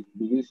between the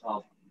use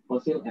of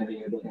fossil and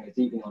renewable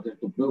energy in order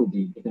to grow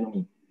the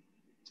economy?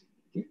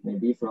 Okay,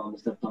 maybe from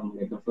Mr. Tom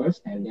Baker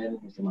first, and then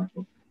Mr.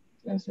 Marco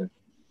to answer.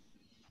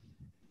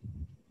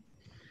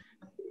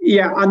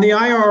 Yeah, on the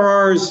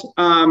IRRs,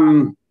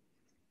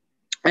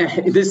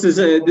 this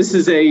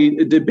is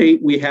a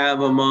debate we have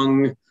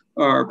among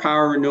our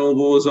power,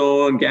 renewables,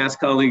 oil and gas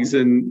colleagues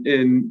in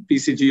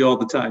BCG all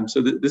the time.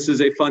 So this is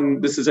a fun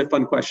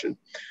question.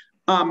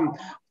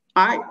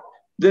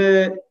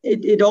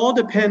 It all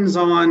depends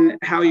on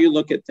how you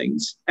look at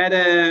things.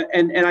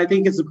 And I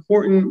think it's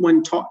important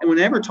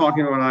whenever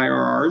talking about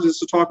IRRs is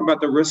to talk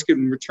about the risk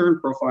and return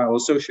profile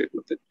associated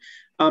with it.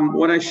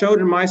 What I showed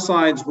in my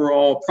slides were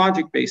all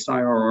project-based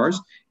IRRs,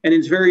 and it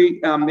is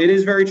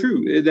very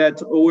true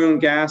that oil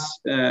and gas,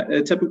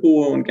 a typical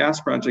oil and gas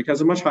project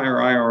has a much higher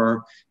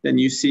IRR than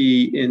you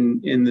see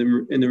in the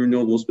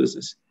renewables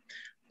business.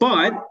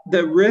 But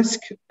the risk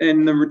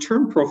and the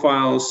return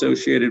profile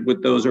associated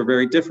with those are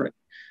very different.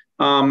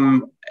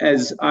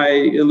 As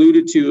I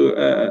alluded to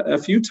a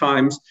few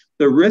times,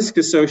 the risk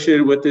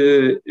associated with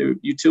the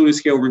utility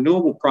scale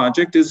renewable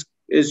project is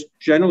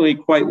generally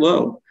quite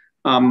low.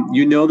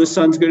 The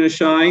sun's going to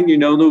shine.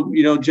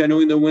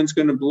 Generally the wind's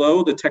going to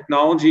blow. The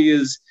technology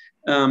is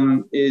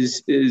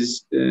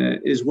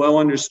well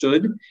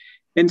understood,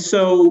 and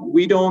so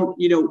we don't.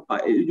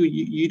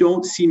 You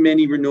don't see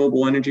many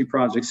renewable energy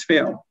projects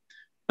fail.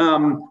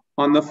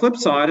 On the flip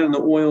side, on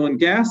the oil and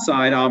gas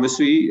side,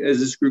 obviously, as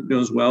this group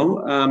knows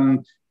well,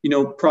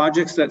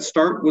 projects that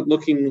start with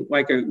looking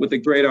with a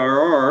great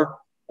IRR,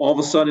 all of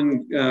a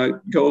sudden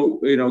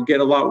get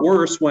a lot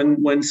worse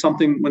when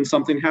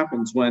something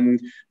happens, when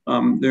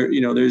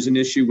there's an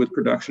issue with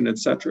production, et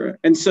cetera.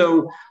 And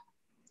so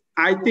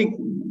I think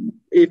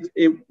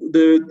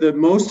the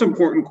most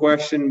important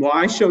question,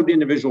 why I showed the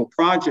individual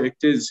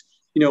project is,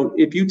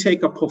 if you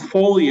take a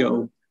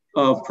portfolio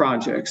of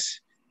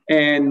projects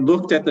and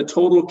looked at the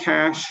total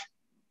cash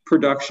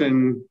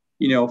production,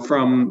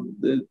 from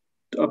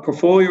a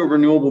portfolio of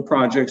renewable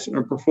projects and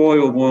a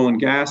portfolio of oil and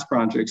gas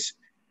projects,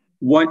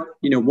 what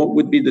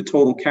would be the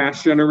total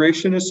cash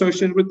generation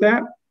associated with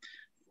that?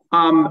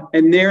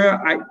 And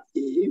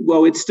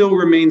it still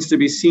remains to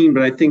be seen,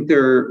 but I think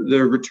their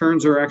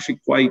returns are actually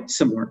quite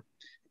similar.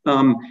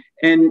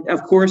 And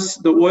of course,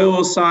 the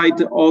oil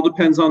side all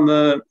depends on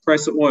the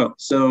price of oil.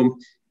 So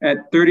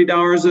at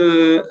 $30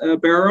 a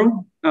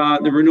barrel,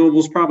 the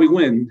renewables probably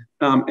win.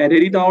 At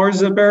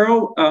 $80 a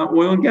barrel,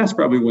 oil and gas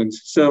probably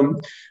wins. So,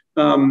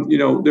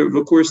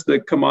 of course, the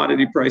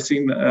commodity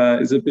pricing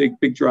is a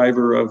big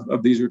driver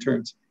of these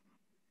returns.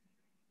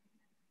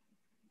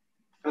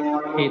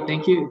 Okay,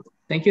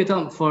 thank you,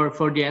 Tom,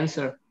 for the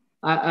answer.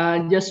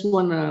 Just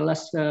one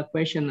last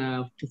question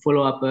to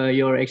follow up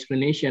your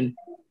explanation.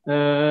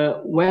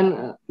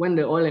 When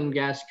the oil and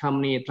gas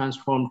company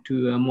transform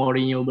to a more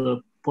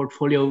renewable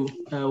portfolio,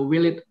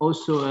 will it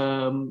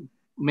also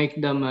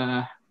make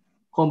them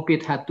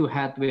compete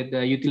head-to-head with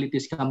the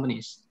utilities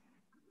companies?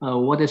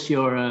 What is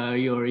your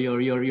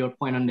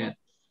point on that?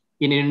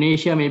 In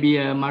Indonesia, maybe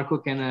Marco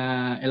can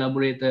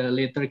elaborate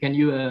later. Can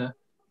you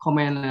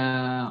comment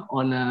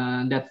on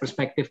that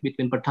perspective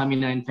between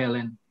Pertamina and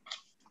PLN?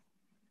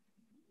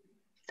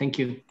 Thank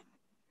you.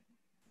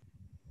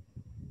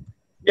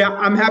 Yeah,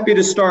 I'm happy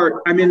to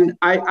start. I mean,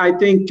 I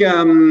think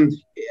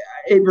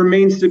it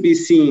remains to be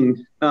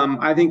seen.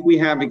 I think we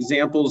have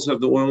examples of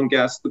the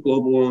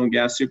global oil and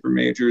gas super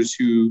majors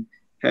who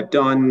have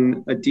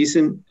done a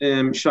decent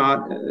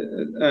shot,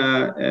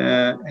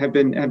 have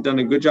done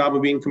a good job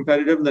of being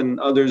competitive. Then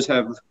others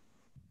have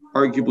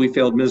arguably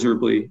failed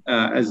miserably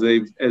as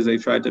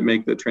they've tried to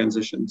make the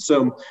transition.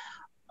 So,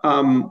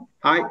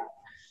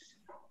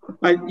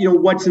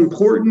 what's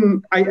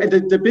important.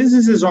 The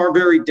businesses are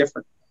very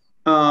different.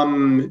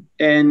 And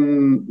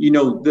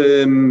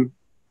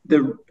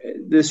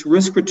this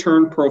risk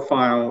return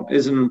profile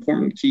is an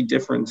important key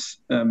difference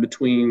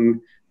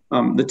between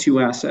the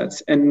two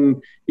assets.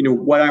 And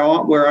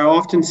where I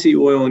often see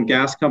oil and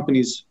gas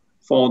companies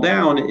fall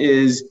down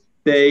is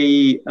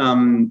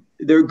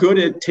they're good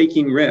at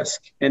taking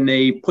risk, and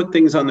they put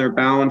things on their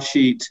balance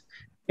sheet,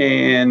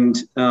 and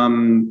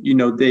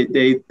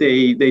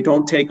they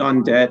don't take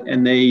on debt,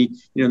 and they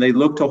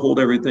look to hold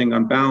everything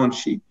on balance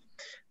sheet.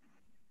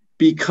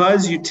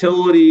 Because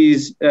utility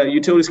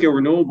scale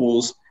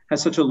renewables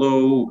has such a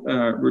low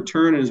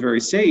return and is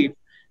very safe,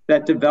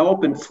 that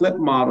develop and flip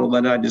model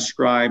that I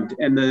described,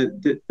 and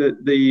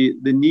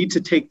the need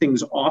to take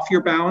things off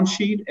your balance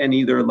sheet and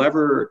either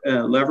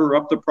lever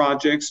up the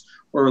projects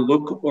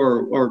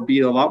or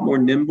be a lot more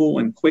nimble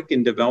and quick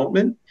in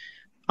development,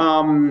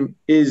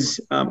 is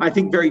I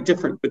think very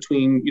different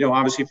between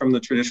obviously from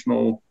the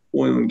traditional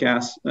oil and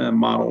gas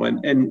model,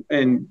 and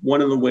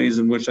one of the ways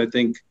in which I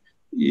think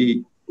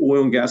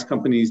oil and gas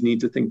companies need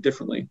to think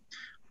differently.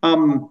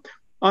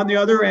 On the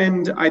other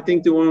end, I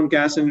think the oil and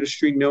gas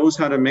industry knows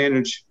how to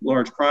manage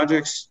large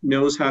projects,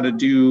 knows how to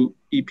do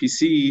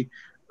EPC,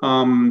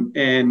 and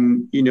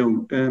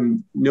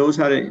knows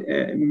how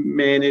to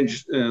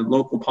manage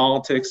local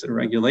politics and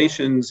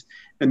regulations,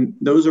 and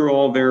those are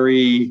all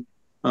very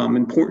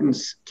important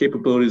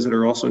capabilities that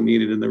are also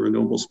needed in the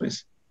renewable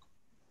space.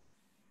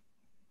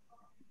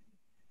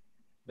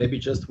 Maybe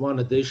just one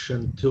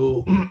addition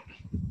to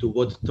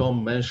what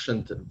Tom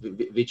mentioned,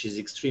 which is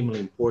extremely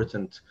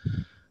important,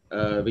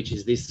 which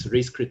is this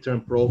risk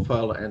return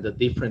profile and the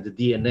different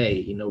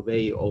DNA in a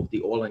way of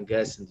the oil and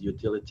gas and the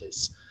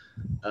utilities.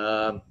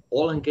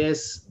 Oil and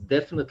gas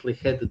definitely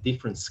had a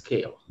different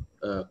scale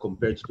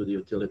compared to the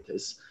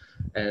utilities.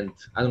 And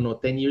I don't know,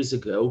 10 years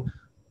ago,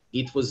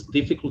 it was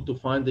difficult to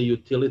find a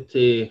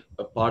utility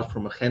apart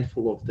from a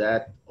handful of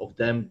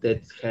them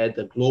that had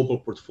a global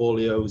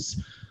portfolios,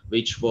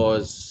 which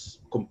was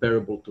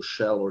comparable to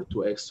Shell or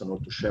to Exxon or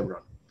to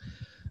Chevron.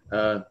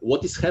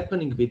 What is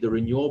happening with the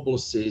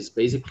renewables is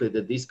basically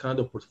that these kind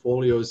of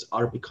portfolios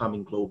are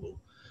becoming global.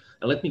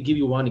 And let me give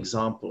you one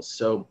example.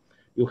 So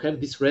you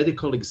have this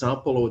radical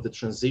example of the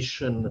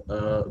transition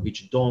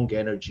which Dong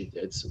Energy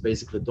did. So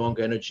basically Dong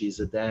Energy is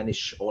a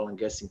Danish oil and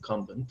gas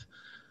incumbent,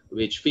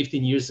 which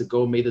 15 years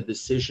ago made a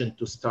decision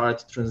to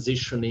start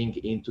transitioning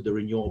into the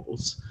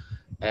renewables.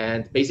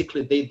 And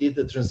basically they did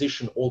the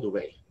transition all the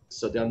way.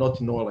 So they are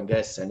not in oil and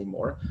gas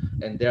anymore.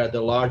 And they are the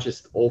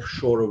largest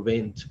offshore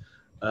wind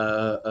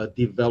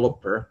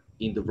developer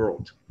in the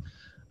world.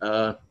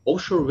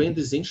 Offshore wind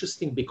is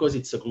interesting because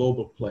it's a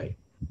global play.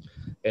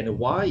 And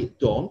why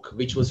Dong,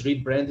 which was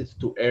rebranded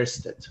to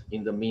Ørsted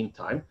in the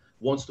meantime,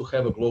 wants to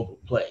have a global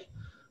play?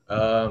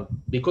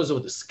 Because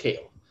of the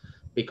scale.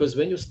 Because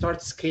when you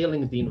start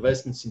scaling the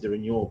investments in the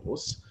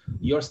renewables,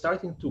 you're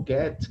starting to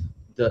get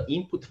the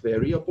input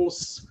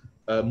variables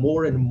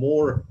more and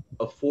more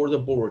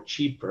affordable or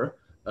cheaper,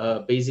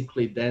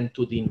 basically than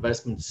to the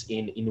investments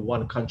in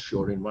one country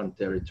or in one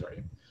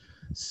territory.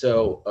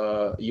 So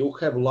you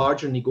have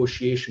larger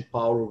negotiation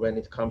power when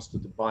it comes to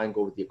the buying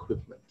of the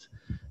equipment.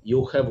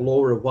 You have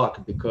lower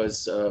WACC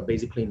because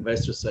basically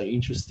investors are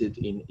interested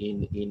in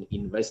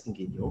investing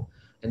in you.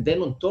 And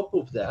then on top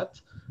of that,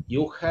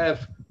 you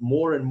have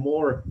more and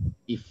more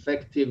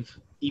effective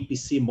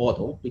EPC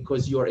model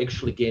because you are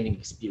actually gaining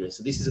experience.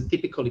 So this is a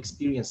typical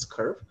experience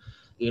curve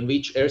in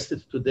which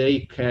Ørsted today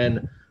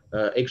can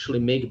actually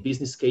make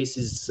business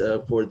cases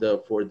for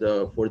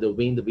the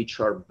wind which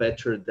are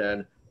better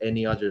than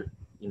any other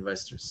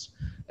investors.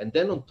 And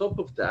then on top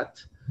of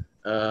that,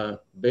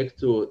 back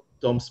to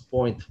Tom's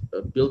point,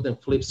 build and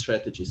flip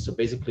strategies. So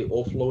basically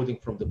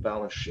offloading from the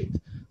balance sheet.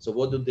 So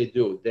what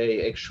do?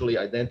 They actually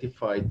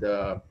identify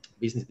the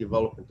business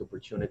development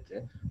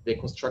opportunity. They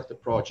construct a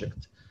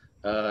project,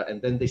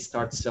 and then they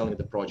start selling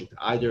the project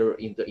either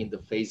in the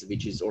phase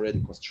which is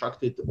already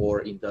constructed or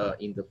in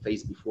the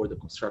phase before the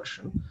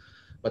construction.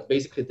 But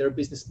basically their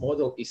business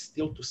model is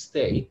still to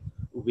stay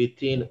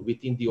within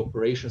the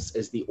operations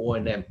as the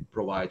O&M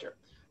provider.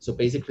 So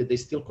basically they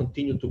still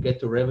continue to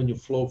get the revenue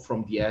flow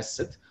from the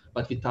asset,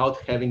 but without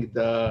having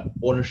the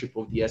ownership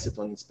of the asset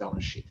on its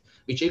balance sheet,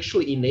 which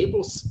actually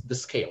enables the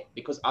scale,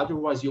 because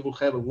otherwise you will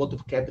have a lot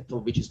of capital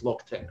which is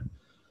locked in.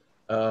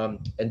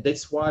 And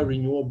that's why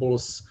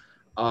renewables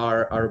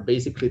are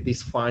basically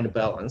this fine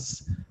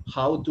balance.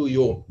 How do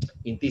you,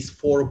 in these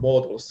four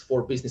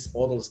business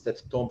models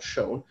that Tom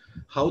shown,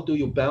 how do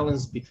you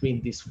balance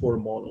between these four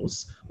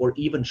models or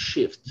even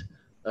shift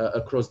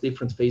across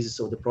different phases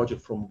of the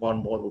project from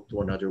one model to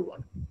another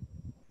one?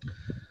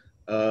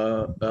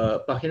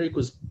 Pak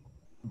Henricus,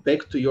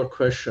 back to your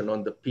question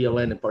on the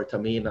PLN and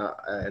Pertamina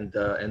and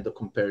the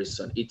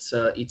comparison. It's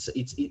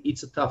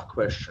a tough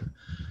question.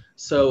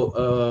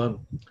 So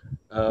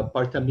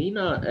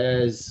Pertamina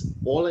as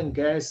oil and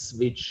gas,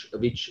 which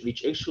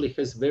actually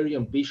has very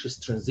ambitious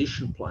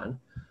transition plan,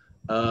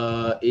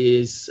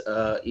 is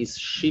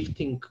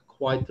shifting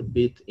quite a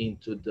bit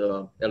into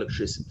the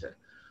electricity.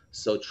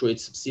 So through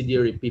its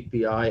subsidiary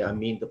PPI, I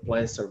mean, the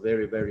plans are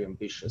very, very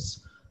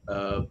ambitious,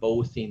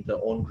 both in the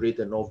on-grid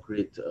and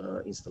off-grid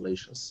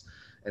installations.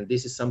 And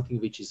this is something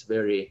which is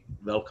very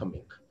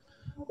welcoming.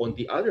 On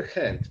the other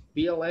hand,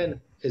 PLN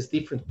has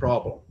different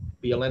problem.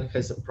 PLN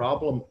has a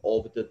problem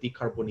of the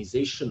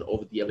decarbonization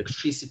of the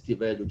electricity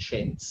value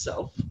chain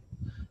itself.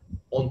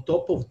 On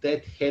top of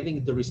that,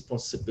 having the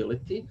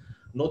responsibility,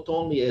 not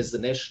only as a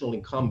national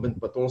incumbent,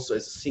 but also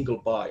as a single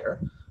buyer,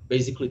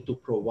 basically to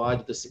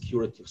provide the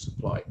security of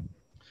supply.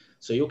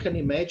 So you can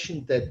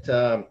imagine that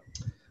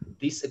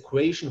this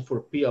equation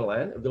for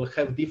PLN will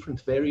have different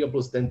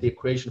variables than the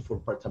equation for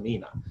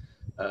Pertamina.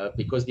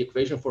 Because the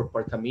equation for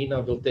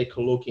Pertamina will take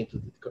a look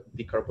into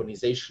the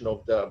decarbonization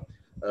of the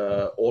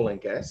oil and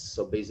gas,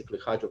 so basically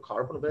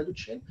hydrocarbon value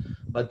chain,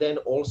 but then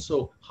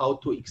also how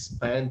to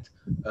expand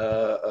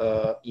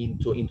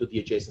into the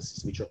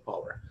adjacencies, which are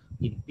power.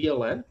 In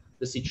PLN,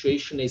 the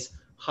situation is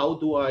how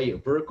do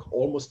I work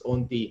almost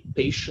on the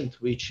patient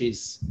which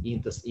is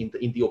in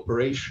the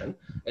operation,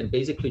 and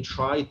basically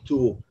try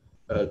to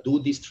do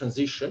this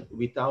transition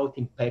without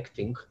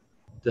impacting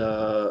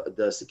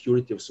the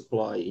security of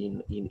supply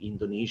in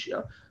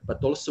Indonesia,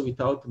 but also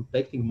without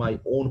impacting my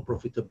own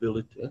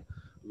profitability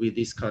with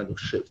these kind of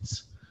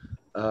shifts.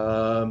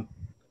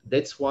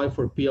 That's why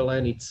for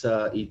PLN it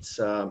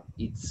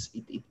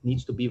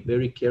needs to be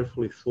very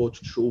carefully thought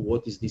through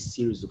what is this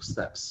series of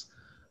steps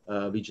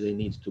which they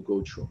need to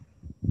go through.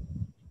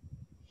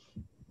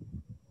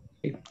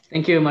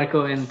 Thank you,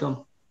 Marco and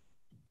Tom.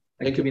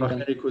 Thank you, Pak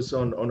Henricus,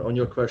 on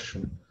your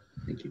question.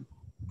 Thank you.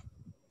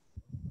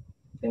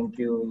 Thank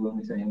you,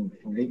 Mr.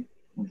 Henry.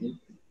 Thank you.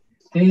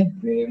 Okay,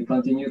 we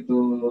continue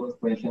to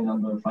question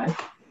number 5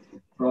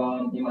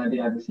 from Imade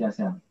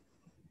Agusiasa.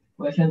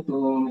 Question to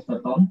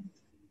Mr. Tom.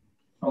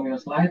 From your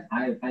slide,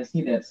 I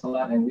see that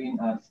solar and wind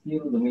are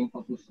still the main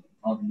focus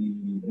of the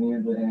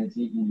renewable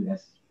energy in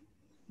US.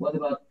 What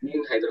about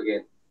green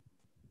hydrogen?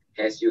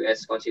 Has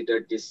US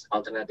considered this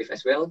alternative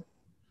as well?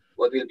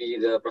 What will be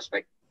the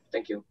prospect?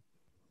 Thank you.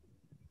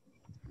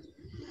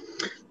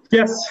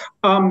 Yes,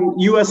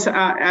 U.S.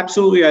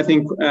 Absolutely. I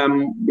think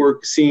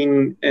we're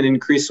seeing and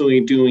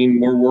increasingly doing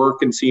more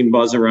work and seeing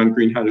buzz around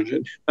green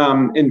hydrogen.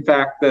 In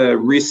fact, the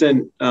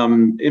recent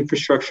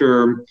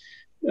infrastructure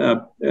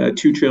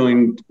 $2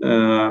 trillion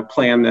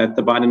plan that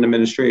the Biden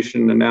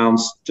administration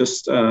announced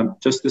just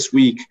this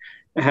week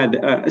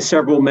had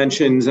several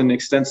mentions and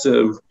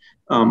extensive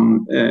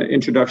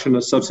introduction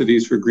of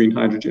subsidies for green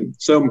hydrogen.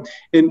 So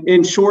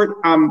in short,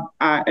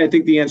 I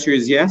think the answer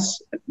is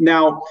yes.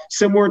 Now,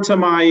 similar to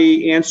my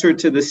answer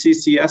to the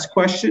CCS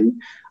question,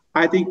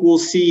 I think we'll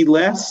see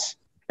less.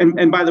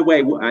 And by the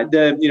way,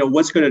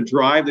 what's going to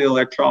drive the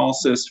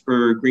electrolysis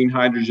for green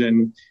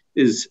hydrogen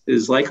is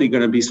likely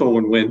going to be solar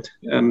and wind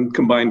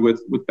combined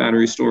with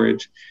battery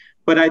storage.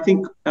 But I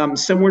think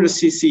similar to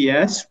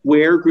CCS,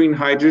 where green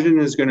hydrogen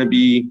is going to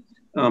be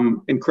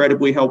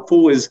incredibly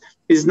helpful is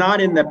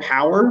not in the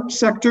power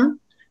sector,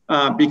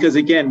 because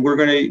again,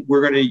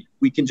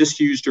 we can just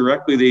use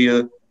directly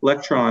the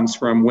electrons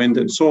from wind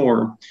and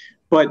solar.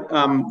 But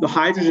the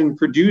hydrogen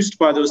produced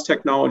by those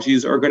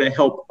technologies are going to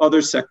help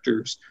other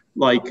sectors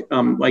like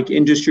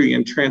industry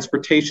and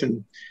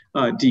transportation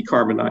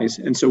decarbonize.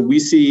 And so we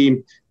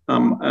see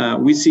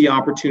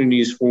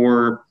opportunities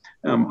for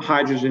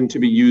hydrogen to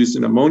be used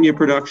in ammonia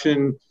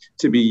production,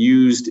 to be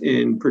used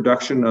in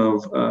production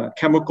of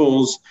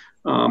chemicals,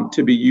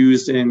 to be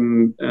used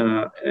in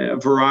a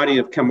variety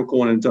of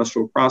chemical and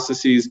industrial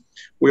processes.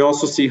 We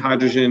also see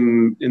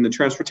hydrogen in the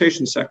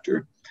transportation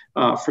sector.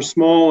 For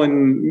small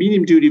and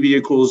medium duty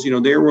vehicles,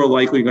 there we're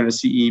likely going to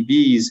see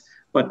EVs,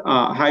 but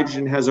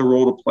hydrogen has a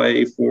role to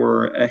play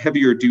for a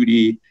heavier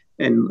duty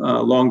and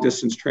long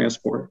distance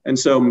transport. And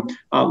so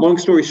long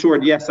story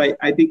short, yes,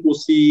 I think we'll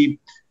see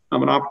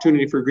an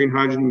opportunity for green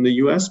hydrogen in the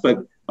US,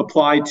 but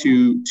apply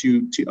to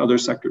other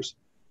sectors.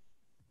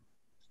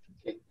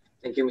 Okay.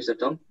 Thank you, Mr.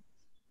 Tom.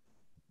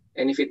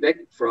 Any feedback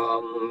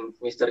from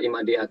Mr.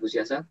 Imade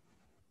Agusiasa?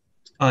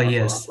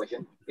 Yes. Okay.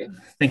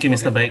 Thank you,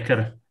 Mr.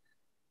 Baker.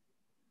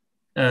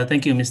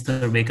 Thank you,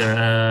 Mr.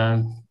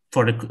 Baker,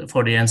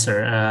 for the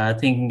answer. I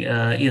think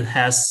it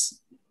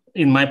has,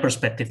 in my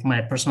perspective,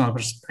 my personal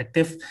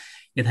perspective,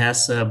 it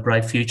has a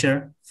bright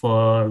future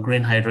for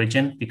green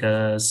hydrogen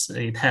because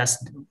it has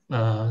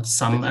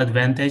some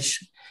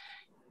advantage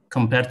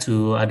compared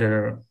to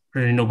other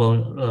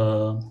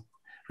renewable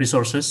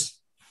resources,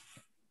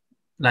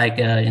 like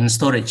in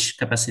storage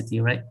capacity,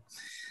 right?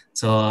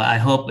 So I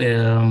hope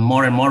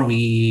more and more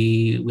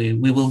we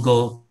will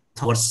go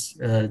towards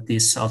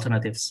these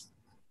alternatives.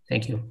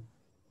 Thank you.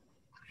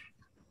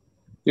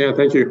 Yeah,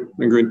 thank you.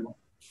 Agreed.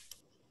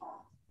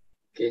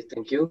 Okay,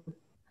 thank you.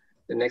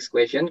 The next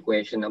question,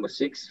 question number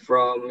 6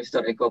 from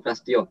Mr. Eko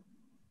Prastio.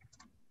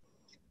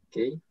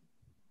 Okay.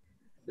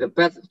 The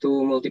path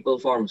to multiple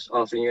forms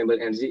of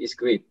renewable energy is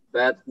great,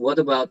 but what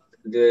about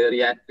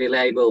the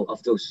reliable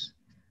of those?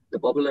 The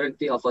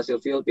popularity of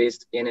fossil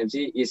fuel-based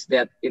energy is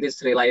that it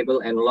is reliable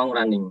and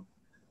long-running,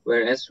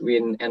 whereas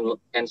wind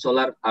and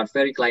solar are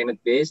very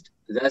climate-based,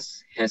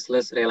 thus has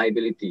less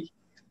reliability.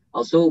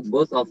 Also,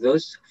 both of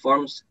those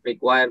forms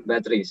require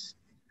batteries,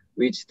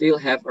 which still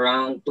have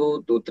around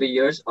 2 to 3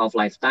 years of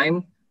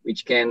lifetime,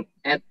 which can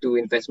add to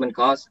investment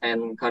costs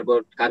and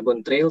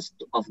carbon trails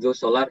of those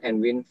solar and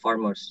wind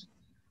farmers.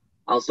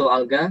 Also,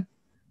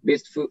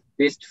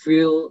 alga-based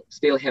fuel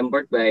still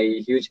hampered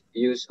by huge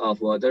use of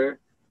water,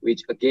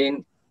 which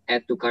again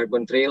add to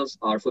carbon trails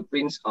or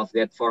footprints of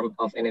that form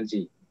of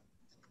energy.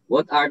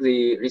 What are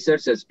the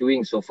researchers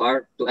doing so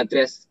far to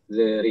address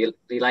the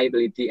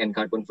reliability and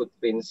carbon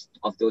footprints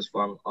of those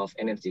forms of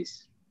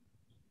energies?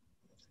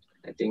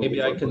 I think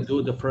maybe I can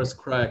do the first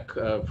crack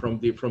from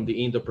the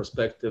Indo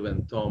perspective,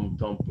 and Tom,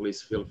 please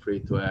feel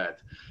free to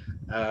add.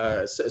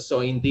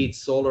 So indeed,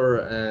 solar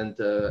and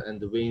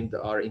the wind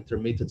are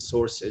intermittent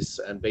sources,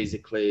 and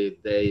basically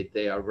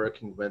they are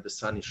working when the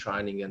sun is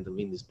shining and the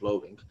wind is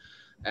blowing.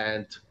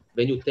 And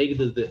when you take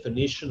the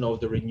definition of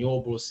the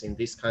renewables in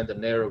this kind of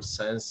narrow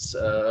sense,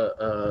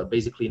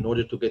 basically in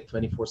order to get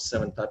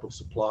 24/7 type of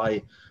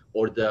supply,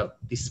 or the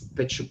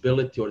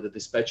dispatchability or the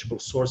dispatchable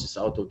sources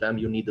out of them,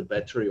 you need a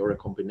battery or a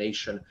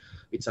combination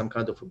with some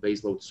kind of a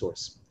baseload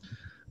source.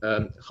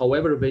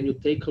 However, when you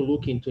take a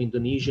look into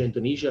Indonesia,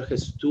 Indonesia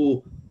has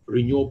 2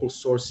 renewable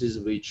sources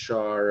which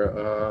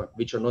are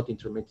not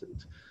intermittent,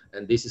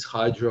 and this is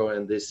hydro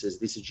and this is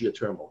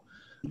geothermal.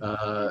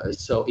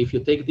 So if you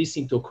take this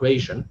into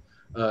equation,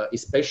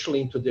 especially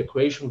into the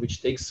equation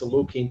which takes a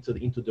look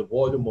into the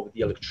volume of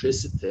the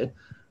electricity,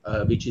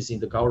 which is in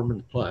the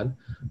government plan,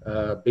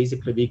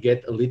 basically we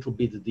get a little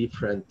bit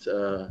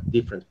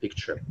different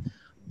picture.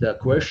 The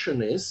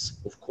question is,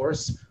 of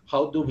course,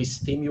 how do we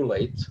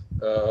stimulate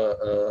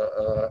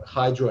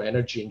hydro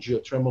energy and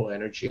geothermal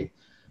energy,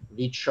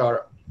 which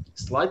are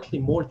slightly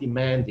more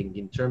demanding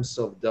in terms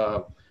of the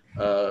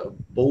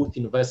both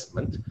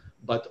investment,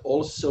 but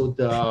also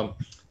the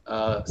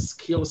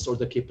skills or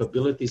the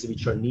capabilities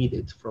which are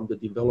needed from the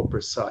developer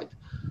side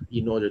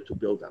in order to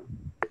build them.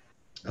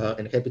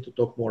 And happy to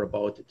talk more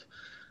about it.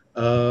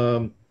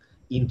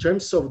 In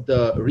terms of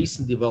the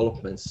recent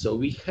developments, so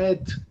we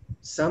had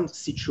some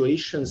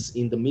situations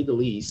in the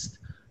Middle East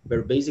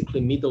where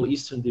basically Middle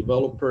Eastern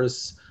developers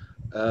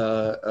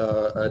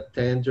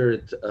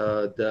tendered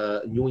the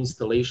new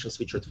installations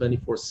which are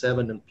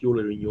 24/7 and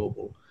purely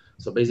renewable.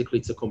 So basically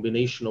it's a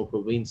combination of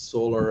the wind,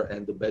 solar,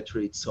 and the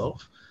battery itself.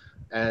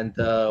 And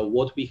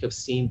what we have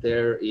seen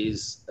there is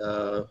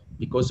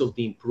because of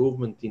the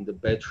improvement in the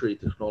battery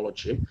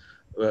technology,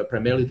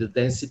 primarily the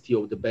density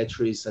of the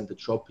batteries and the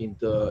drop in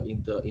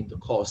the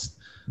cost,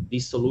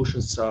 these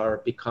solutions are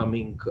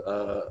becoming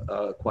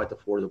quite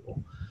affordable.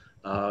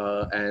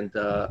 And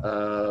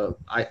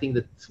I think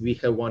that we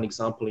have one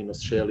example in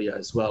Australia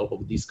as well of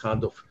this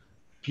kind of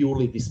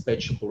purely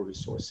dispatchable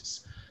resources.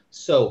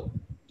 So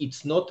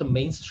it's not a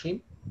mainstream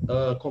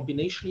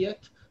combination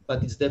yet,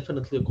 but it's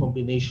definitely a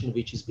combination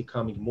which is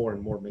becoming more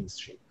and more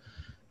mainstream.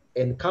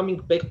 And coming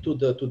back to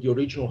the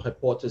original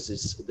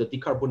hypothesis, the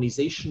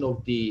decarbonization of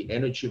the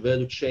energy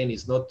value chain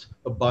is not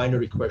a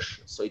binary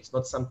question. So it's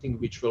not something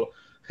which will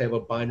have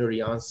a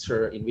binary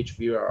answer in which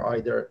we are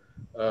either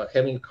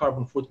having a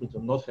carbon footprint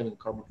or not having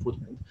a carbon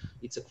footprint.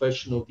 It's a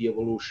question of the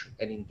evolution.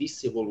 And in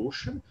this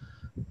evolution,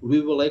 we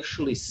will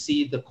actually see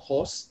the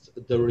cost,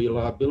 the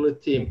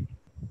reliability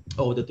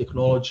of the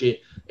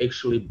technology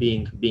actually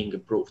being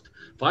improved.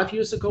 5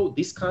 years ago,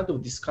 this kind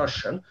of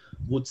discussion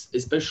would,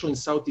 especially in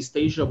Southeast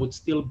Asia, would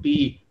still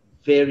be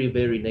very,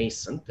 very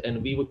nascent.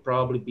 And we would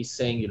probably be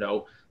saying, you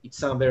know, it's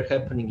somewhere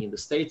happening in the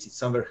States, it's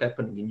somewhere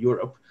happening in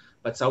Europe,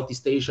 but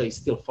Southeast Asia is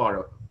still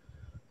far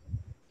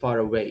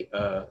away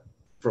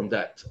from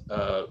that.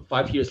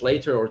 5 years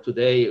later or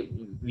today,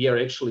 we are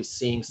actually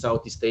seeing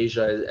Southeast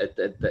Asia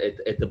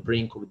at the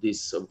brink of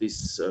this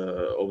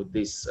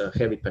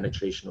heavy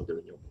penetration of the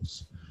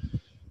renewables.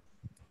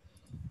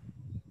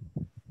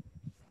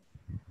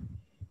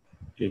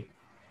 Okay.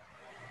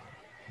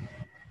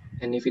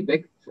 Any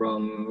feedback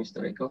from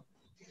Mr. Eko?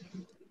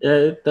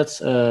 Yeah,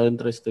 that's an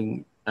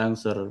interesting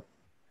answer.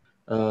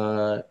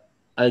 I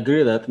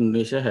agree that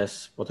Indonesia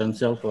has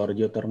potential for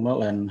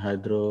geothermal and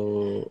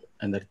hydro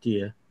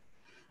energy, yeah.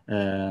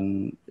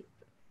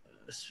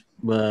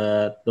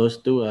 But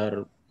those two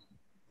are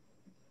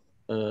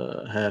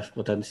have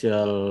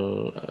potential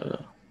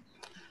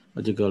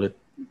what do you call it,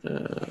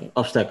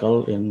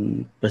 obstacle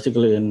in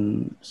basically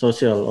in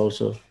social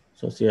also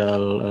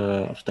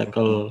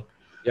obstacle.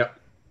 Yeah,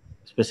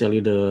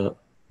 especially the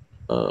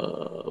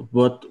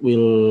what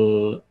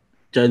will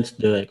change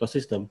the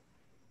ecosystem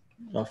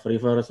of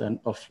rivers and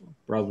of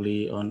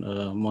probably on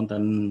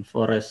mountain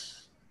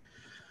forests.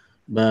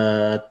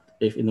 But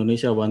if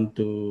Indonesia want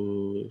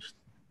to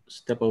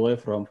step away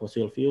from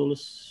fossil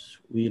fuels,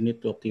 we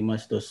need to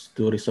optimize those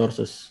two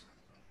resources.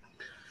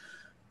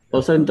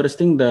 Also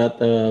interesting that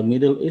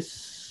Middle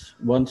East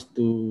wants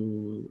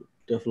to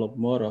develop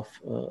more of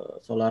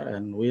solar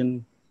and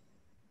wind.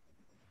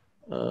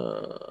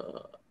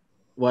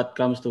 What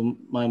comes to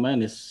my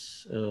mind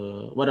is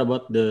what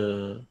about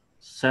the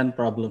sand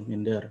problem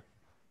in there?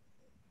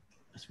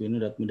 As we know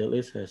that Middle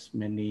East has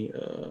many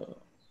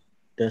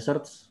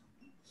deserts,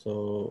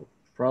 so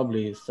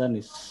probably sand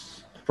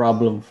is a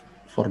problem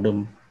for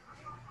them,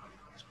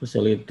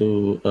 especially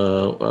to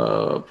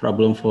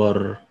problem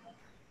for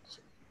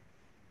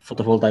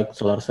photovoltaic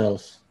solar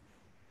cells.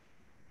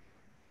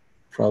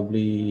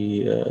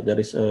 Probably there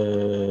is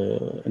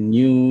a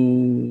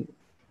new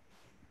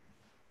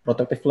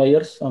protective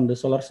layers on the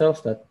solar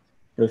cells that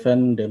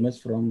prevent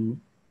damage from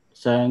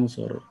sands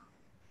or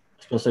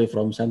especially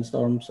from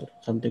sandstorms or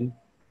something.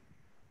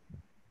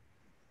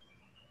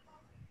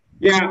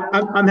 Yeah,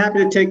 I'm happy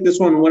to take this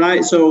one.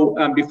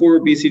 Before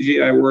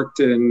BCG, I worked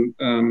in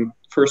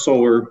First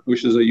Solar,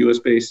 which is a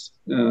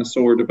U.S.-based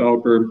solar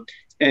developer,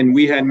 and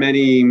we had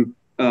many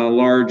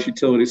large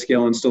utility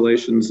scale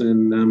installations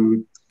in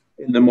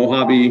the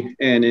Mojave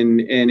and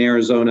in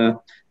Arizona,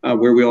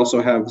 where we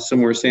also have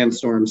similar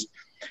sandstorms.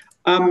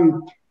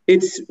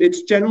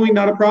 It's generally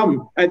not a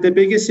problem. The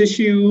biggest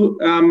issue,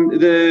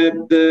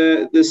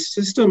 the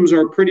systems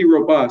are pretty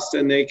robust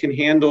and they can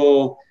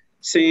handle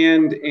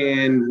sand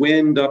and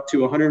wind up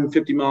to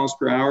 150 miles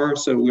per hour.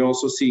 So we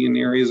also see in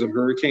areas of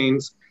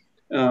hurricanes,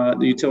 the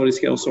utility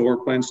scale solar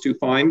plants do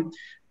fine.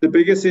 The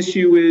biggest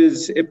issue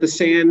is if the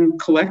sand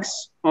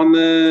collects on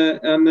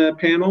the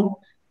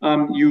panel,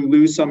 you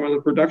lose some of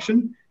the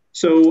production.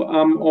 So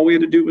all we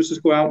had to do was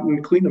just go out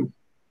and clean them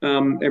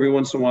every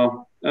once in a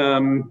while.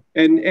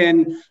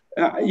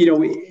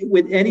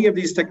 With any of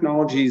these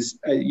technologies,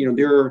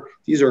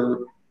 these are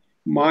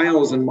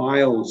miles and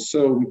miles.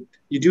 So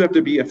you do have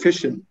to be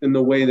efficient in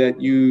the way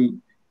that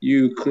you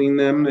clean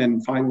them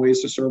and find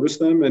ways to service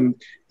them. And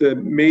the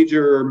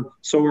major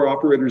solar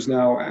operators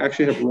now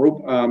actually have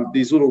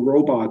these little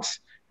robots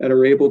that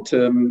are able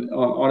to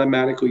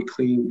automatically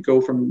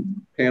go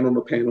from panel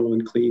to panel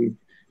and clean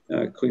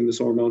the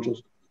solar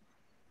modules.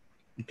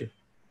 Okay,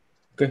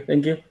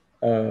 thank you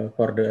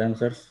for the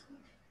answers.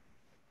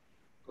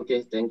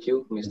 Okay, thank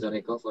you, Mr.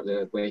 Eko, for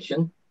the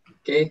question.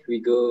 Okay, we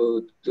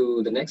go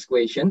to the next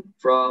question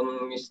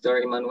from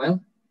Mr. Emmanuel.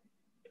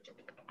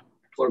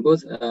 For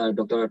both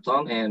Dr.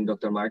 Tom and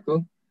Dr.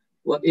 Marco,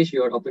 what is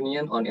your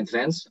opinion on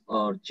advanced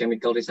or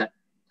chemical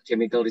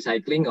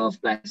recycling of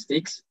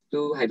plastics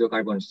to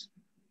hydrocarbons?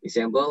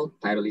 Example,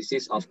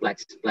 pyrolysis of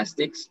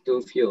plastics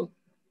to fuel.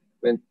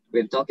 When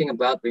talking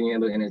about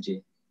renewable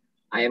energy,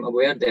 I am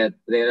aware that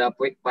there are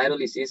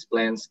pyrolysis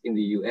plants in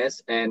the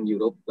US and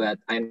Europe, but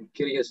I'm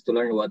curious to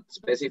learn what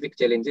specific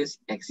challenges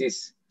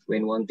exist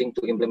when wanting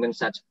to implement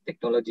such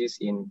technologies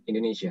in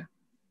Indonesia.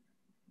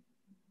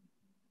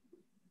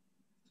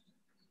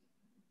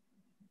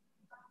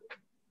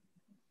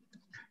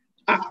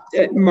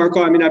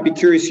 Marco, I mean, I'd be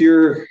curious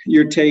your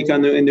take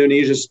on the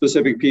Indonesia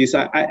specific piece.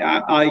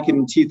 I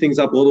can tee things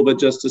up a little bit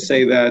just to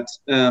say that,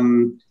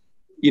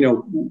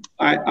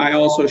 I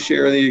also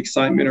share the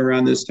excitement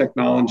around this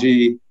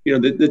technology.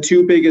 The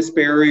two biggest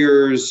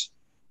barriers,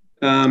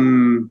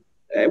 one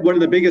of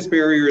the biggest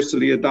barriers to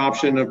the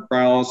adoption of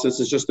pyrolysis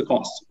is just the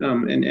cost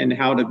and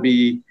how to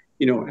be,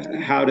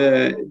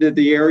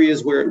 the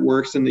areas where it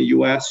works in the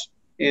US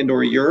and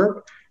or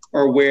Europe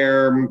are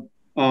where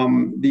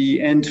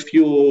the end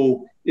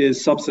fuel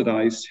is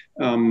subsidized.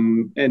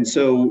 And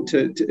so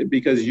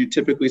because you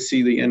typically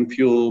see the end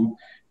fuel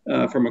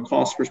from a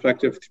cost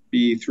perspective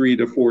be 3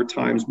 to 4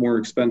 times more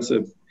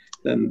expensive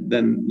than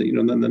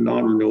the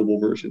non-renewable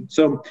version.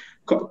 So,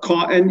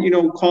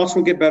 costs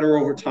will get better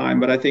over time,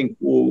 but I think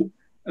we'll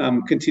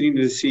continue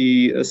to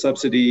see a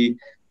subsidy.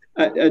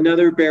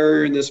 Another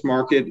barrier in this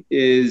market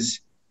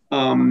is,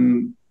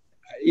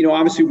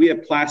 obviously we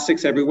have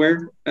plastics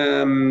everywhere.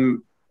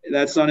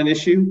 That's not an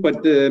issue,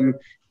 but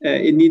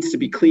it needs to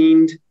be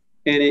cleaned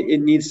and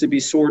it needs to be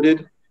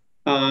sorted.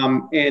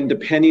 And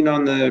depending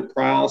on the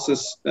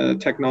pyrolysis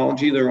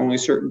technology, there are only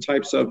certain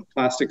types of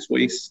plastics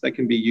waste that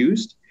can be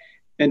used.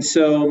 And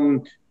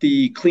so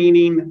the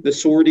cleaning, the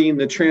sorting,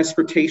 the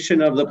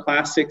transportation of the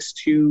plastics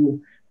to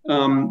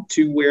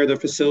where the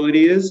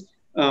facility is,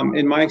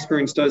 in my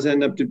experience,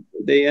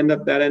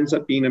 that ends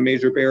up being a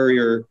major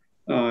barrier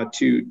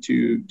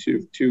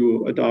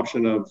to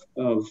adoption of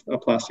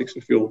plastics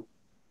to fuel.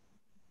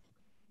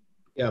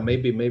 Yeah,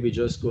 maybe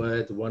just go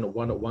ahead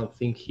one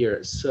thing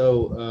here.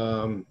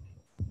 So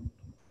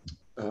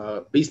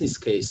business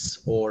case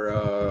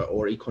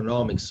or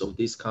economics of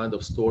this kind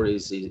of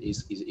stories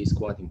is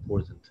quite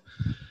important,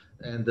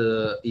 and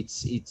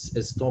it's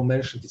as Tom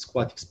mentioned, it's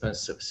quite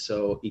expensive.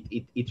 So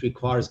it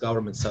requires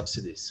government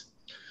subsidies.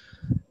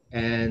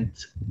 And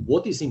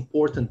what is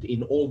important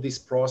in all this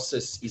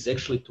process is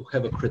actually to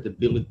have a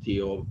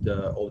credibility of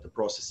the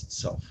process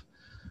itself.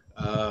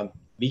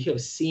 We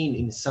have seen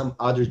in some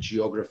other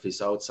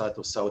geographies outside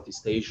of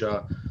Southeast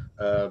Asia,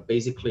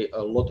 basically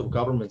a lot of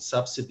government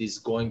subsidies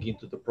going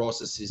into the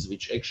processes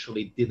which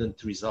actually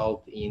didn't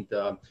result in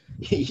the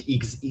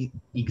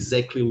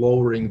exactly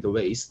lowering the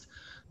waste,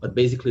 but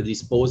basically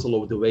disposal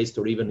of the waste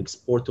or even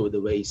export of the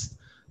waste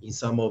in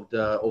some of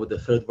the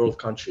third world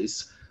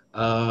countries,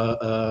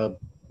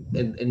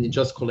 and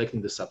just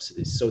collecting the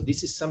subsidies. So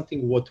this is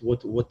something what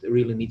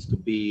really needs to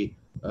be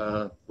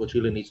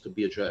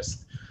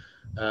addressed.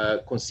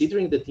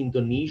 Considering that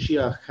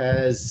Indonesia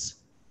has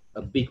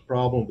a big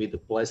problem with the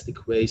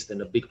plastic waste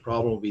and a big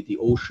problem with the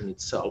ocean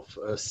itself,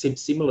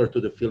 similar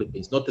to the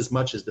Philippines, not as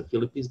much as the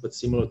Philippines, but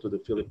similar to the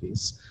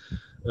Philippines.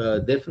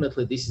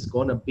 Definitely this is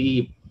gonna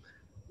be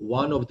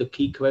one of the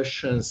key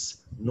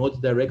questions,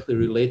 not directly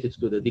related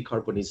to the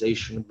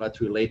decarbonization, but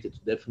related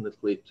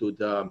definitely to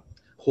the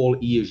whole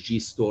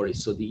ESG story.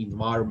 So the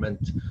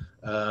environment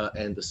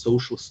and the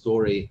social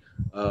story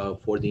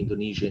for the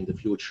Indonesia in the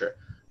future.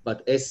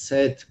 But as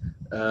said,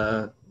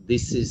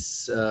 this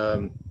is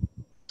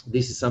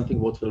something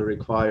what will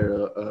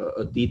require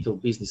a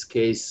detailed business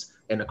case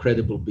and a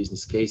credible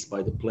business case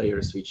by the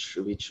players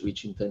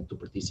which intend to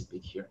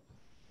participate here.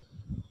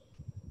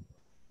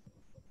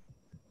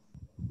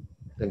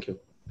 Thank you.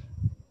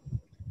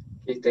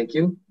 Okay, thank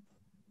you.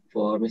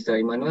 For Mr.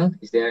 Emmanuel,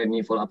 is there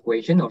any follow-up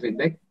question or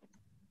feedback?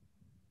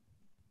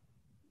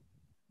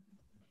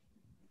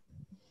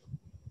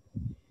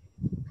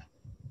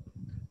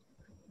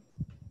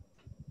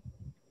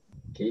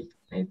 Okay,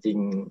 I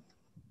think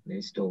there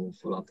is no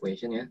follow-up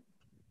question, yeah.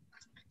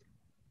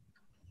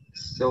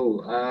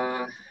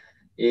 So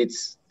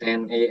it's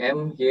 10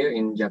 a.m. here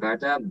in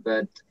Jakarta,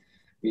 but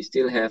we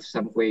still have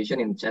some question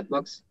in the chat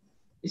box.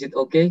 Is it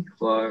okay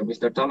for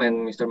Mr. Tom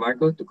and Mr.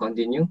 Marco to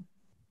continue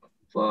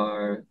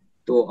for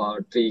 2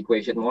 or 3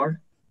 questions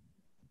more?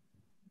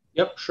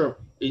 Yep, sure.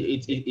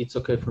 It's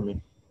okay for me.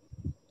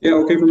 Yeah,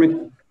 okay for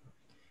me.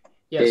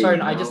 Yeah, Okay, sorry.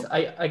 now,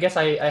 I guess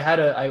I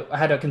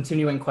had a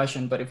continuing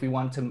question, but if we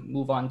want to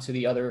move on to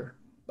the other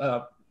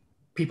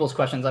people's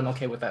questions, I'm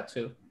okay with that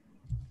too.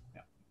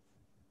 Yeah.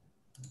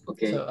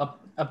 okay. So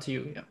up to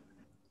you. Yeah.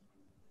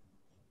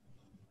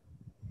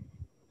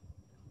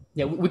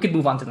 Yeah, we could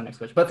move on to the next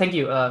question. But thank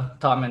you,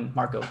 Tom and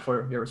Marco,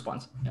 for your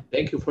response. Yeah.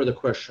 Thank you for the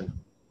question.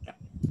 Yeah.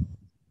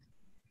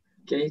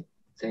 Okay,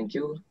 thank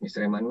you,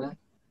 Mr. Emmanuel.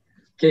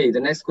 Okay, the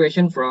next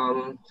question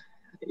from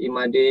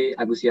Imade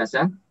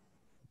Agusiasa.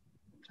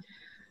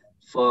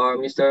 For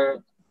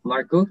Mr.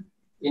 Marco,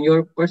 in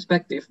your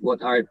perspective,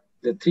 what are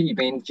the 3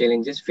 main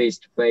challenges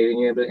faced by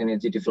renewable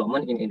energy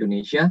development in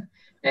Indonesia,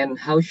 and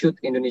how should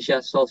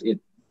Indonesia solve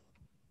it?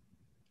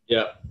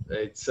 Yeah,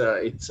 it's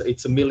a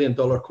 $1 million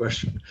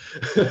question.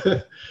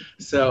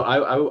 So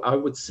I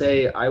would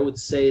say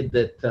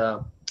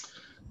that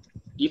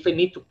if I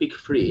need to pick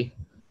 3,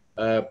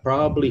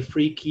 probably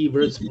 3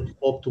 keywords would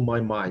pop to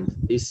my mind.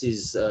 This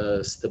is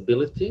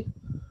stability,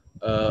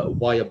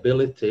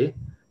 viability,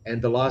 and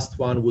the last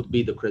one would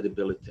be the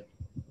credibility.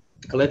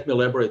 Let me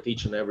elaborate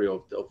each and every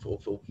of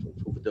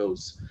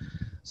those.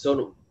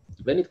 So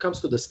when it comes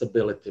to the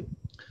stability,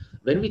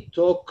 when we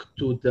talk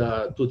to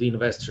the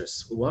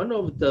investors, one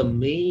of the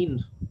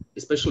main,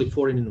 especially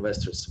foreign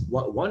investors,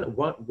 one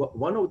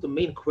of the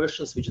main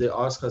questions which they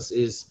ask us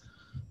is,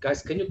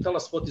 guys, can you tell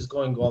us what is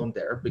going on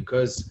there?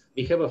 Because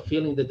we have a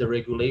feeling that the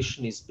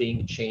regulation is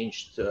being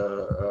changed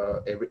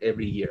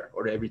every year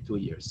or every 2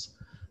 years.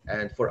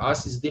 And for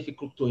us, it's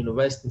difficult to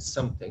invest in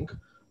something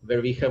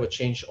where we have a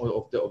change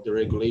of the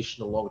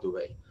regulation along the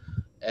way.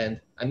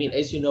 And I mean,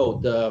 as you know,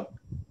 the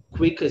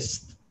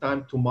quickest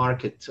time to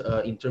market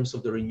in terms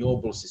of the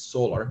renewables is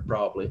solar,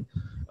 probably,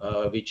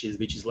 which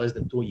is less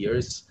than 2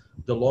 years.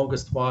 The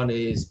longest one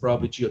is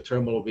probably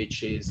geothermal,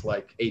 which is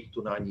like 8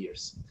 to 9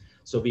 years.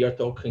 So we are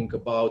talking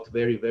about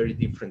very, very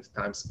different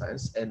time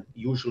spans and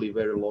usually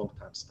very long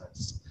time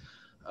spans.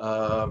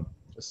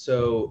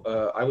 So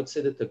I would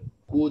say that a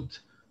good,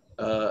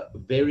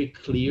 very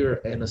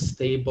clear and a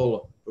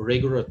stable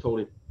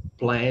regulatory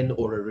plan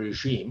or a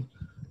regime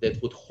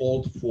that would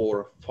hold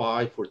for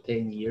 5 or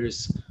 10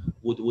 years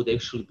would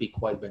actually be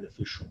quite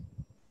beneficial.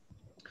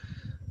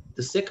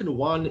 The second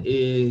one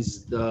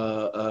is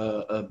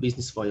the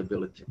business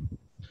viability.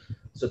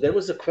 So there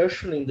was a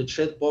question in the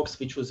chat box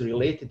which was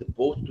related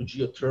both to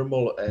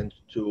geothermal and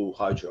to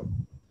hydro.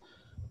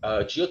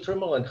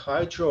 Geothermal and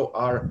hydro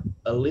are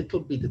a little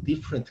bit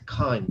different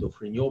kind of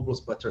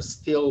renewables, but are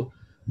still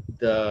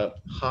the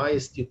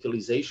highest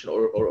utilization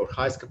or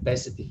highest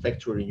capacity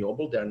factor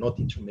renewable. They are not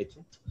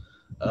intermittent.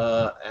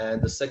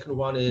 And the second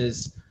one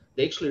is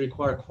they actually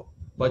require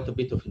quite a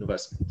bit of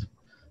investment.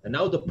 And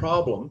now the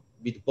problem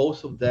with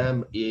both of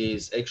them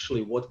is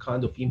actually what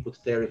kind of input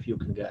tariff you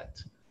can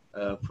get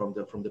from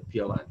the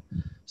PLN.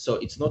 So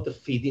it's not a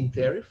feed-in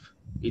tariff,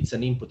 it's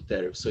an input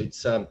tariff. So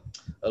it's a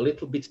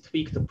little bit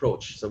tweaked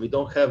approach. So we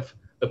don't have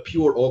a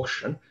pure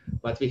auction,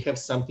 but we have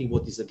something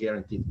what is a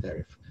guaranteed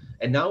tariff.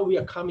 And now we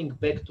are coming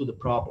back to the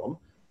problem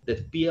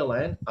that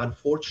PLN,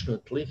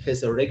 unfortunately,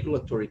 has a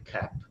regulatory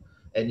cap,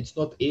 and it's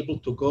not able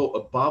to go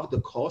above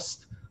the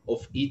cost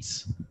of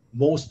its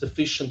most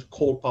efficient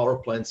coal power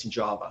plants in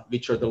Java,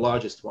 which are the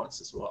largest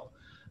ones as well,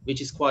 which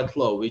is quite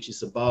low, which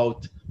is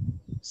about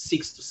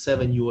 6 to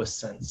 7 US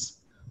cents.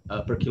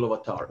 per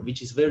kilowatt hour,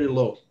 which is very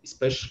low,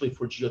 especially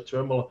for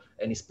geothermal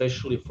and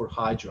especially for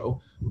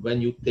hydro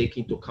when you take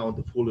into account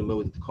the fully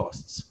loaded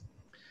costs.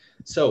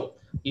 So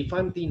if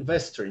I'm the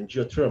investor in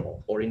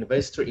geothermal or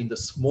investor in the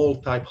small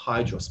type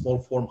hydro, small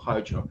form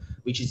hydro,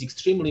 which is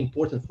extremely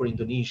important for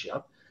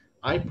Indonesia,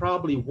 I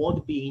probably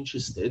won't be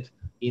interested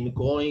in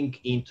going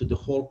into the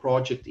whole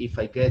project if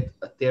I get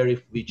a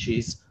tariff which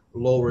is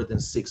lower than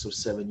 6 or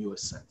 7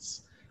 US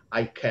cents.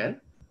 I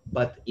can,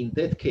 but in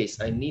that case,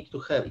 I need to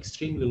have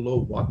extremely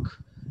low WACC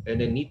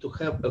and I need to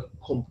have a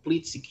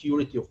complete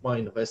security of my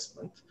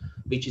investment,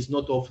 which is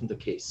not often the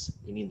case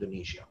in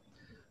Indonesia.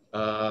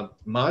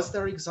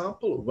 Mazda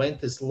example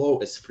went as low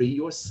as 3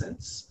 US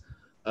cents,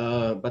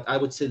 but I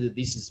would say that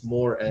this is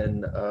more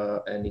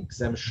an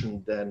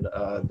exemption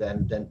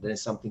than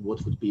something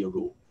what would be a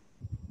rule.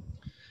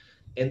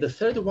 And the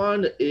third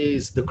one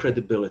is the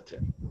credibility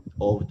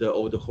of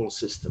the whole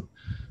system.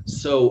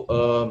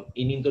 So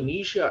in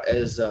Indonesia,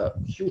 as a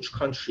huge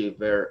country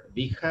where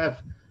we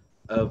have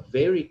a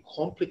very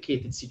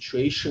complicated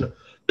situation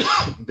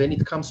when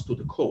it comes to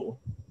the coal,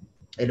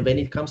 and when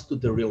it comes to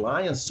the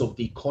reliance of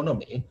the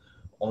economy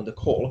on the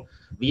coal,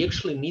 we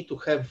actually need to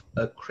have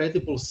a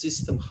credible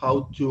system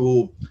how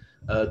to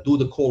do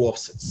the coal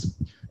offsets.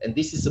 And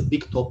this is a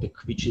big topic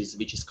which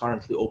is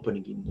currently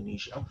opening in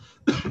Indonesia.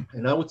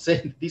 And I would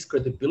say this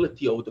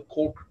credibility of the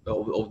coal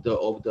of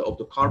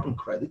the carbon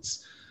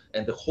credits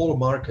and the whole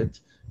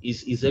market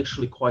is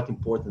actually quite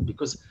important,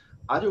 because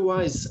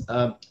otherwise,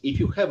 if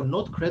you have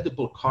not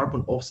credible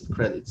carbon offset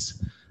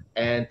credits,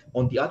 and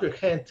on the other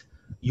hand,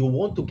 you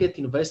want to get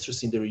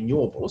investors in the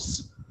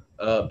renewables,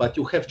 but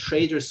you have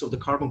traders of the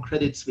carbon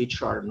credits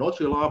which are not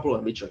reliable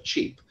and which are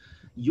cheap,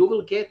 you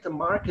will get a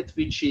market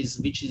which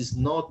is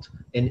not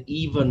an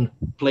even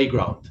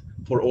playground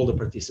for all the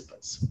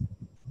participants.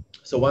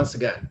 So once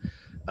again,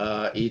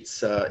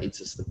 it's a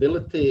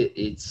stability,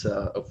 it's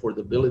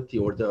affordability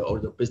or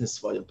the business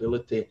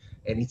viability,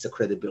 and it's a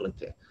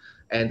credibility.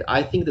 And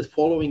I think that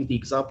following the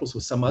examples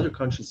of some other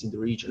countries in the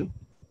region,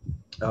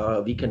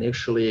 we can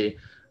actually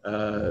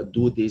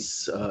do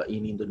this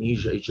in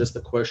Indonesia. It's just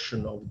a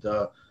question of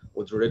the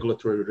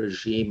regulatory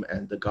regime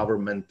and the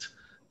government,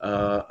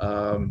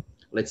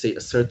 let's say,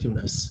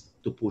 assertiveness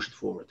to push it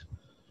forward.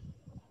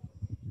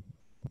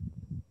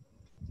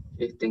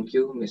 Okay, thank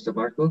you, Mr.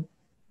 Marco.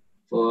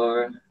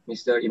 For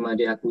Mr.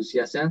 Imade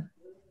Akusiasa,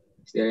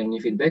 is there any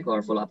feedback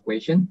or follow-up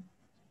question?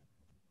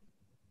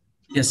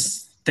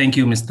 Yes, thank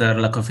you, Mr.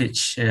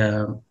 Lakovic.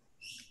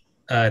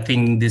 I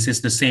think this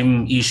is the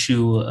same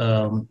issue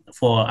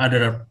for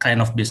other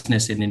kind of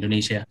business in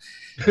Indonesia.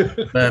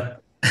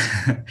 But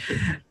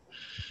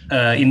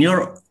in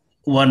your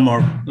one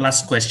more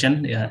last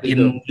question,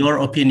 in your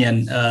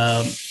opinion,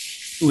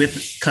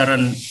 with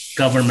current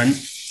government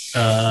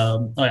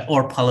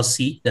or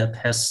policy that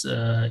has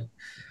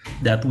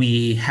that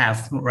we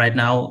have right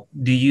now,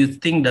 do you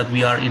think that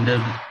we are in the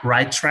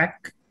right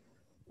track,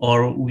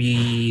 or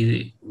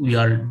we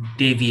are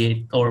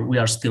deviate, or we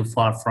are still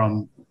far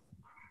from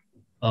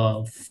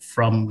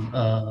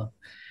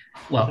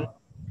well,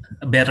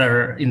 a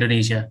better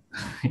Indonesia?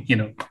 You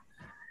know.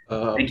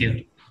 Thank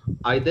you.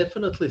 I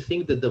definitely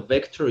think that the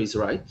vector is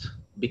right,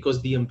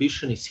 because the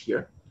ambition is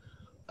here.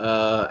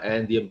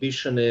 And the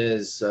ambition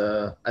is,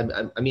 I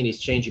mean, it's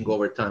changing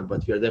over time,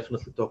 but we are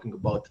definitely talking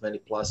about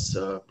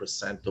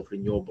 20+% of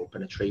renewable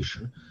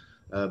penetration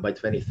by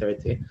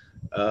 2030.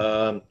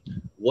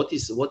 What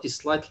is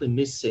slightly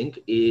missing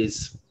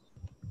is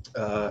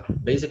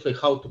basically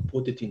how to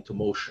put it into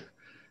motion.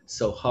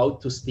 So how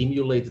to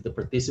stimulate the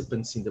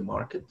participants in the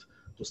market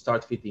to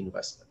start with the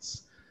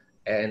investments.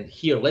 And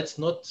here, let's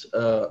not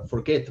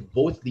forget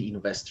both the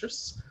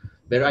investors,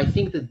 where I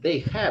think that they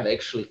have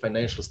actually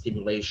financial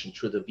stimulation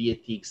through the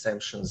VAT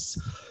exemptions,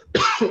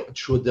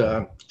 through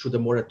the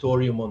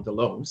moratorium on the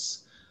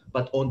loans.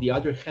 But on the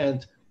other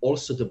hand,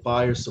 also the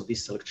buyers of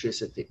this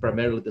electricity,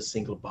 primarily the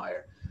single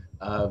buyer,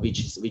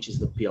 which is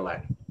the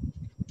PLN.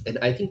 And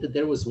I think that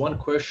there was one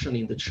question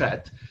in the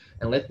chat,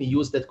 and let me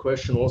use that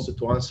question also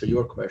to answer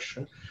your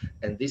question.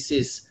 And this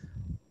is,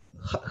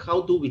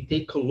 how do we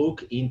take a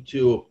look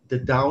into the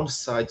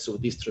downsides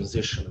of this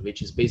transition,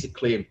 which is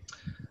basically,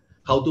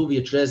 how do we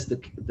address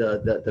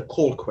the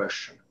coal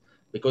question?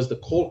 Because the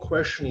coal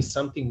question is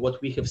something what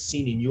we have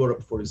seen in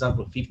Europe, for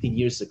example, 15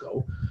 years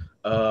ago,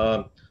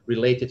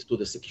 related to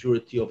the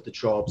security of the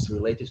jobs,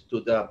 related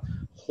to the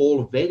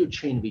whole value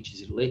chain which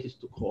is related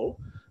to coal,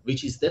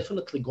 which is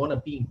definitely going to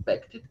be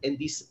impacted and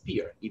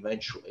disappear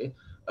eventually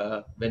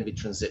when we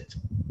transit.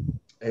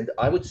 And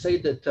I would say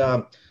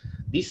that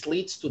this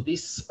leads to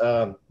this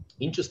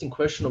interesting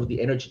question of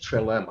the energy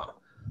trilemma,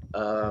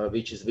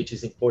 which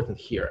is important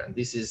here. And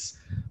this is,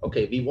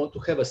 okay, we want to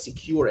have a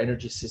secure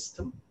energy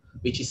system,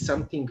 which is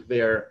something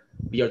where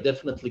we are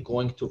definitely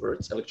going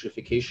towards.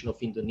 Electrification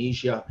of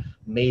Indonesia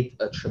made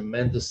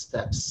tremendous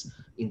steps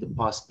in the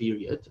past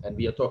period, and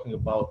we are talking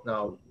about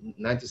now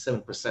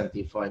 97%,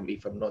 if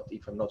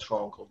I'm not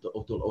wrong,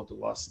 of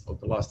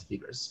the last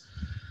figures.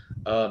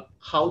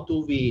 How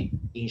do we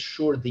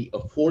ensure the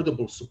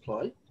affordable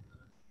supply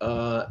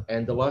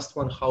And the last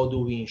one, how do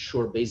we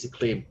ensure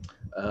basically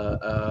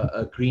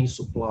a green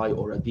supply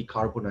or a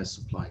decarbonized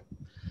supply?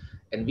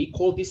 And we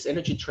call this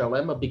energy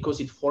trilemma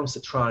because it forms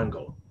a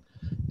triangle.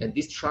 And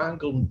this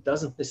triangle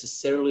doesn't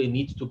necessarily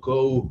need to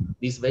go,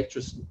 these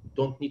vectors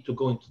don't need to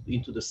go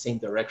into the same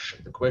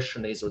direction. The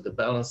question is, or the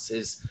balance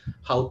is,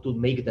 how to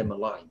make them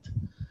aligned.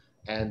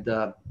 And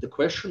the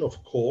question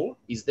of coal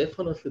is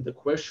definitely the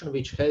question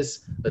which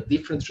has a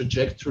different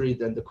trajectory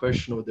than the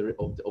question of the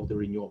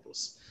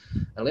renewables.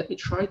 And let me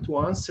try to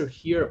answer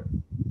here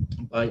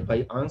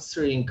by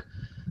answering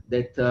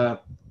that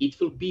it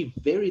will be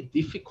very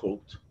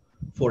difficult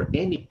for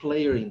any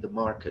player in the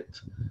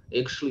market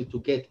actually to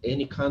get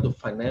any kind of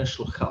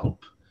financial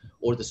help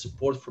or the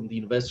support from the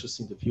investors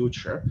in the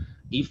future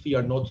if we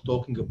are not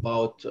talking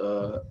about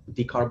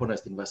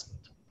decarbonized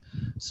investment.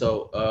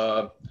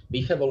 So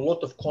we have a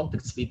lot of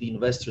contacts with the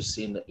investors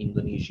in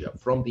Indonesia,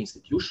 from the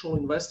institutional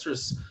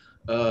investors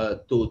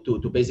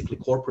to basically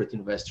corporate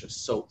investors.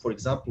 So for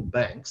example,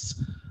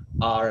 banks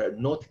are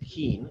not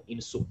keen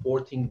in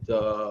supporting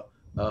the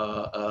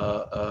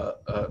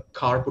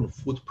carbon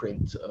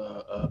footprint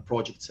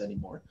projects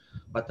anymore,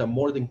 but are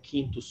more than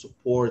keen to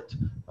support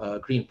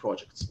green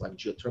projects like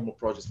geothermal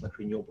projects, like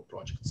renewable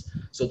projects.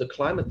 So the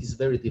climate is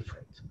very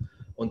different.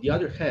 On the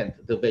other hand,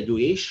 the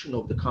valuation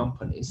of the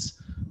companies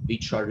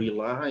which are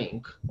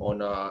relying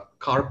on a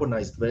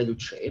carbonized value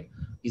chain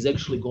is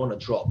actually going to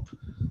drop.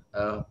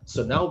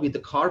 So now with the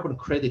carbon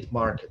credit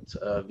market,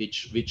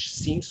 which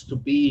seems to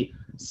be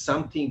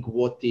something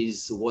what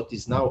is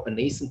now a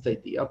nascent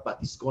idea, but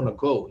it's going to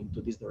go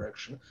into this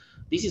direction,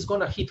 this is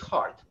going to hit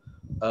hard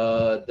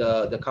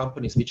the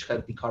companies which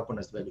have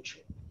decarbonized value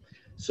chain.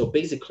 So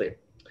basically,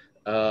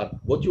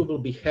 what you will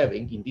be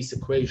having in this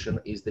equation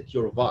is that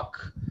your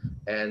WACC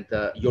and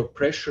your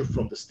pressure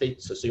from the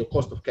state, so your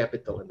cost of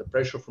capital and the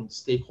pressure from the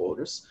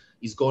stakeholders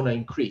is going to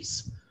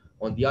increase.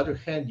 On the other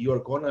hand, you are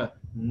going to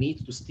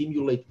need to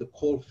stimulate the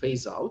coal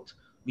phase out,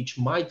 which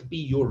might be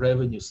your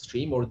revenue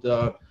stream or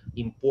the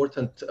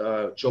important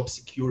job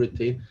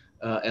security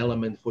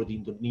element for the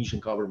Indonesian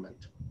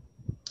government.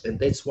 And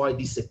that's why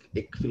this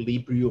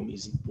equilibrium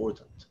is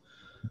important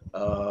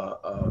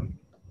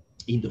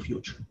in the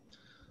future.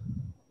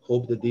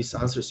 Hope that this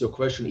answers your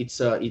question. It's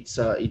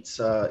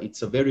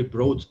a very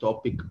broad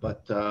topic,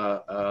 but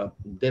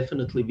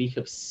definitely we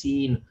have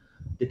seen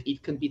that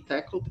it can be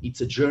tackled.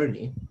 It's a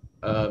journey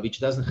which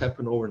doesn't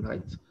happen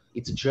overnight.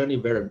 It's a journey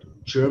where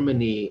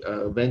Germany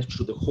went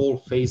through the whole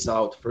phase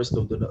out first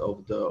of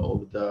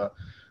the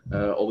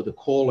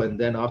coal, and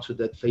then after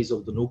that phase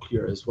of the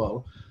nuclear as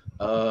well.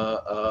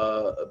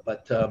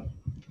 But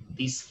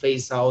this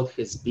phase out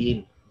has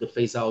been the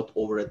phase out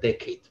over a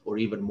decade or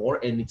even more,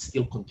 and it's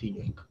still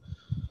continuing.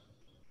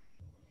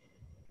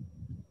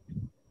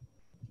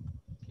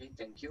 Okay,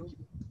 thank you.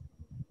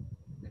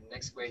 The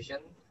next question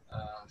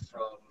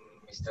from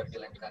Mr.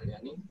 Ilan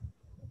Kalyani.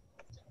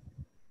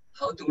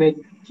 How to make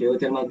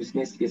geothermal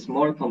business is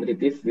more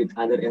competitive with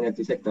other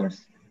energy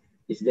sectors?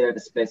 Is there a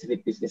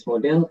specific business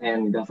model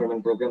and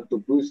government program to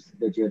boost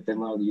the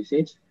geothermal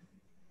usage?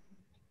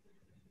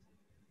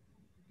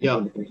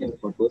 Yeah.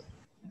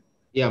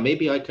 Yeah,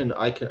 maybe I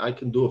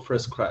can do a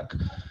first crack.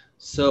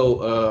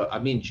 So I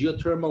mean,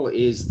 geothermal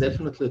is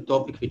definitely a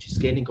topic which is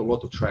gaining a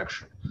lot of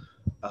traction.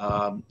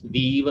 We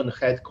even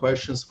had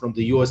questions from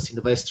the US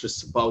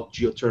investors about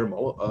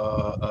geothermal,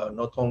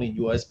 not only in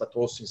US, but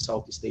also in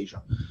Southeast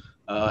Asia,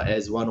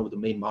 as one of the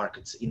main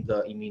markets in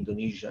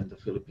Indonesia and the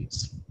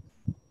Philippines.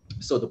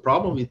 So the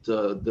problem with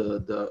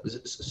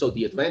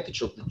the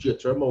advantage of the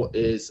geothermal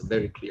is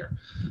very clear.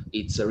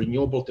 It's a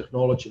renewable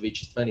technology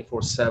which is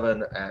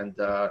 24/7 and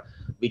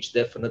which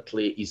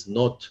definitely is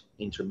not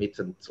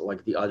intermittent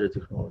like the other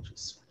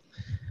technologies.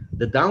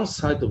 The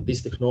downside of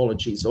this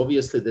technology is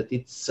obviously that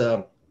it's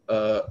a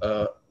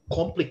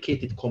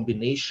complicated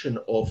combination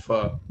of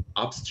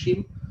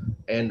upstream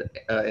and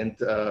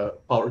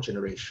power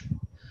generation.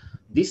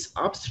 This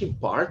upstream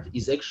part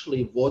is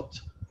actually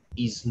what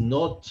is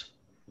not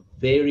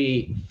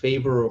very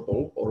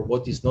favorable or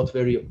what is not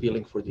very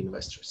appealing for the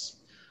investors.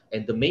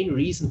 And the main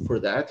reason for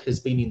that has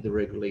been in the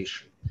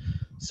regulation.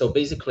 So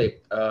basically,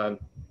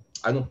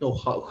 I don't know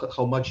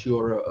how much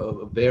you're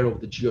aware of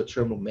the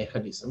geothermal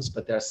mechanisms,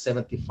 but there are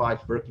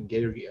 75 working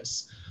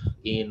areas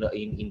in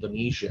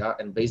Indonesia.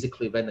 And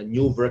basically, when a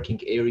new working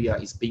area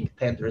is being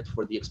tendered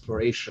for the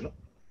exploration,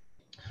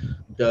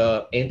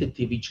 the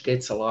entity which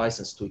gets a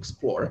license to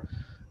explore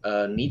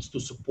needs to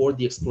support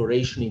the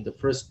exploration in the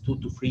first 2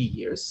 to 3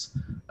 years,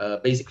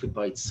 basically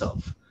by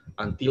itself,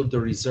 until the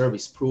reserve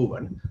is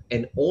proven,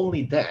 and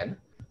only then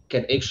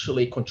can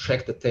actually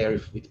contract a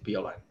tariff with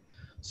PLN.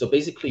 So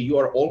basically, you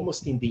are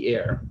almost in the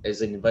air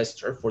as an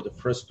investor for the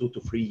first 2 to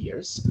 3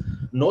 years,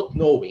 not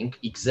knowing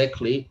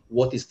exactly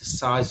what is the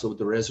size of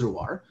the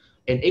reservoir,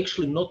 and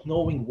actually not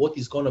knowing what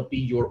is going to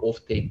be your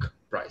offtake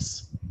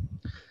price.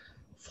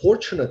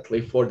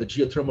 Fortunately for the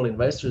geothermal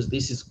investors,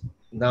 this is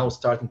now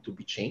starting to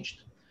be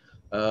changed.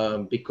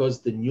 Because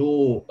the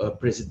new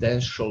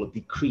presidential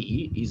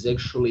decree is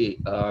actually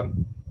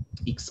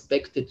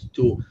expected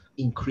to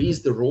increase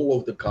the role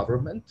of the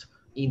government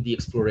in the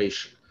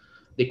exploration.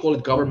 They call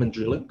it government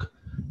drilling,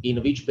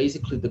 in which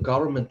basically the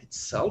government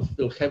itself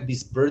will have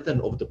this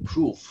burden of the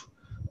proof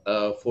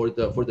for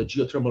the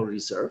geothermal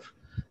reserve,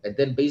 and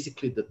then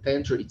basically the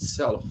tender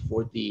itself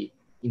for the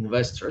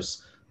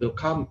investors will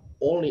come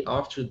only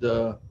after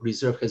the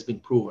reserve has been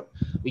proven,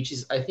 which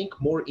is, I think,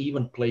 more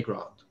even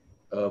playground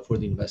for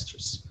the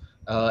investors,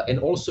 and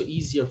also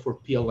easier for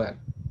PLN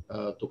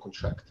to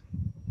contract.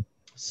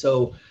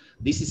 So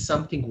this is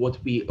something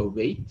what we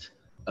await.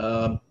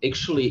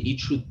 Actually, it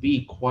should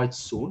be quite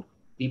soon.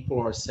 People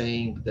are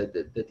saying that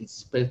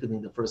it's expected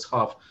in the first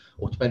half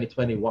of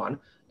 2021.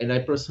 And I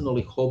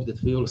personally hope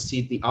that we will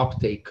see the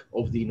uptake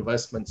of the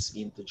investments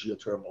into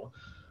geothermal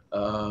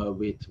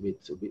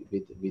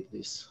with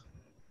this.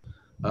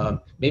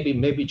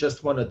 Maybe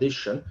just one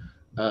addition.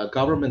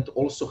 Government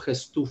also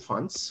has two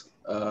funds.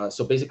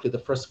 So basically the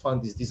first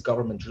fund is this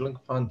government drilling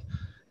fund,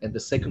 and the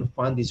second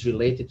fund is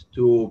related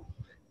to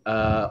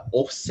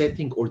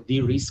offsetting or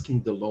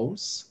de-risking the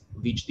loans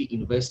which the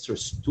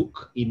investors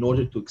took in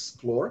order to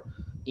explore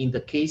in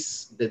the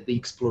case that the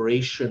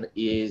exploration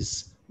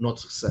is not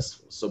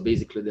successful. So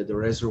basically that the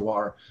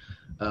reservoir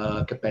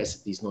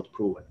capacity is not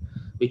proven,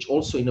 which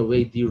also in a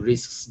way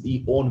de-risks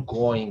the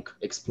ongoing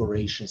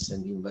explorations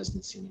and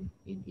investments in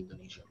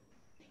Indonesia.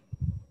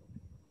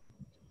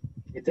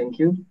 Okay, thank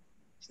you.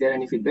 Is there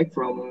any feedback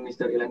from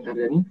Mr. Ilan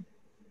Kardani?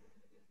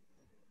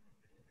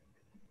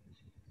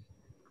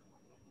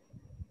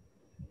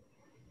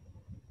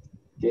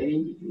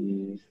 Okay,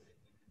 if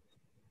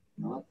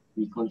not,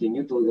 we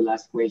continue to the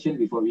last question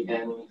before we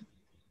end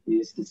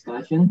this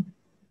discussion.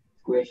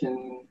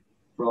 Question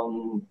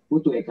from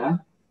Putu Eka.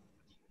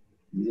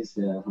 This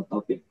is a hot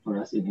topic for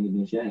us in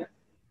Indonesia.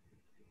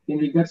 In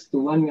regards to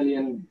 1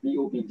 million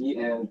BOPD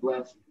and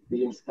 12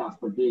 billion staff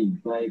per day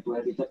by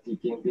 2030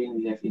 campaign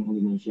we have in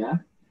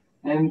Indonesia,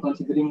 and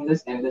considering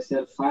less and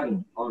lesser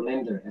fund or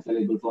lender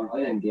available for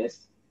oil and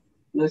gas,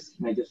 plus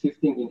major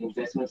shifting in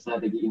investment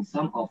strategy in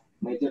some of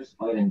major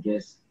oil and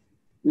gas,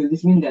 will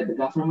this mean that the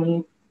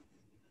government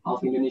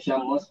of Indonesia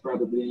most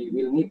probably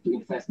will need to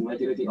invest the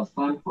majority of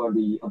funds for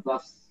the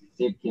above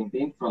said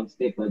campaign from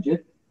state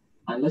budget,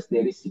 unless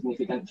there is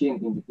significant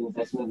change in the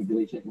investment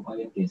regulation in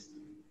oil and gas?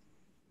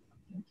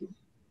 Thank you.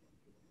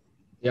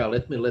 Yeah,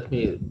 let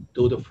me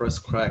do the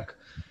first crack.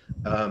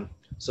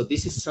 So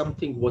this is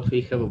something what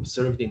we have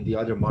observed in the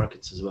other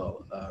markets as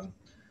well.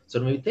 So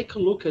when we take a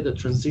look at the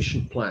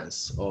transition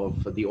plans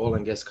of the oil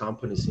and gas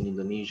companies in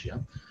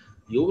Indonesia,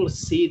 you will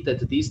see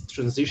that these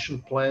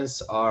transition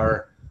plans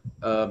are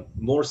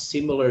more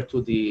similar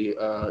to the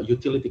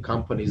utility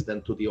companies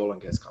than to the oil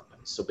and gas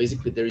companies. So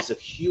basically there is a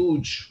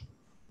huge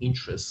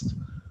interest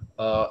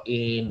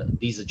in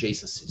these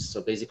adjacencies.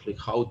 So basically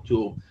how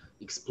to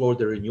explore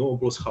the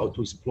renewables, how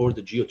to explore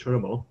the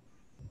geothermal,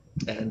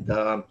 and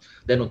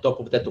then on top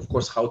of that, of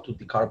course, how to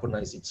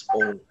decarbonize its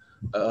own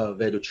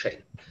value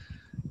chain.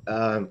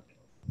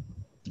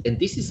 And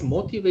this is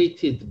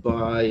motivated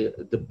by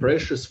the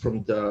pressures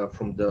from the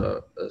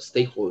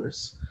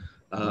stakeholders,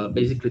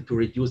 basically to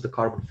reduce the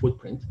carbon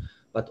footprint,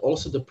 but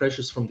also the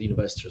pressures from the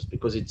investors,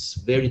 because it's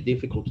very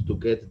difficult to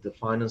get the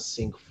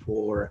financing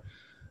for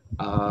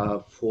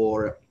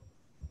the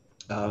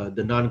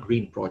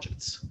non-green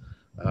projects.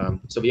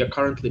 So we are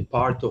currently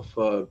part of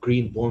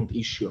green bond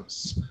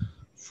issuance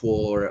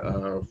for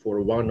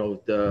one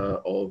of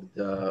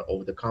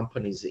the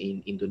companies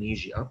in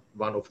Indonesia,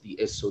 one of the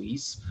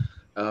SOEs,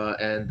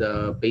 and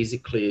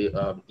basically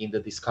in the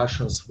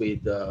discussions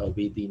with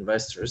the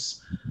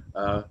investors,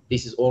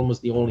 this is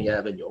almost the only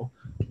avenue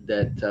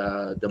that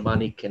the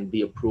money can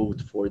be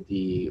approved for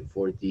the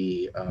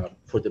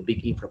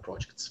big infra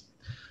projects.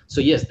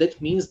 So yes,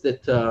 that means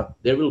that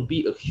there will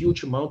be a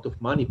huge amount of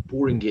money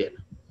pouring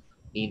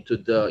into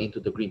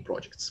the green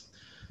projects.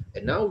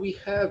 And now we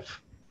have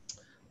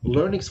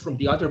learnings from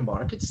the other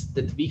markets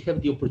that we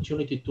have the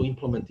opportunity to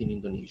implement in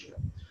Indonesia.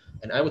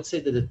 And I would say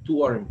that the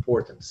two are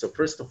important. So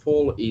first of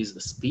all is the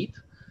speed,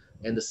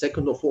 and the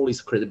second of all is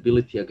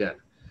credibility again.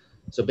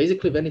 So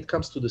basically when it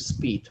comes to the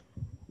speed,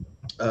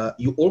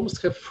 you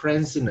almost have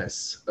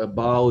frenziness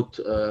about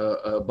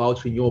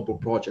renewable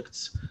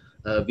projects,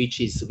 which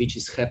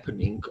is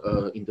happening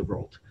in the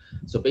world.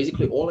 So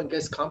basically oil and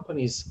gas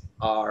companies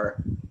are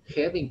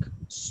having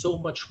so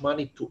much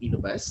money to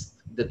invest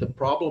that the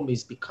problem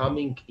is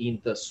becoming in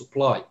the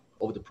supply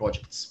of the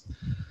projects.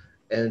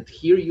 And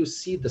here you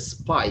see the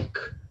spike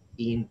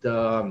in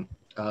the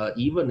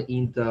even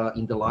in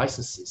the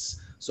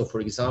licenses. So for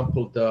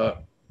example, the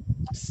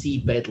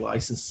seabed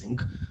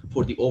licensing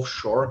for the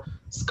offshore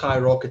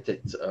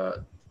skyrocketed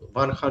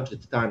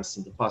 100 times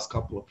in the past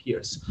couple of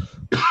years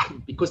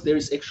because there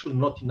is actually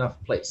not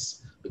enough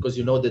place, because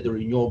you know that the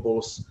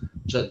renewables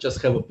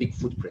just have a big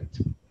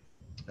footprint.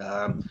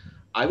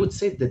 I would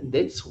say that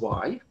that's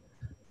why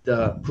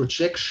the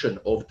projection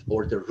of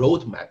or the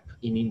roadmap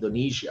in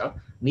Indonesia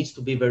needs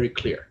to be very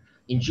clear.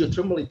 In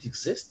geothermal, it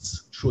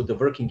exists through the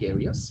working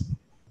areas.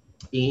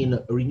 In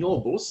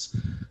renewables,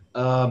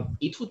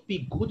 it would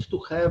be good to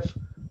have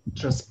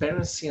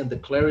transparency and the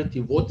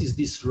clarity. What is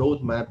this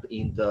roadmap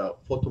in the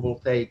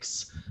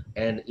photovoltaics,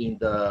 and in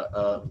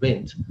the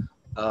wind,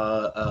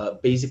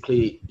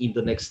 basically in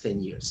the next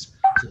 10 years,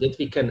 so that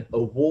we can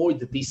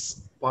avoid these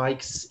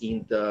spikes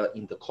in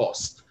the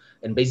cost,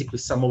 and basically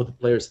some of the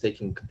players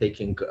taking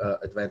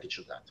advantage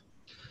of that.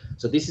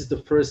 So this is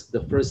the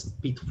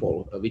first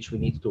pitfall which we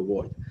need to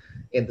avoid.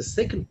 And the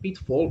second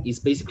pitfall is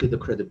basically the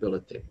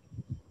credibility.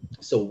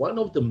 So one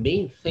of the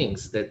main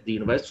things that the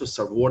investors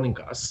are warning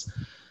us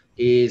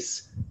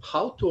is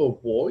how to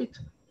avoid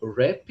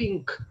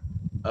wrapping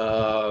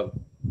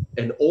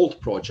an old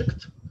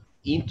project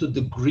into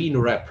the green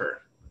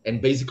wrapper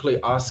and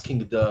basically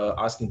asking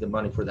the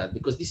money for that,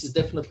 because this is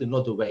definitely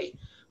not the way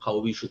how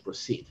we should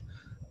proceed.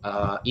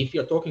 If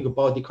you're talking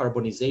about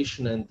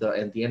decarbonization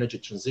and the energy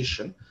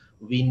transition,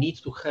 we need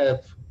to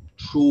have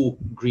true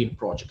green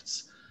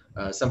projects.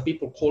 Some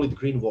people call it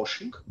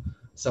greenwashing,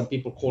 some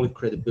people call it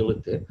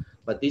credibility,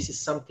 but this is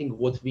something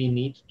what we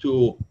need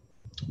to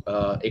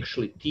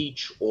actually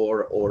teach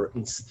or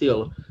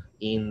instill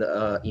in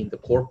the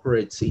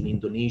corporates in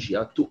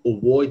Indonesia to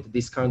avoid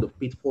this kind of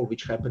pitfall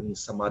which happened in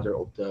some other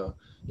of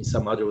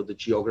the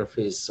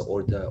geographies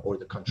or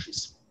the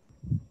countries.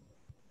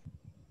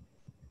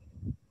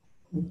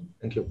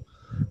 Thank you.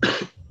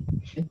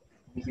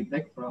 Any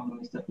feedback from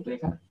Mr.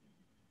 Putreka?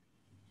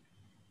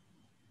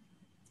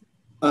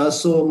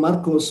 So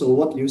Marco, so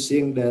what you're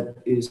saying that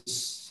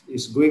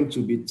is going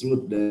to be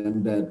true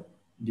then, that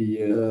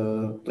the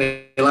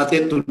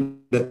related to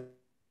the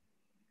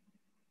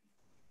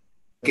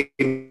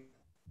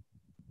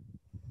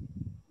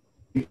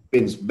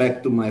campaigns,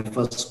 back to my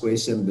first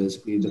question,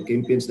 basically the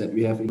campaigns that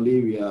we have in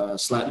Italy, we are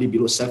slightly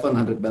below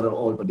 700 barrel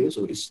oil per day,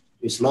 so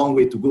it's long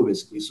way to go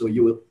basically. So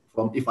you will,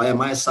 if I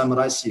might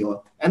summarize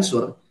your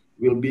answer,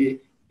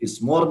 it's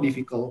more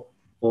difficult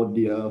for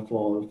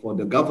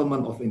the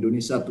government of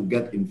Indonesia to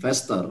get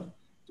investor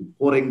to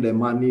pouring their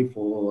money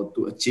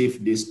to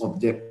achieve this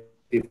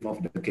objective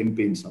of the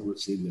campaigns, I would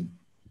say then.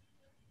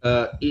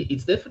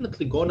 It's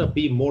definitely gonna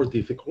be more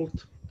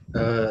difficult,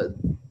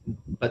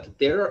 but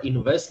there are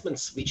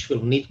investments which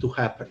will need to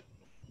happen,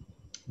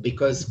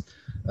 because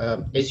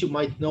as you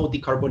might know,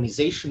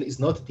 decarbonization is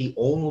not the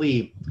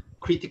only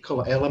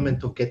critical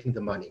element of getting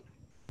the money.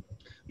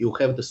 You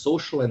have the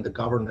social and the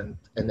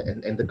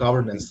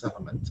governance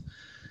element.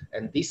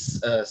 And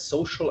this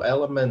social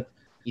element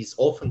is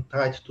often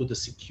tied to the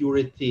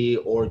security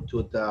or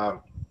to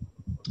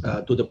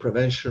the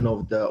prevention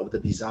of the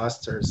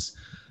disasters,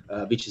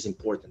 which is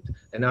important.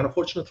 And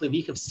unfortunately,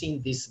 we have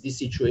seen this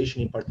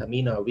situation in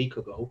Pertamina a week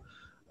ago,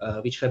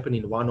 which happened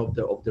in one of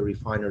the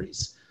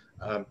refineries,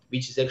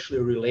 which is actually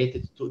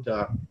related to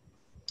the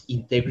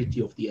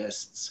integrity of the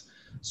assets.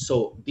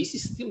 So this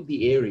is still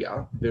the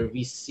area where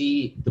we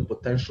see the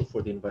potential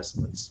for the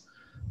investments,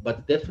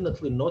 but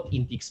definitely not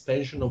in the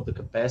expansion of the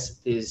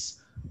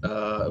capacities,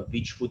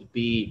 which would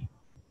be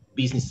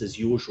business as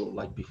usual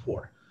like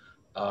before.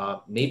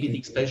 Maybe the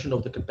expansion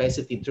of the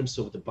capacity in terms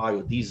of the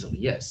biodiesel,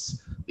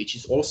 yes, which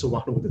is also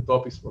one of the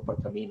topics for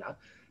Pertamina,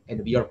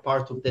 and we are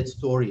part of that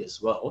story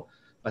as well.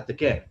 But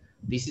again,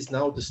 this is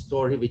now the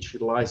story which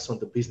relies on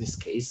the business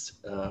case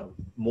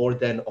more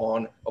than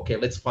on, okay,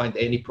 let's find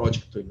any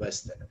project to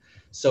invest in.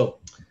 So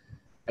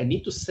I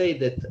need to say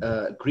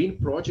that green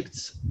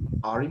projects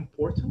are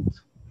important,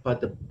 but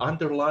the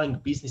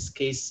underlying business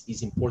case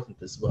is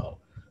important as well.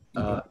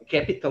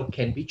 Capital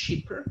can be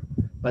cheaper,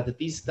 but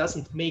this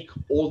doesn't make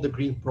all the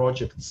green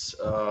projects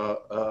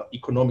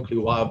economically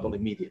viable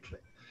immediately.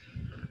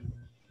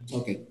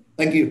 Okay,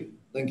 thank you.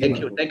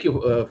 Thank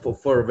you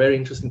for a very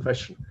interesting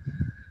question.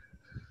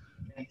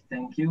 Okay,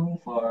 thank you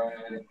for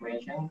the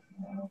question.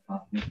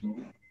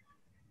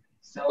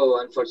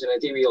 So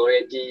unfortunately, we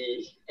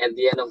already at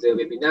the end of the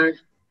webinar.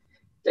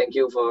 Thank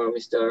you for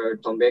Mr.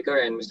 Tom Baker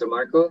and Mr.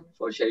 Marco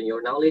for sharing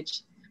your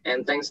knowledge.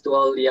 And thanks to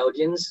all the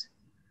audience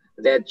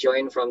that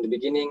joined from the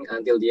beginning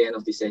until the end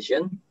of the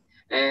session.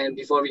 And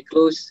before we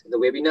close the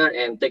webinar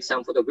and take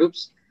some photo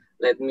groups,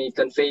 let me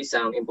convey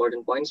some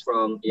important points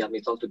from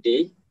IATMI Talk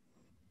today.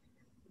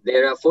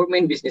 There are 4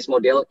 main business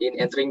models in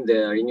entering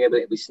the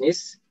renewable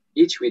business,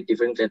 each with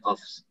different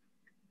trade-offs.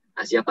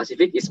 Asia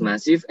Pacific is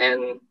massive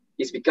and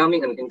is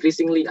becoming an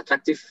increasingly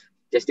attractive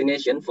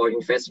destination for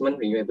investment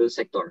renewable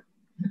sector.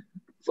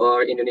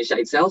 For Indonesia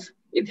itself,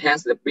 it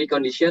has the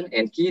precondition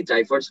and key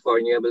drivers for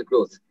renewable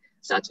growth,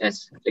 such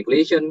as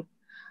regulation,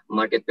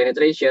 market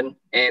penetration,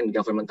 and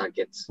government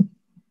targets.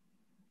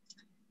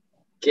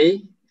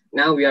 Okay,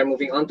 now we are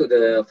moving on to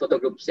the photo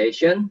group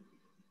session.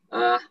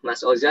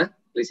 Mas Oza,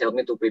 please help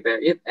me to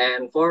prepare it.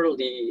 And for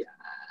the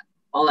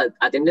all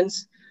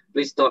attendants,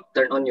 please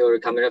turn on your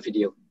camera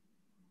video.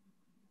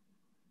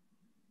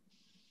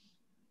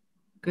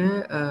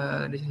 Okay,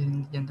 ladies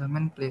and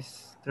gentlemen,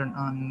 please turn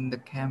on the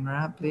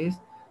camera, please,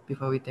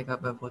 before we take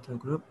up a photo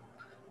group.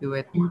 We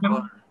wait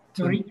for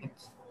 2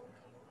 minutes.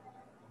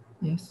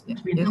 Yes,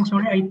 yes.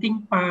 Sorry, I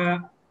think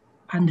Pak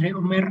Andre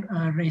Omer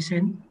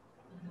raised.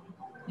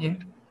 Yeah.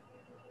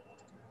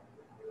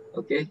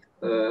 Okay,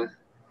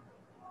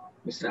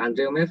 Mr.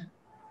 Andre Omer.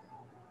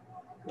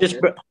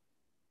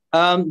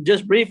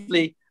 Just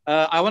briefly,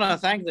 I want to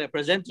thank the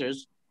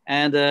presenters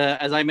And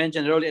as I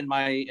mentioned earlier in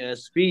my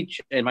speech,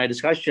 in my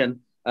discussion,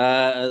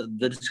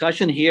 the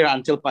discussion here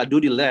until Pak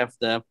Dudi left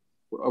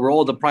were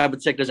all the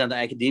private sectors and the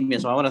academia.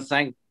 So I want to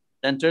thank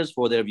presenters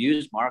for their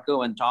views,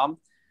 Marco and Tom.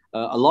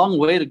 A long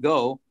way to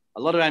go,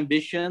 a lot of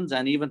ambitions,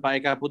 and even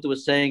Pak Eka Putu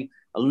was saying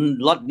a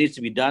lot needs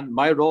to be done.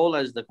 My role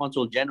as the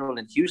Consul General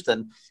in Houston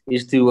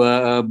is to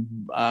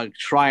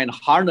try and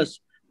harness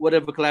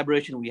whatever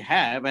collaboration we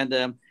have. And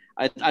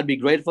I'd be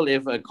grateful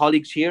if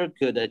colleagues here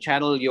could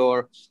channel your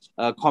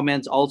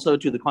comments also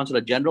to the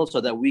Consulate General so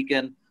that we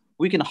can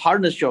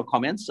harness your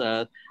comments.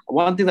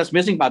 One thing that's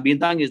missing by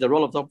Bintang is the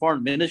role of the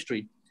Foreign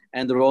Ministry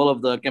and the role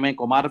of the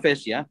Kemenko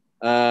Marves, yeah.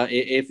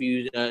 If you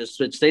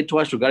state to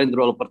us regarding the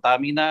role of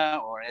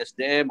Pertamina or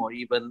SDM or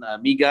even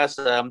Migas,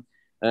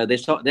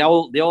 they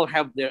all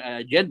have their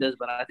agendas,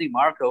 but I think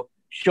Marco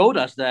showed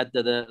us that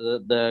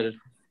the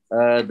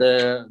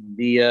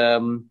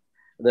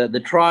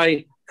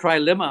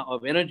trilemma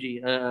of energy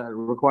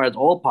requires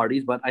all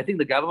parties, but I think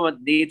the government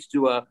needs to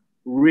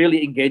really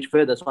engage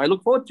further. So I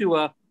look forward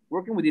to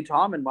working with you,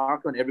 Tom and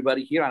Marco and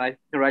everybody here, and I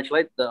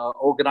congratulate the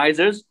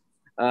organizers.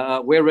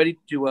 We're ready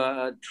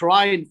to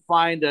try and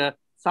find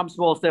some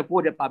small step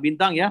forward at Pak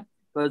Bintang, yeah?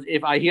 Because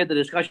if I hear the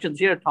discussions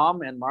here,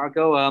 Tom and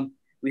Marco,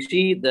 we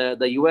see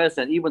the US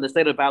and even the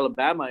state of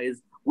Alabama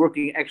is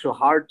working extra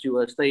hard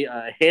to stay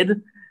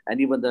ahead,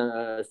 and even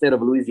the state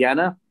of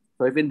Louisiana.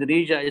 So if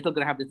Indonesia is not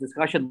going to have this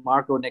discussion,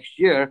 Marco, next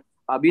year,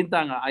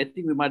 Bintang, I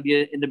think we might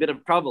be in a bit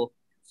of trouble.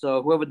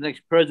 So whoever the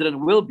next president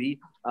will be,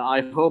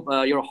 I hope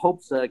your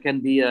hopes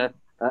can be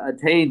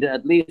attained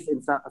at least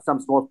in some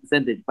small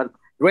percentage. But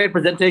great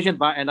presentation,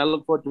 and I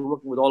look forward to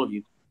working with all of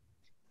you.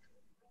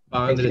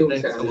 Andre,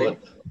 thanks a lot.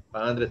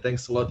 Andre,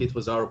 thanks a lot. It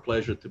was our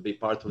pleasure to be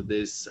part of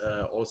this.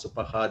 Also,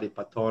 Pak Hadi,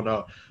 Pak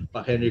Tono,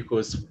 Pak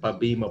Henricus, Pak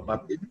Bima,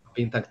 Pak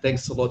Bintang,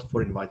 thanks a lot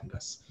for inviting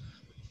us.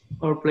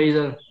 Our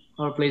pleasure.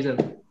 Our pleasure.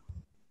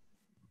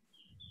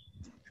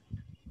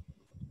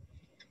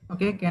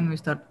 Okay, can we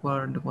start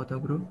for the photo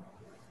group?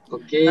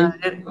 Okay.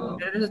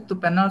 There is two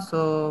panels,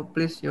 so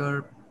please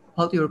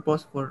hold your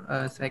pose for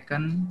a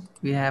second.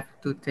 We have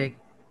to take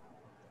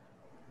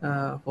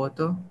a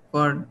photo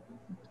for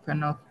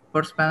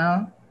first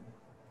panel.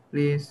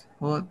 Please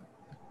hold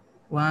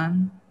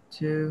 1,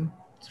 2,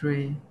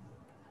 3.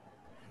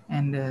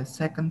 And the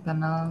second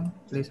panel,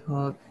 please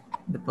hold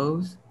the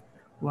pose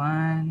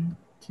 1,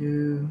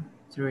 2,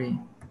 3.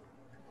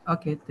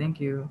 Okay, thank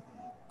you.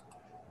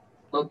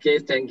 Okay,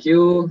 thank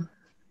you.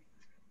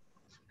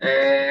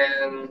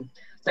 And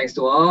thanks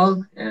to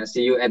all. And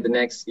see you at the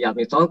next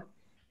IATMI talk.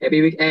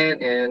 Happy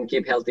weekend and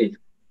keep healthy.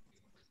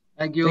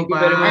 Thank you, Thank you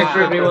very much,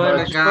 everyone.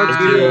 Thank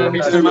you,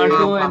 Mr.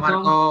 Marco and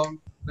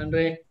Tom.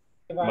 Andre.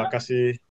 Terima kasih.